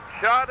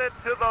 Shot it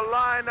to the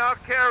line. Now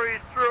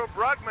carries through.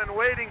 Brugman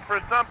waiting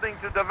for something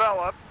to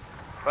develop.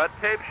 But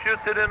Tape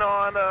shoots it in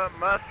on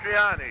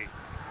Mastriani.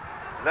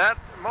 That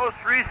most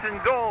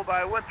recent goal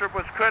by Winthrop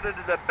was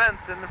credited to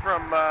Benson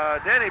from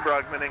Danny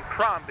Brugman and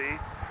Crombie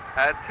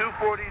at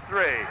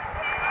 2:43.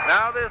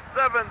 Now there's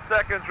 7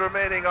 seconds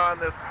remaining on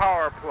this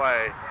power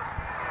play.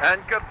 And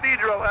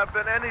Cathedral have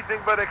been anything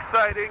but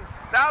exciting.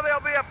 Now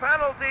there'll be a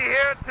penalty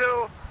here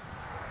to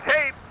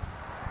Tape.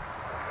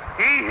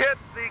 He hit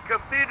the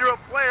Cathedral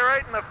player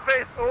right in the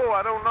face. Oh,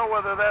 I don't know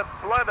whether that's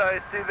blood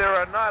I see there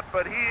or not,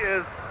 but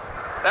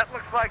that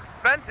looks like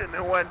Fenton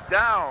who went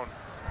down.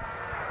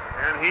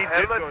 And he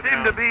did go down. It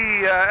seemed to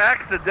be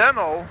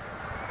accidental,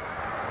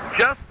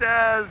 just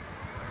as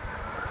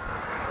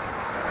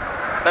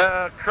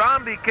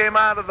Crombie came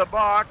out of the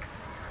box.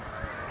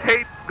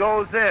 Tape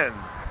goes in.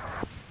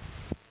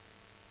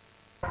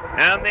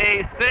 And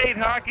the state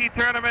hockey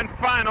tournament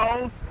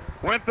finals.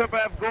 Winthrop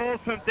have goals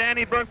from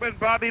Danny Brugman,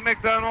 Bobby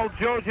McDonald,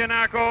 Joe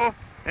Giannaco,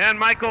 and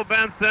Michael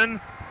Benson.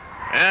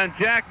 And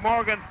Jack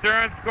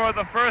Morgenstern scored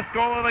the first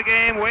goal of the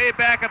game way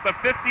back at the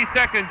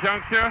 52nd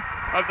juncture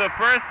of the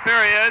first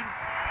period.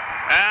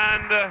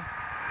 And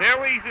Here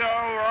we go.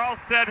 We're all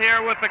set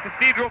here with the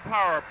Cathedral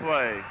power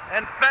play.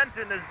 And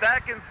Fenton is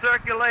back in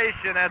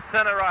circulation at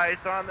center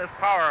ice on this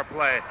power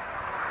play.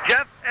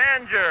 Jeff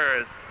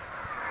Angers.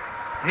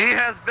 He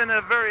has been a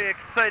very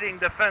exciting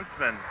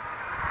defenseman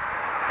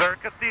for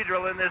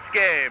Cathedral in this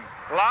game.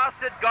 Lost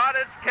it, got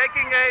it,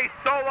 taking a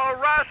solo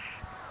rush.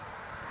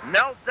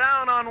 Knelt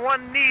down on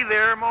one knee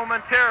there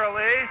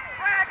momentarily.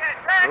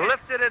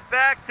 Lifted it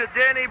back to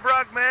Danny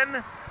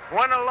Brugman.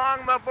 Went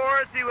along the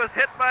boards. He was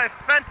hit by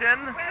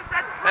Fenton.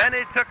 And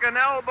he took an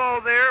elbow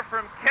there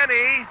from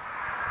Kenny.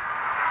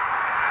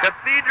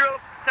 Cathedral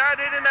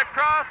started in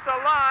across the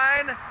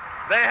line.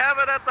 They have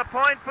it at the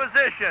point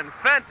position.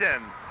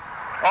 Fenton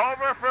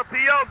over for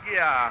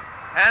Piogia.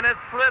 And it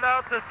slid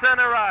out to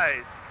center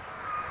ice.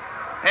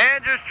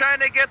 Andrews trying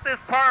to get this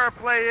power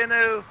play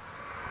into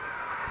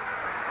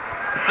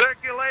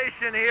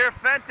circulation here.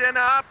 Fenton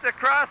hopped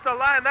across the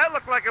line. That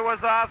looked like it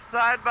was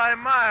offside by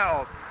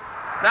Miles.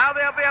 Now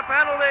there'll be a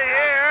penalty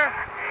here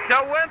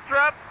to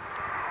Winthrop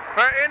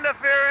for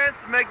interference.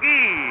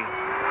 McGee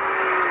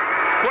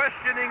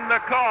questioning the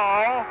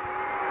call.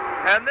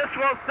 And this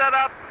will set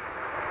up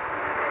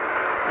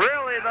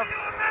really the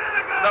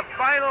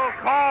final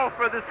call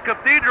for this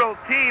Cathedral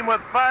team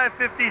with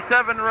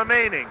 5:57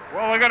 remaining.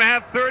 Well, we're going to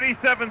have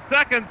 37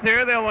 seconds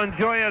here. They'll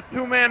enjoy a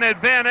two-man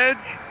advantage.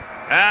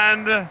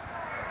 And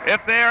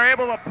if they are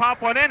able to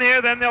pop one in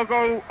here, then they'll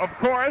go, of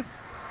course,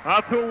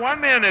 to a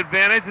one-man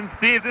advantage. And,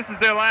 Steve, this is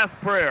their last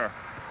prayer.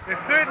 It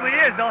certainly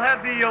is. They'll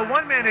have the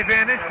one-man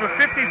advantage for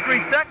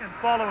 53 seconds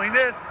following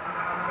this.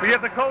 We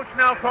have the coach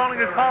now calling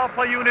his power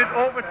play unit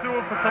over to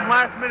him for some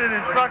last-minute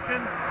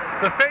instructions.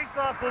 The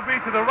face-off will be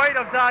to the right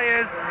of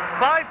Diaz.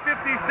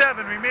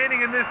 5:57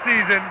 remaining in this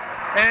season.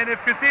 And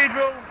if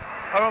Cathedral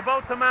are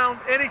about to mount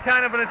any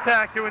kind of an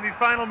attack here in these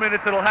final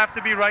minutes, it'll have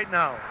to be right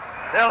now.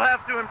 They'll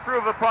have to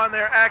improve upon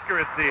their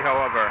accuracy,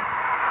 however,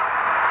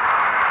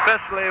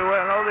 especially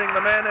when holding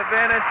the man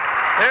advantage.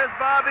 Here's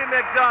Bobby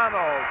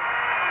McDonald.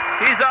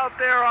 He's out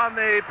there on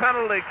the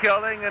penalty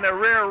killing, and a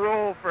rare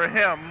role for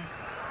him,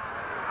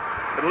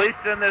 at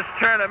least in this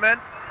tournament.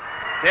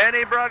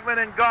 Danny Brugman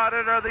and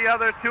Goddard are the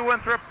other two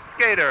Winthrop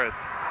skaters.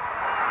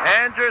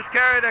 Andrews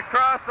carried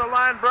across the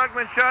line.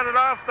 Brugman shot it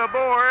off the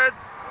boards.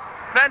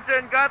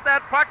 Fenton got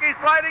that puck. He's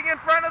sliding in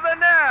front of the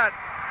net.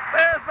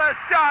 There's the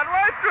shot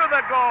right through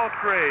the goal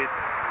crease.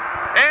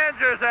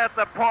 Andrews at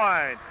the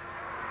point.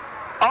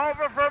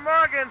 Over for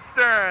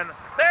Morgenstern.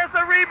 There's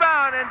the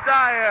rebound, and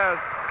Diaz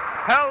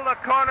held the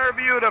corner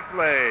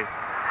beautifully.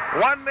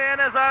 One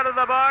man is out of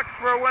the box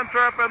for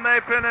Winthrop, and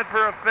they pin it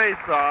for a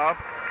face-off.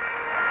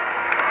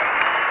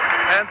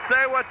 And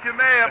say what you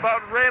may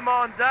about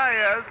Raymond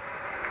Diaz,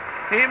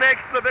 he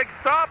makes the big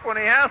stop when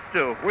he has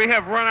to. We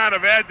have run out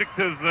of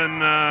adjectives in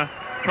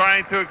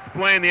trying to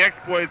explain the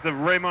exploits of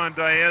Raymond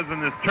Diaz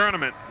in this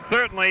tournament.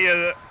 Certainly,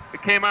 it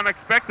came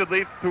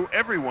unexpectedly to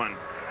everyone.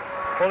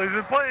 Well, he's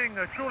been playing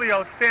truly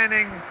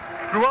outstanding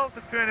throughout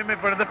the tournament,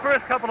 but in the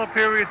first couple of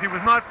periods, he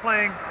was not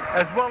playing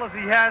as well as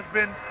he has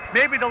been.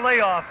 Maybe the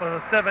layoff for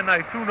the 7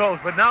 nights, who knows,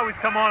 but now he's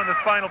come on in this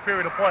final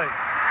period of play.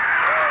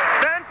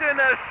 Fenton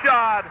a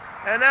shot,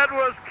 and that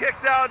was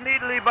kicked out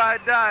neatly by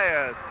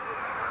Diaz.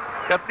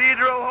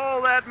 Cathedral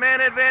hold that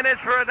man advantage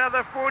for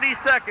another 40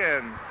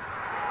 seconds.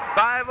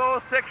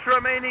 5:06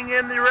 remaining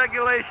in the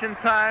regulation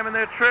time, and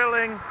they're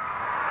trailing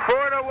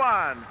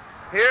 4-1.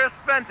 Here's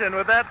Fenton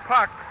with that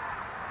puck.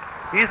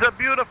 He's a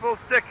beautiful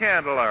stick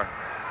handler.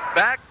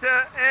 Back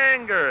to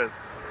Angers.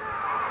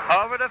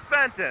 Over to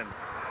Fenton.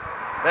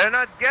 They're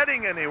not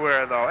getting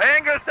anywhere, though.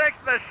 Angers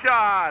takes the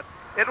shot.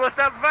 It was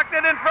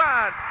deflected in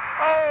front.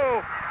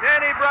 Oh,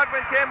 Danny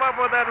Brugman came up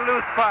with that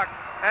loose puck,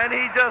 and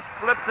he just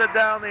flips it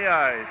down the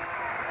ice.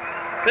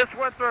 This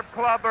Winthrop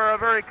club are a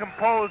very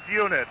composed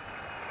unit.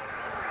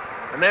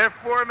 And they're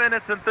 4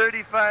 minutes and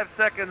 35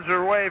 seconds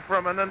away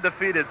from an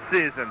undefeated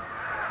season.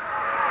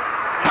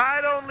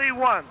 Tied only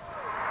once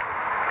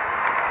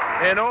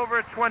in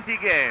over 20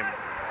 games.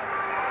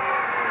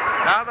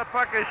 Now the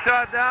puck is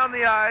shot down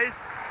the ice,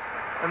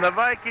 and the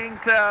Vikings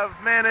have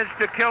managed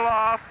to kill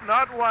off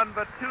not one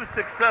but two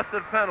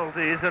successive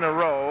penalties in a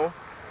row.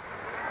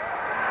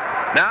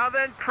 Now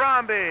then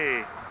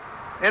Crombie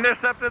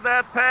intercepted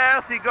that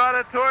pass. He got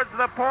it towards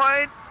the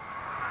point.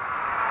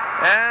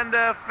 And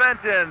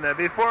Fenton,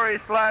 before he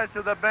slides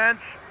to the bench,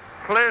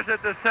 clears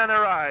it to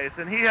center ice.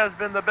 And he has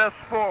been the best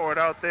forward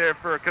out there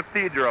for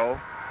Cathedral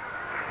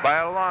by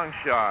a long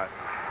shot.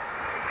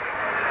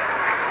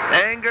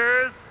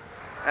 Angers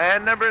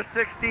and number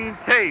 16,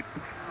 Tape,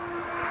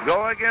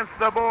 go against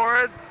the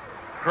boards.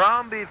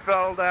 Crombie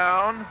fell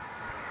down.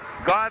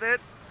 Got it.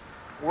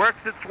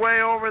 Works its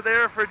way over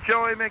there for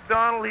Joey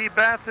McDonald. He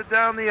bats it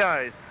down the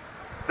ice.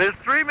 There's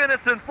 3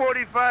 minutes and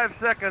 45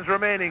 seconds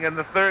remaining in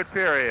the third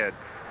period.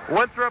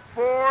 Winthrop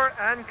 4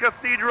 and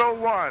Cathedral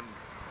 1.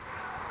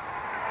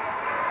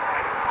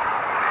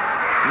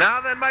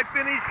 Now then, Mike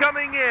Finney's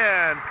coming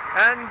in,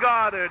 and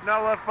Goddard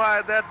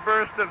nullified that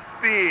burst of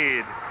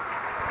speed.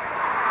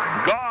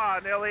 Gaw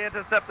nearly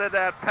intercepted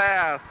that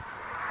pass.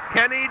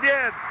 Kenny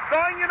did,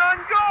 going in on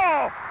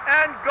goal,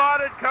 and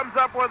Goddard comes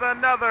up with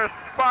another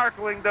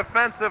sparkling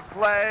defensive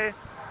play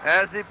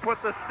as he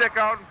put the stick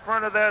out in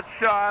front of that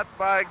shot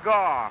by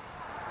Gaw.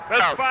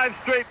 That's 5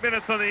 straight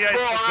minutes on the ice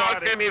for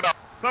Goddard.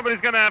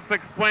 Somebody's going to have to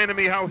explain to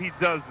me how he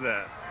does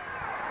that.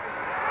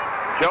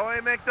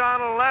 Joey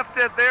McDonald left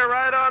it there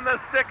right on the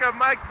stick of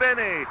Mike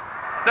Binney.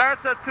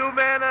 Starts a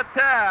 2-man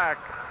attack.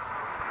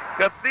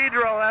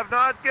 Cathedral have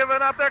not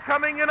given up. They're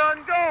coming in on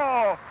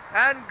goal.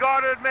 And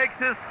Goddard makes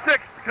his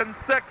 6th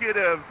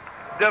consecutive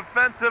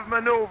defensive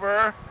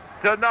maneuver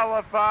to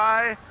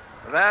nullify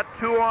that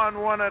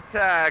 2-on-1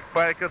 attack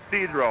by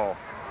Cathedral.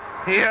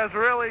 He has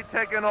really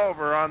taken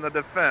over on the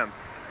defense.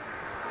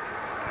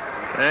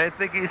 And I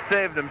think he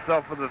saved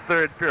himself for the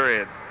 3rd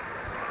period.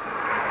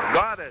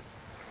 Goddard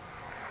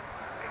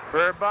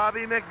for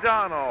Bobby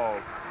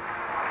McDonald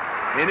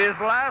in his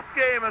last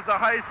game as a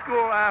high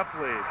school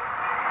athlete.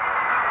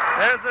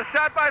 There's a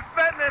shot by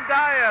Fenton, and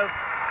Diaz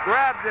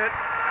grabs it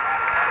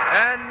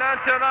and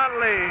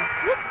nonchalantly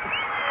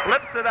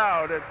flips it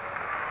out. And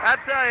I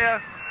tell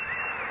you,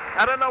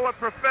 I don't know what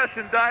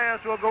profession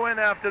Diaz will go in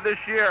after this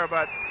year,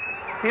 but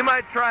he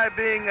might try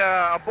being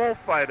a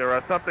bullfighter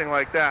or something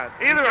like that.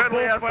 Either a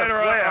bullfighter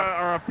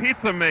or a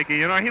pizza maker.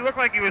 You know, he looked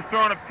like he was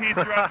throwing a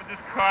pizza up and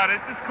just caught it.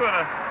 Just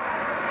couldn't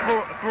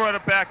throw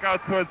it back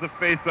out towards the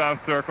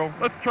face-off circle.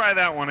 Let's try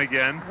that one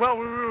again. Well,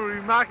 we were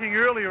remarking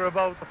earlier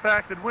about the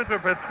fact that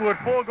Winthrop had scored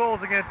 4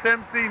 goals against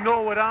MC,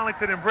 Norwood,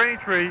 Arlington, and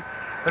Braintree.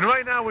 And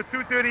right now, with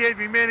 2:38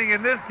 remaining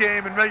in this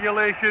game in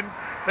regulation,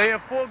 they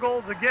have 4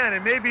 goals again.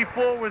 And maybe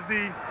 4 was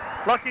the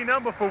lucky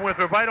number for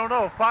Winthrop. I don't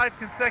know. 5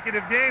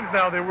 consecutive games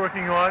now they're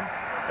working on.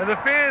 And the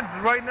fans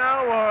right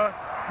now are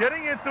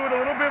getting into it a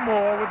little bit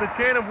more with the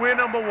chant of "We're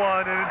number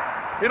one." And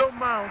it'll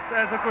mount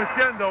as a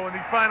crescendo in the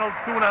final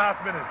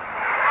 2.5 minutes.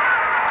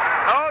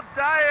 Oh,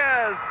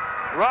 Diaz!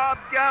 Rob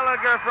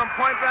Gallagher from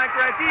point-blank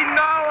range. He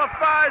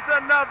nullifies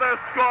another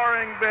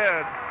scoring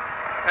bid.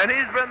 And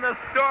he's been the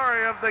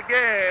story of the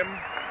game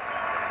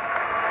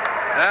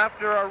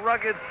after a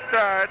rugged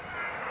start.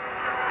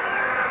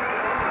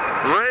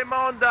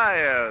 Raymond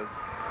Diaz.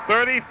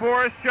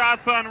 34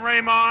 shots on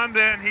Raymond,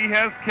 and he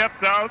has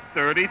kept out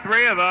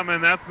 33 of them,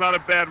 and that's not a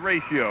bad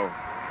ratio.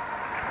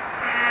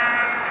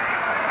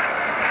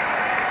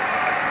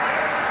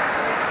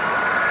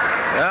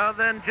 Now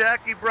then,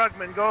 Jackie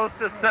Brugman goes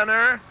to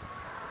center.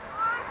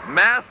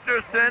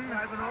 Masterson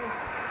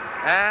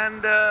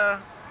and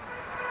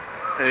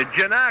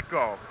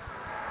Janako.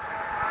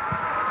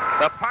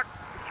 The puck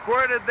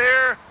squirted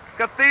there.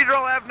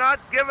 Cathedral have not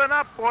given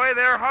up, boy.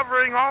 They're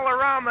hovering all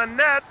around the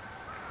net.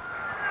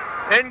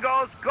 In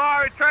goes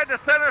Gaw. He tried to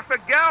center for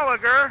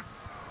Gallagher.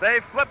 They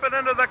flip it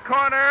into the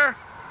corner.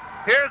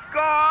 Here's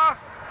Gaw.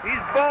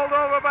 He's bowled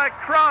over by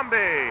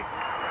Crombie.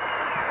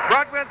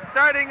 Brugman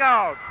starting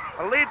out.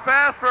 A lead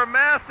pass for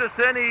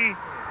Masterson. He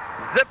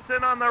zips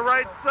in on the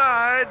right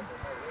side.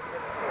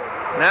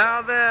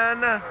 Now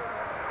then,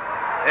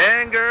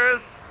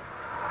 Angers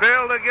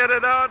failed to get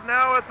it out.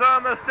 Now it's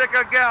on the stick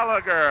of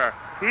Gallagher.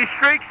 He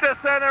streaks to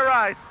center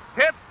ice,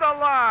 hits the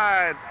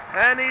line,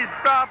 and he's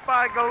stopped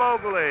by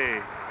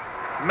Galogly.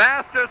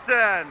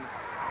 Masterson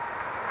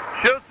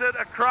shoots it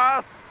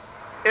across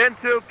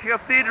into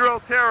Cathedral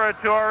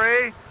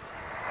territory.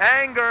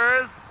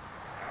 Angers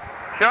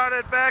shot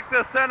it back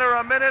to center,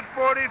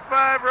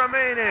 1:45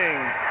 remaining.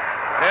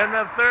 In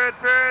the 3rd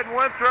period,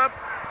 Winthrop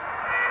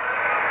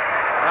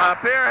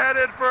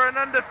spearheaded for an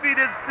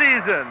undefeated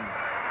season.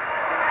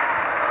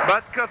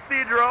 But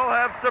Cathedral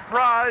have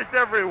surprised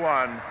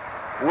everyone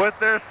with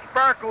their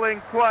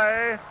sparkling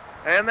play,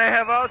 and they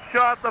have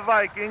outshot the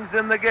Vikings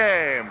in the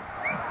game.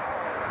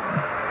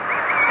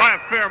 By a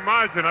fair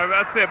margin,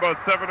 I'd say about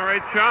 7 or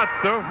 8 shots,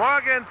 too.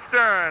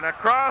 Morgenstern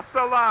across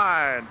the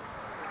line.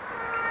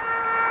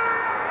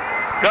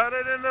 Cut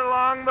it in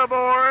along the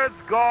boards.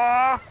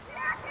 Gaw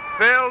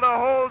failed to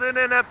hold it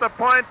in at the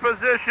point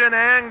position.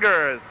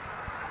 Angers.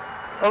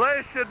 Well,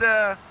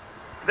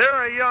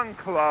 they're a young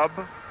club.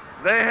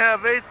 They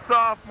have 8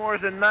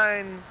 sophomores and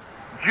 9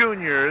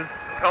 juniors,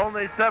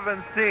 only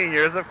 7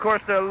 seniors. Of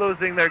course, they're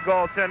losing their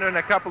goaltender and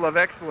a couple of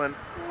excellent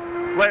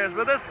players.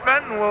 But this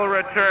Fenton will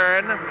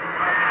return,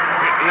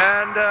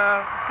 and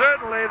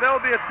certainly they'll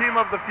be a team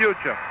of the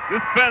future.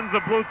 This Fenton's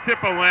a blue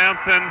chipper, Lance,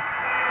 and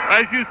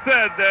as you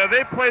said,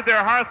 they played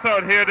their hearts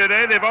out here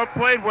today. They've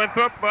outplayed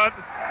Winthrop, but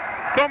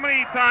so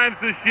many times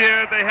this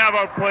year they have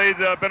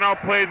been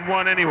outplayed and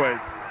won anyways.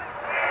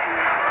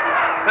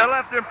 They'll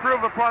have to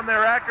improve upon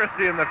their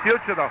accuracy in the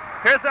future, though.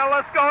 Here's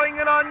Ellis going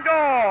in on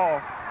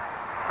goal.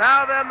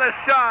 Now then, the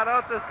shot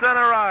out to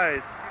center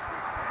ice.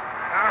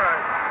 All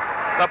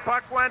right. The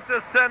puck went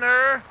to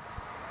center.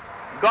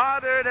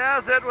 Goddard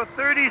has it with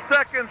 30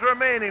 seconds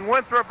remaining.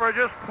 Winthrop are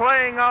just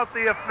playing out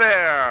the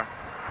affair.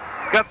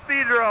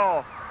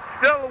 Cathedral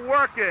still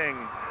working.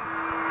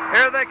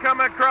 Here they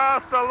come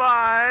across the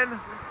line.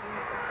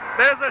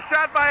 There's a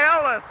shot by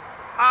Ellis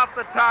off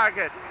the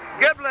target.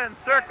 Giblin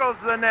circles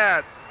the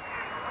net.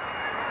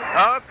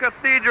 Oh,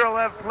 Cathedral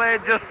have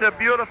played just a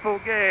beautiful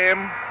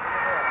game,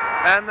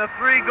 and the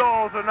 3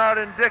 goals are not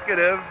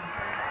indicative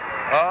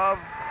of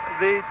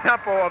the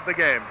tempo of the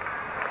game.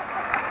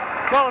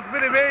 Well, it's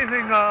been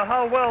amazing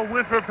how well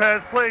Winthrop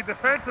has played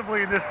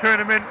defensively in this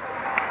tournament.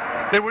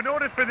 They were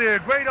noted for their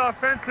great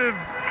offensive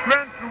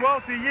strength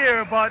throughout the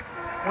year, but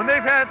when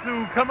they've had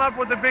to come up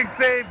with a big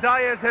save,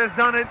 Diaz has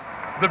done it.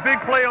 The big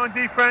play on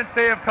defense,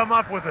 they have come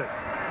up with it.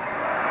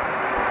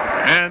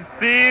 And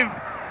Steve,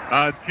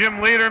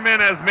 Jim Lederman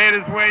has made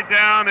his way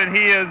down, and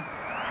he is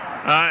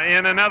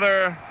in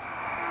another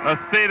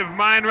state of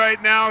mind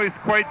right now. He's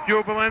quite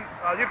jubilant.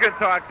 Well, you can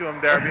talk to him,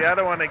 Darby. I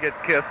don't want to get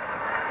kissed.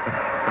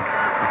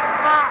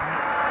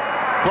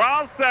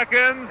 12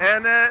 seconds.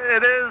 And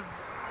it is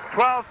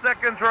 12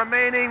 seconds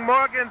remaining.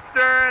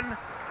 Morgenstern.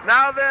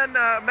 Now then,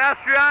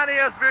 Mastriani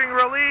is being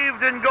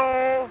relieved in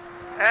goal,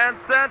 and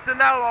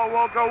Santinello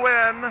will go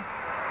in.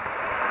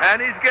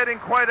 And he's getting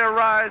quite a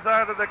rise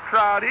out of the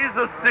crowd. He's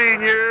a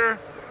senior,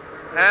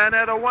 and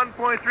at a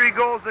 1.3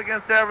 goals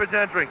against average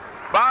entry.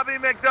 Bobby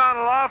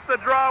McDonald off the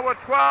draw with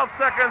 12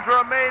 seconds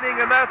remaining,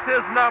 and that's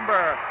his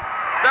number.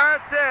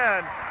 Starts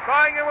in,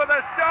 going in with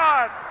a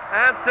shot,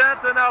 and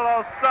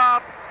Santinello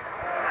stops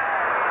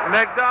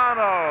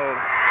McDonald.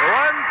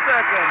 1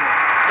 second.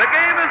 The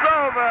game is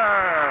over.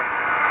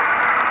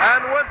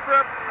 And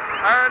Winthrop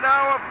are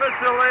now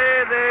officially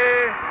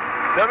the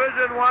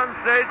Division I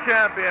state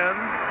champions.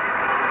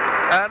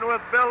 And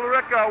with Bill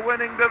Ricca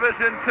winning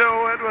Division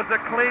II, it was a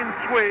clean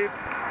sweep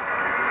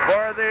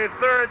for the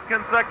third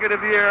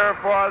consecutive year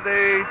for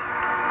the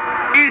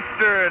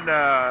Eastern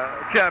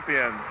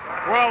champions.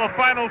 Well, the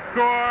final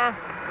score,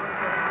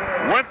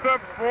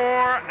 Winthrop 4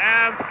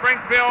 and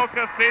Springfield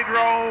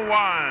Cathedral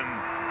 1.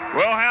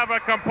 We'll have a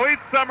complete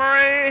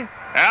summary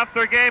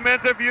after game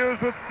interviews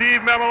with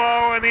Steve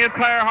Memolo and the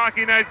entire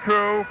Hockey Night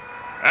crew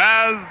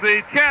as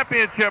the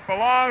championship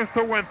belongs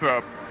to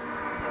Winthrop.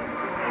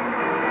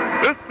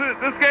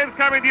 This game's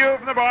coming to you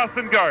from the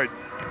Boston Garden.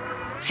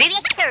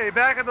 Hey,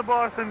 back at the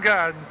Boston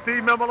Garden,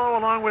 Steve Memolo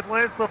along with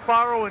Lance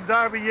LaFaro and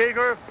Darby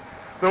Yeager.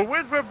 The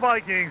Winthrop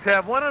Vikings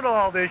have won it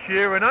all this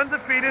year, an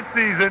undefeated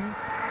season,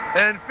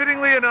 and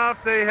fittingly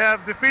enough, they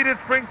have defeated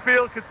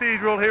Springfield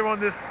Cathedral here on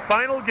this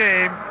final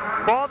game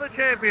for the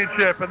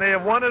championship, and they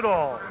have won it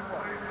all.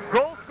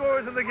 Goal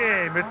scorers in the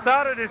game. It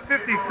started at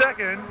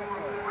 52nd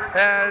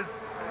as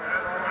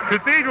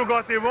Cathedral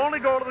got their only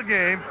goal of the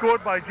game,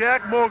 scored by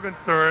Jack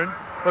Morgenstern,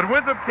 but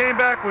Winthrop came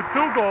back with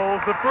 2 goals,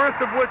 the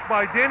first of which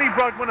by Danny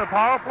Brugman, a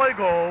power play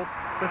goal.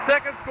 The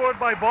second scored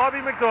by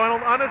Bobby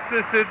McDonald,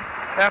 unassisted.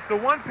 After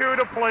 1 period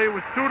of play, it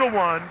was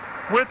 2-1.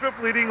 Winthrop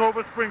leading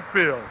over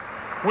Springfield.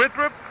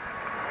 Winthrop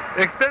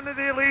extended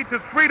their lead to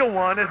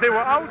 3-1 as they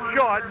were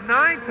outshot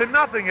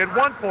 9-0 at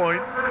one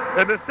point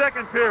in the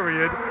second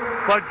period.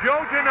 But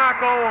Joe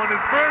Giannacco on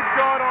his first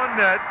shot on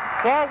net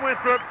for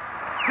Winthrop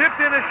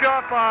tipped in a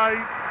shot by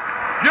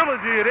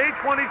Gilligy at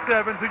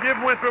 8:27 to give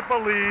Winthrop a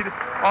lead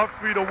of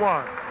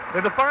 3-1.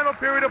 In the final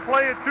period of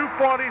play at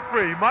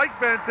 2:43, Mike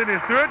Benson, his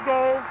 3rd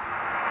goal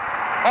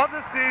of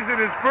the season,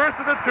 his first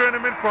of the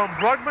tournament from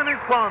Brugman and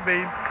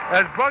Crombie.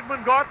 As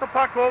Brugman got the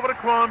puck over to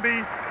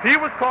Crombie, he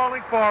was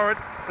calling for it.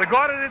 They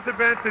got it into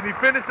Benson. He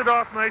finished it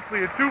off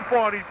nicely at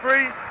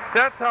 2:43.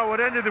 That's how it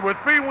ended. There were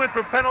 3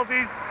 Winthrop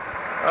penalties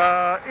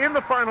in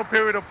the final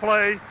period of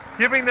play,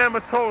 giving them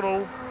a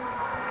total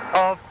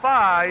of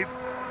 5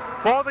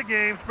 for the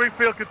game.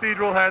 Springfield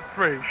Cathedral had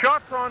 3.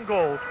 Shots on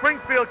goal.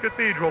 Springfield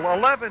Cathedral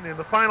 11 in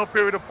the final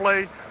period of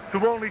play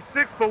to only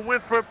 6 for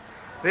Winthrop.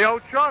 They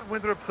outshot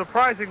Winthrop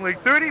surprisingly,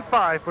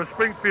 35 for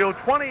Springfield,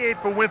 28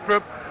 for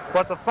Winthrop,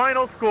 but the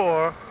final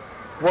score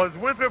was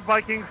Winthrop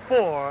Vikings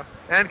 4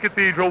 and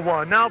Cathedral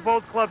 1. Now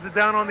both clubs are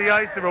down on the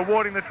ice. They're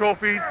awarding the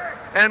trophies,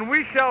 and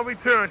we shall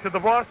return to the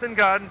Boston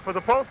Garden for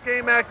the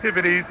post-game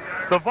activities.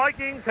 The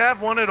Vikings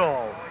have won it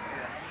all.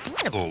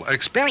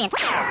 Experience.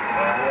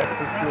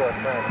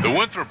 The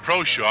Winthrop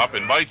Pro Shop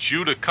invites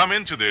you to come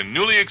into their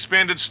newly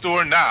expanded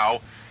store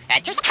now.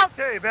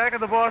 Okay, back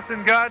at the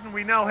Boston Garden,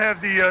 we now have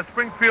the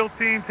Springfield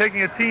team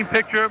taking a team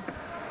picture.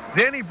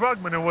 Danny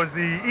Brugman, who was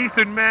the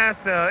Eastern Mass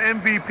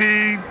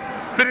MVP,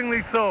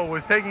 fittingly so,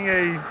 was taking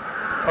a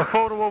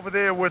photo over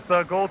there with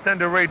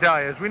goaltender Ray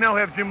Diaz. We now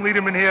have Jim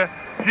Lederman here.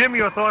 Jim,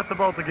 your thoughts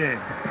about the game?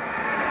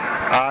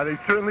 They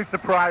certainly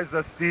surprised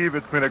us, Steve.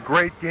 It's been a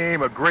great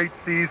game, a great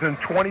season,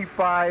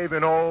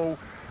 25-0.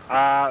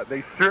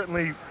 They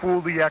certainly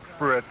fooled the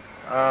experts.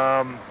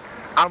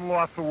 I'm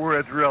lost for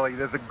words, really.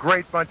 There's a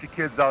great bunch of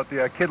kids out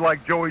there. A kid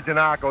like Joey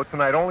Giannacco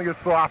tonight, only a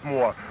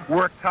sophomore,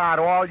 worked hard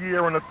all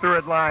year on the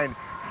 3rd line,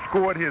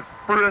 scored his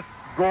first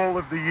goal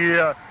of the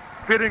year,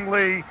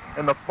 fittingly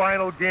in the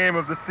final game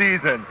of the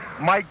season.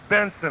 Mike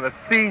Benson, a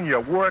senior,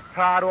 worked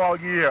hard all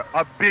year,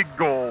 a big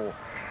goal.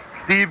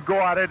 Steve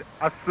Goddard,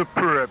 a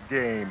superb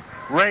game.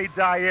 Ray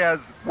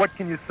Diaz, what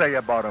can you say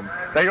about him?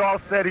 They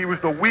all said he was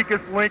the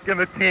weakest link in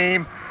the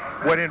team,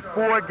 when in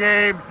 4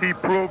 games he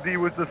proved he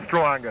was the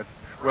strongest.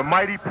 We're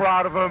mighty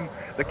proud of him.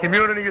 The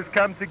community has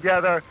come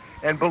together,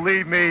 and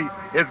believe me,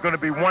 it's going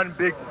to be one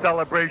big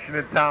celebration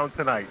in town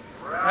tonight.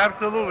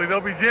 Absolutely.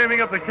 They'll be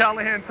jamming up the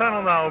Callahan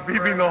Tunnel now,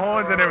 beeping the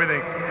horns and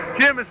everything.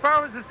 Jim, as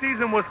far as the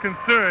season was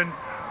concerned,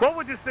 what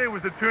would you say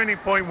was the turning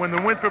point when the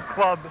Winthrop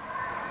club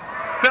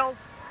felt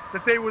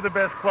that they were the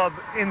best club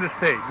in the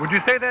state. Would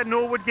you say that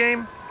Norwood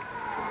game?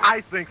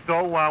 I think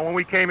so. When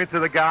we came into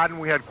the Garden,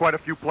 we had quite a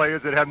few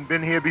players that hadn't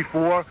been here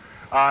before.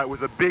 It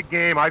was a big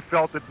game. I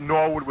felt that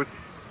Norwood was,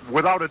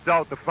 without a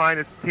doubt, the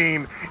finest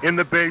team in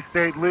the Bay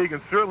State League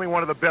and certainly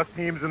one of the best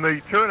teams in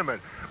the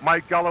tournament.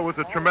 Mike Geller was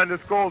a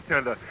tremendous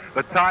goaltender.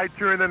 The tide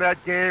turned in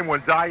that game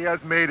when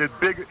Diaz made as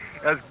big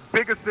a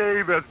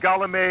save as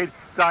Geller made.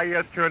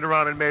 Diaz turned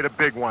around and made a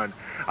big one.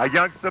 A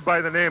youngster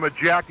by the name of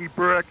Jackie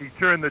Burke, he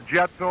turned the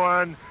Jets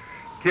on.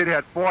 Kid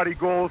had 40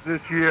 goals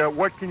this year.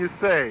 What can you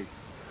say?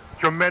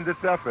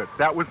 Tremendous effort.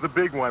 That was the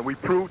big one. We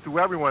proved to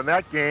everyone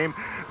that game.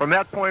 From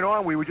that point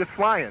on, we were just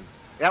flying.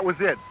 That was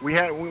it. We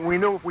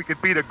knew if we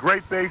could beat a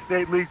great Bay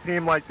State League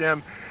team like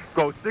them,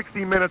 go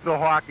 60 minutes of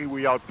hockey,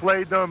 we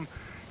outplayed them,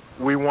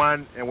 we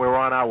won, and we're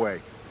on our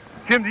way.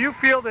 Jim, do you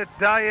feel that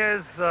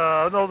Diaz,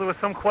 although there were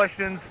some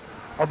questions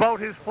about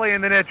his play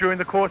in the net during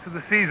the course of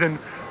the season,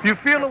 do you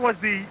feel it was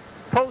the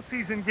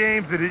postseason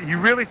games that he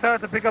really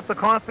started to pick up the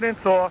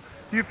confidence, or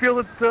do you feel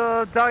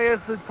that Diaz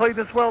had played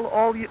this well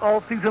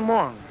all season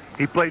long?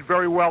 He played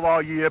very well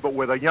all year, but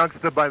with a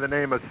youngster by the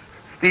name of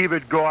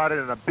Steve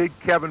Goddard and a big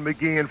Kevin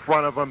McGee in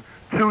front of him,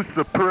 two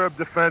superb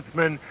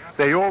defensemen,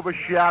 they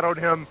overshadowed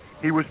him.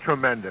 He was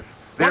tremendous.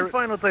 One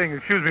final thing,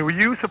 excuse me, were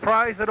you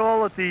surprised at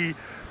all at the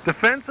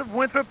defense of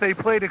Winthrop? They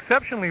played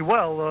exceptionally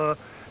well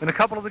in a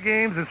couple of the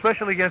games,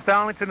 especially against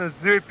Arlington in the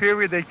third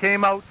period. They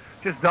came out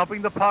just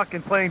dumping the puck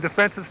and playing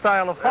defensive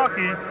style of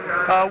hockey,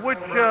 which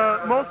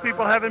most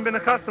people haven't been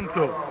accustomed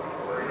to.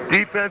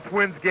 Defense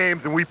wins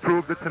games, and we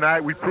proved it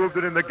tonight. We proved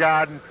it in the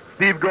Garden.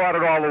 Steve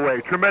Goddard all the way.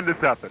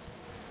 Tremendous effort.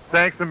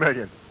 Thanks a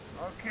million.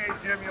 Okay,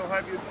 Jim, you'll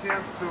have your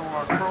chance to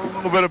crow a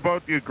little bit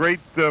about your great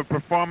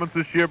performance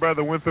this year by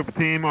the Winthrop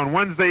team on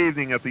Wednesday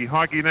evening at the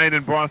Hockey Night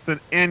in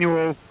Boston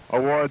annual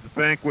awards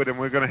banquet, and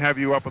we're going to have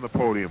you up on the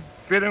podium.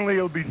 Fittingly,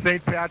 it'll be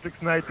St.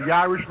 Patrick's night. The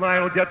Irish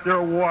line will get their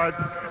awards.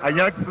 A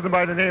youngster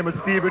by the name of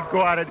Steve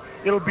Goddard.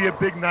 It'll be a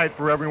big night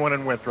for everyone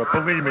in Winthrop.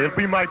 Believe me, it'll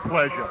be my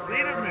pleasure.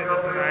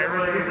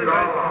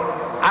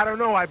 I don't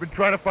know. I've been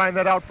trying to find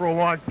that out for a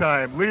long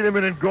time.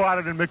 Liederman and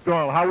Goddard and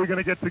McDonald. How are we going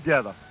to get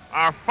together?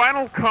 Our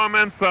final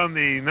comments on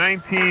the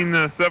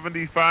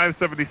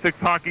 1975-76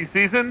 hockey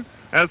season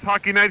as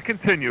Hockey Night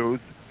continues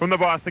from the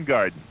Boston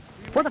Garden.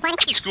 For the final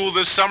school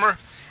this summer.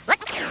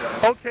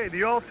 Okay,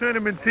 the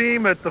all-tournament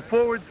team at the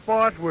forward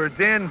spot were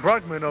Dan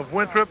Brugman of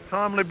Winthrop,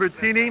 Tom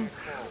Libertini,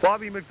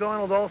 Bobby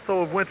McDonald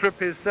also of Winthrop,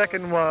 his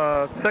second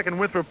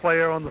Winthrop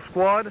player on the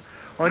squad.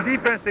 On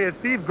defense, they had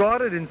Steve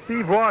Goddard and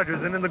Steve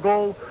Rogers, and in the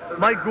goal,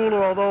 Mike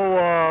Guler,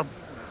 although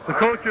the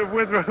coach of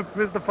Winthrop,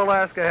 Mr.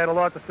 Falaska, had a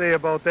lot to say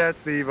about that,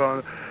 Steve,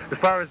 as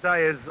far as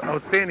Diaz's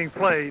outstanding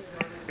play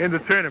in the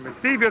tournament.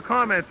 Steve, your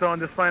comments on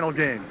this final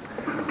game.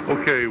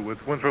 Okay,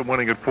 with Winthrop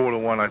winning at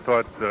 4-1, I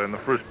thought in the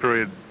first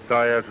period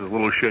Diaz was a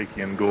little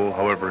shaky in goal.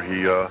 However,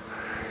 he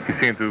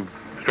seemed to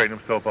straighten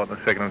himself out in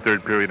the second and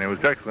third period, and it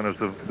was excellent.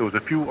 There was a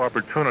few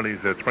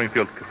opportunities that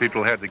Springfield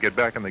Cathedral had to get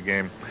back in the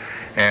game,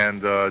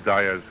 and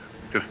Diaz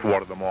just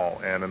thwarted them all.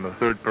 And in the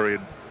third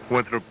period,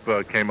 Winthrop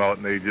came out,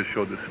 and they just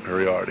showed the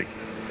superiority.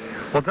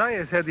 Well,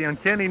 Diaz had the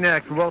uncanny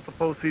knack throughout the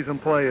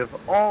postseason play of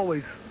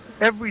always,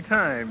 every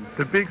time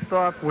the big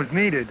stop was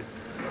needed,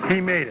 he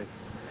made it.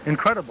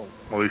 Incredible.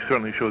 Well, he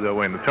certainly showed that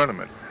way in the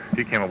tournament.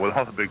 He came up with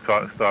all the big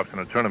stops in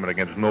the tournament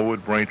against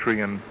Norwood,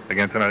 Braintree, and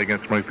again tonight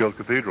against Springfield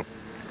Cathedral.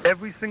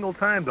 Every single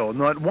time, though,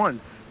 not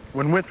once,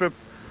 when Winthrop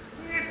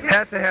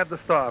had to have the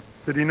stop,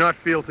 did he not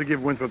feel to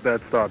give Winthrop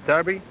that stop.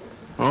 Darby?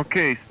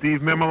 Okay,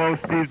 Steve Mimolo,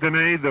 Steve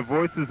Dene, the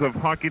voices of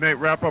Hockey Night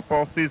wrap-up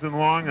all season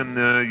long, and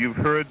you've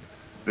heard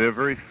the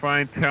very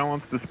fine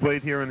talents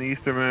displayed here in the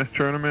Eastern Mass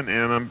Tournament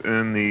and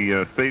in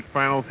the state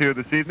finals here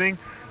this evening.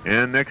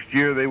 And next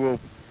year they will,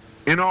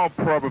 in all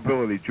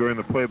probability, join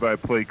the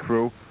play-by-play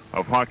crew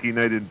of Hockey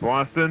Night in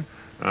Boston.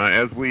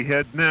 As we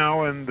head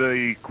now, and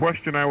the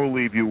question I will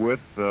leave you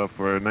with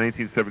for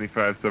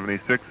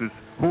 1975-76 is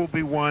who will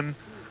be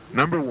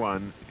number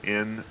one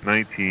in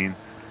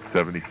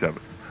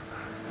 1977.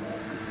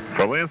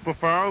 For Lance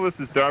LaFaro, this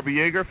is Darby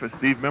Yeager. For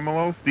Steve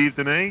Mimolo, Steve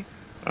Dene,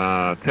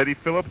 Teddy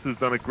Phillips has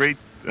done a great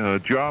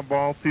job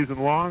all season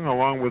long,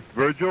 along with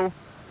Virgil.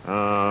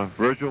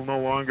 Virgil no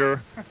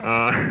longer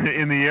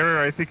in the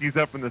area. I think he's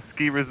up in the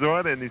ski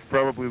resort, and he's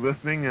probably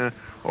listening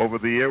over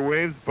the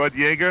airwaves. Bud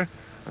Yeager,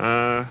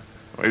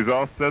 he's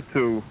all set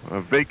to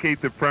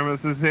vacate the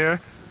premises here.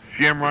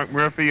 Shamrock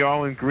Murphy,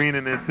 all in green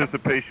in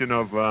anticipation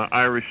of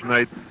Irish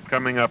Night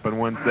coming up on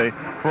Wednesday.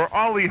 For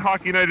all the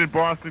Hockey Night in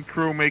Boston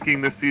crew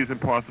making this season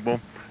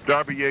possible,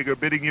 Darby Yeager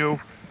bidding you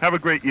have a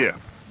great year.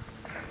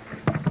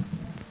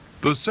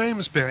 The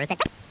same spirit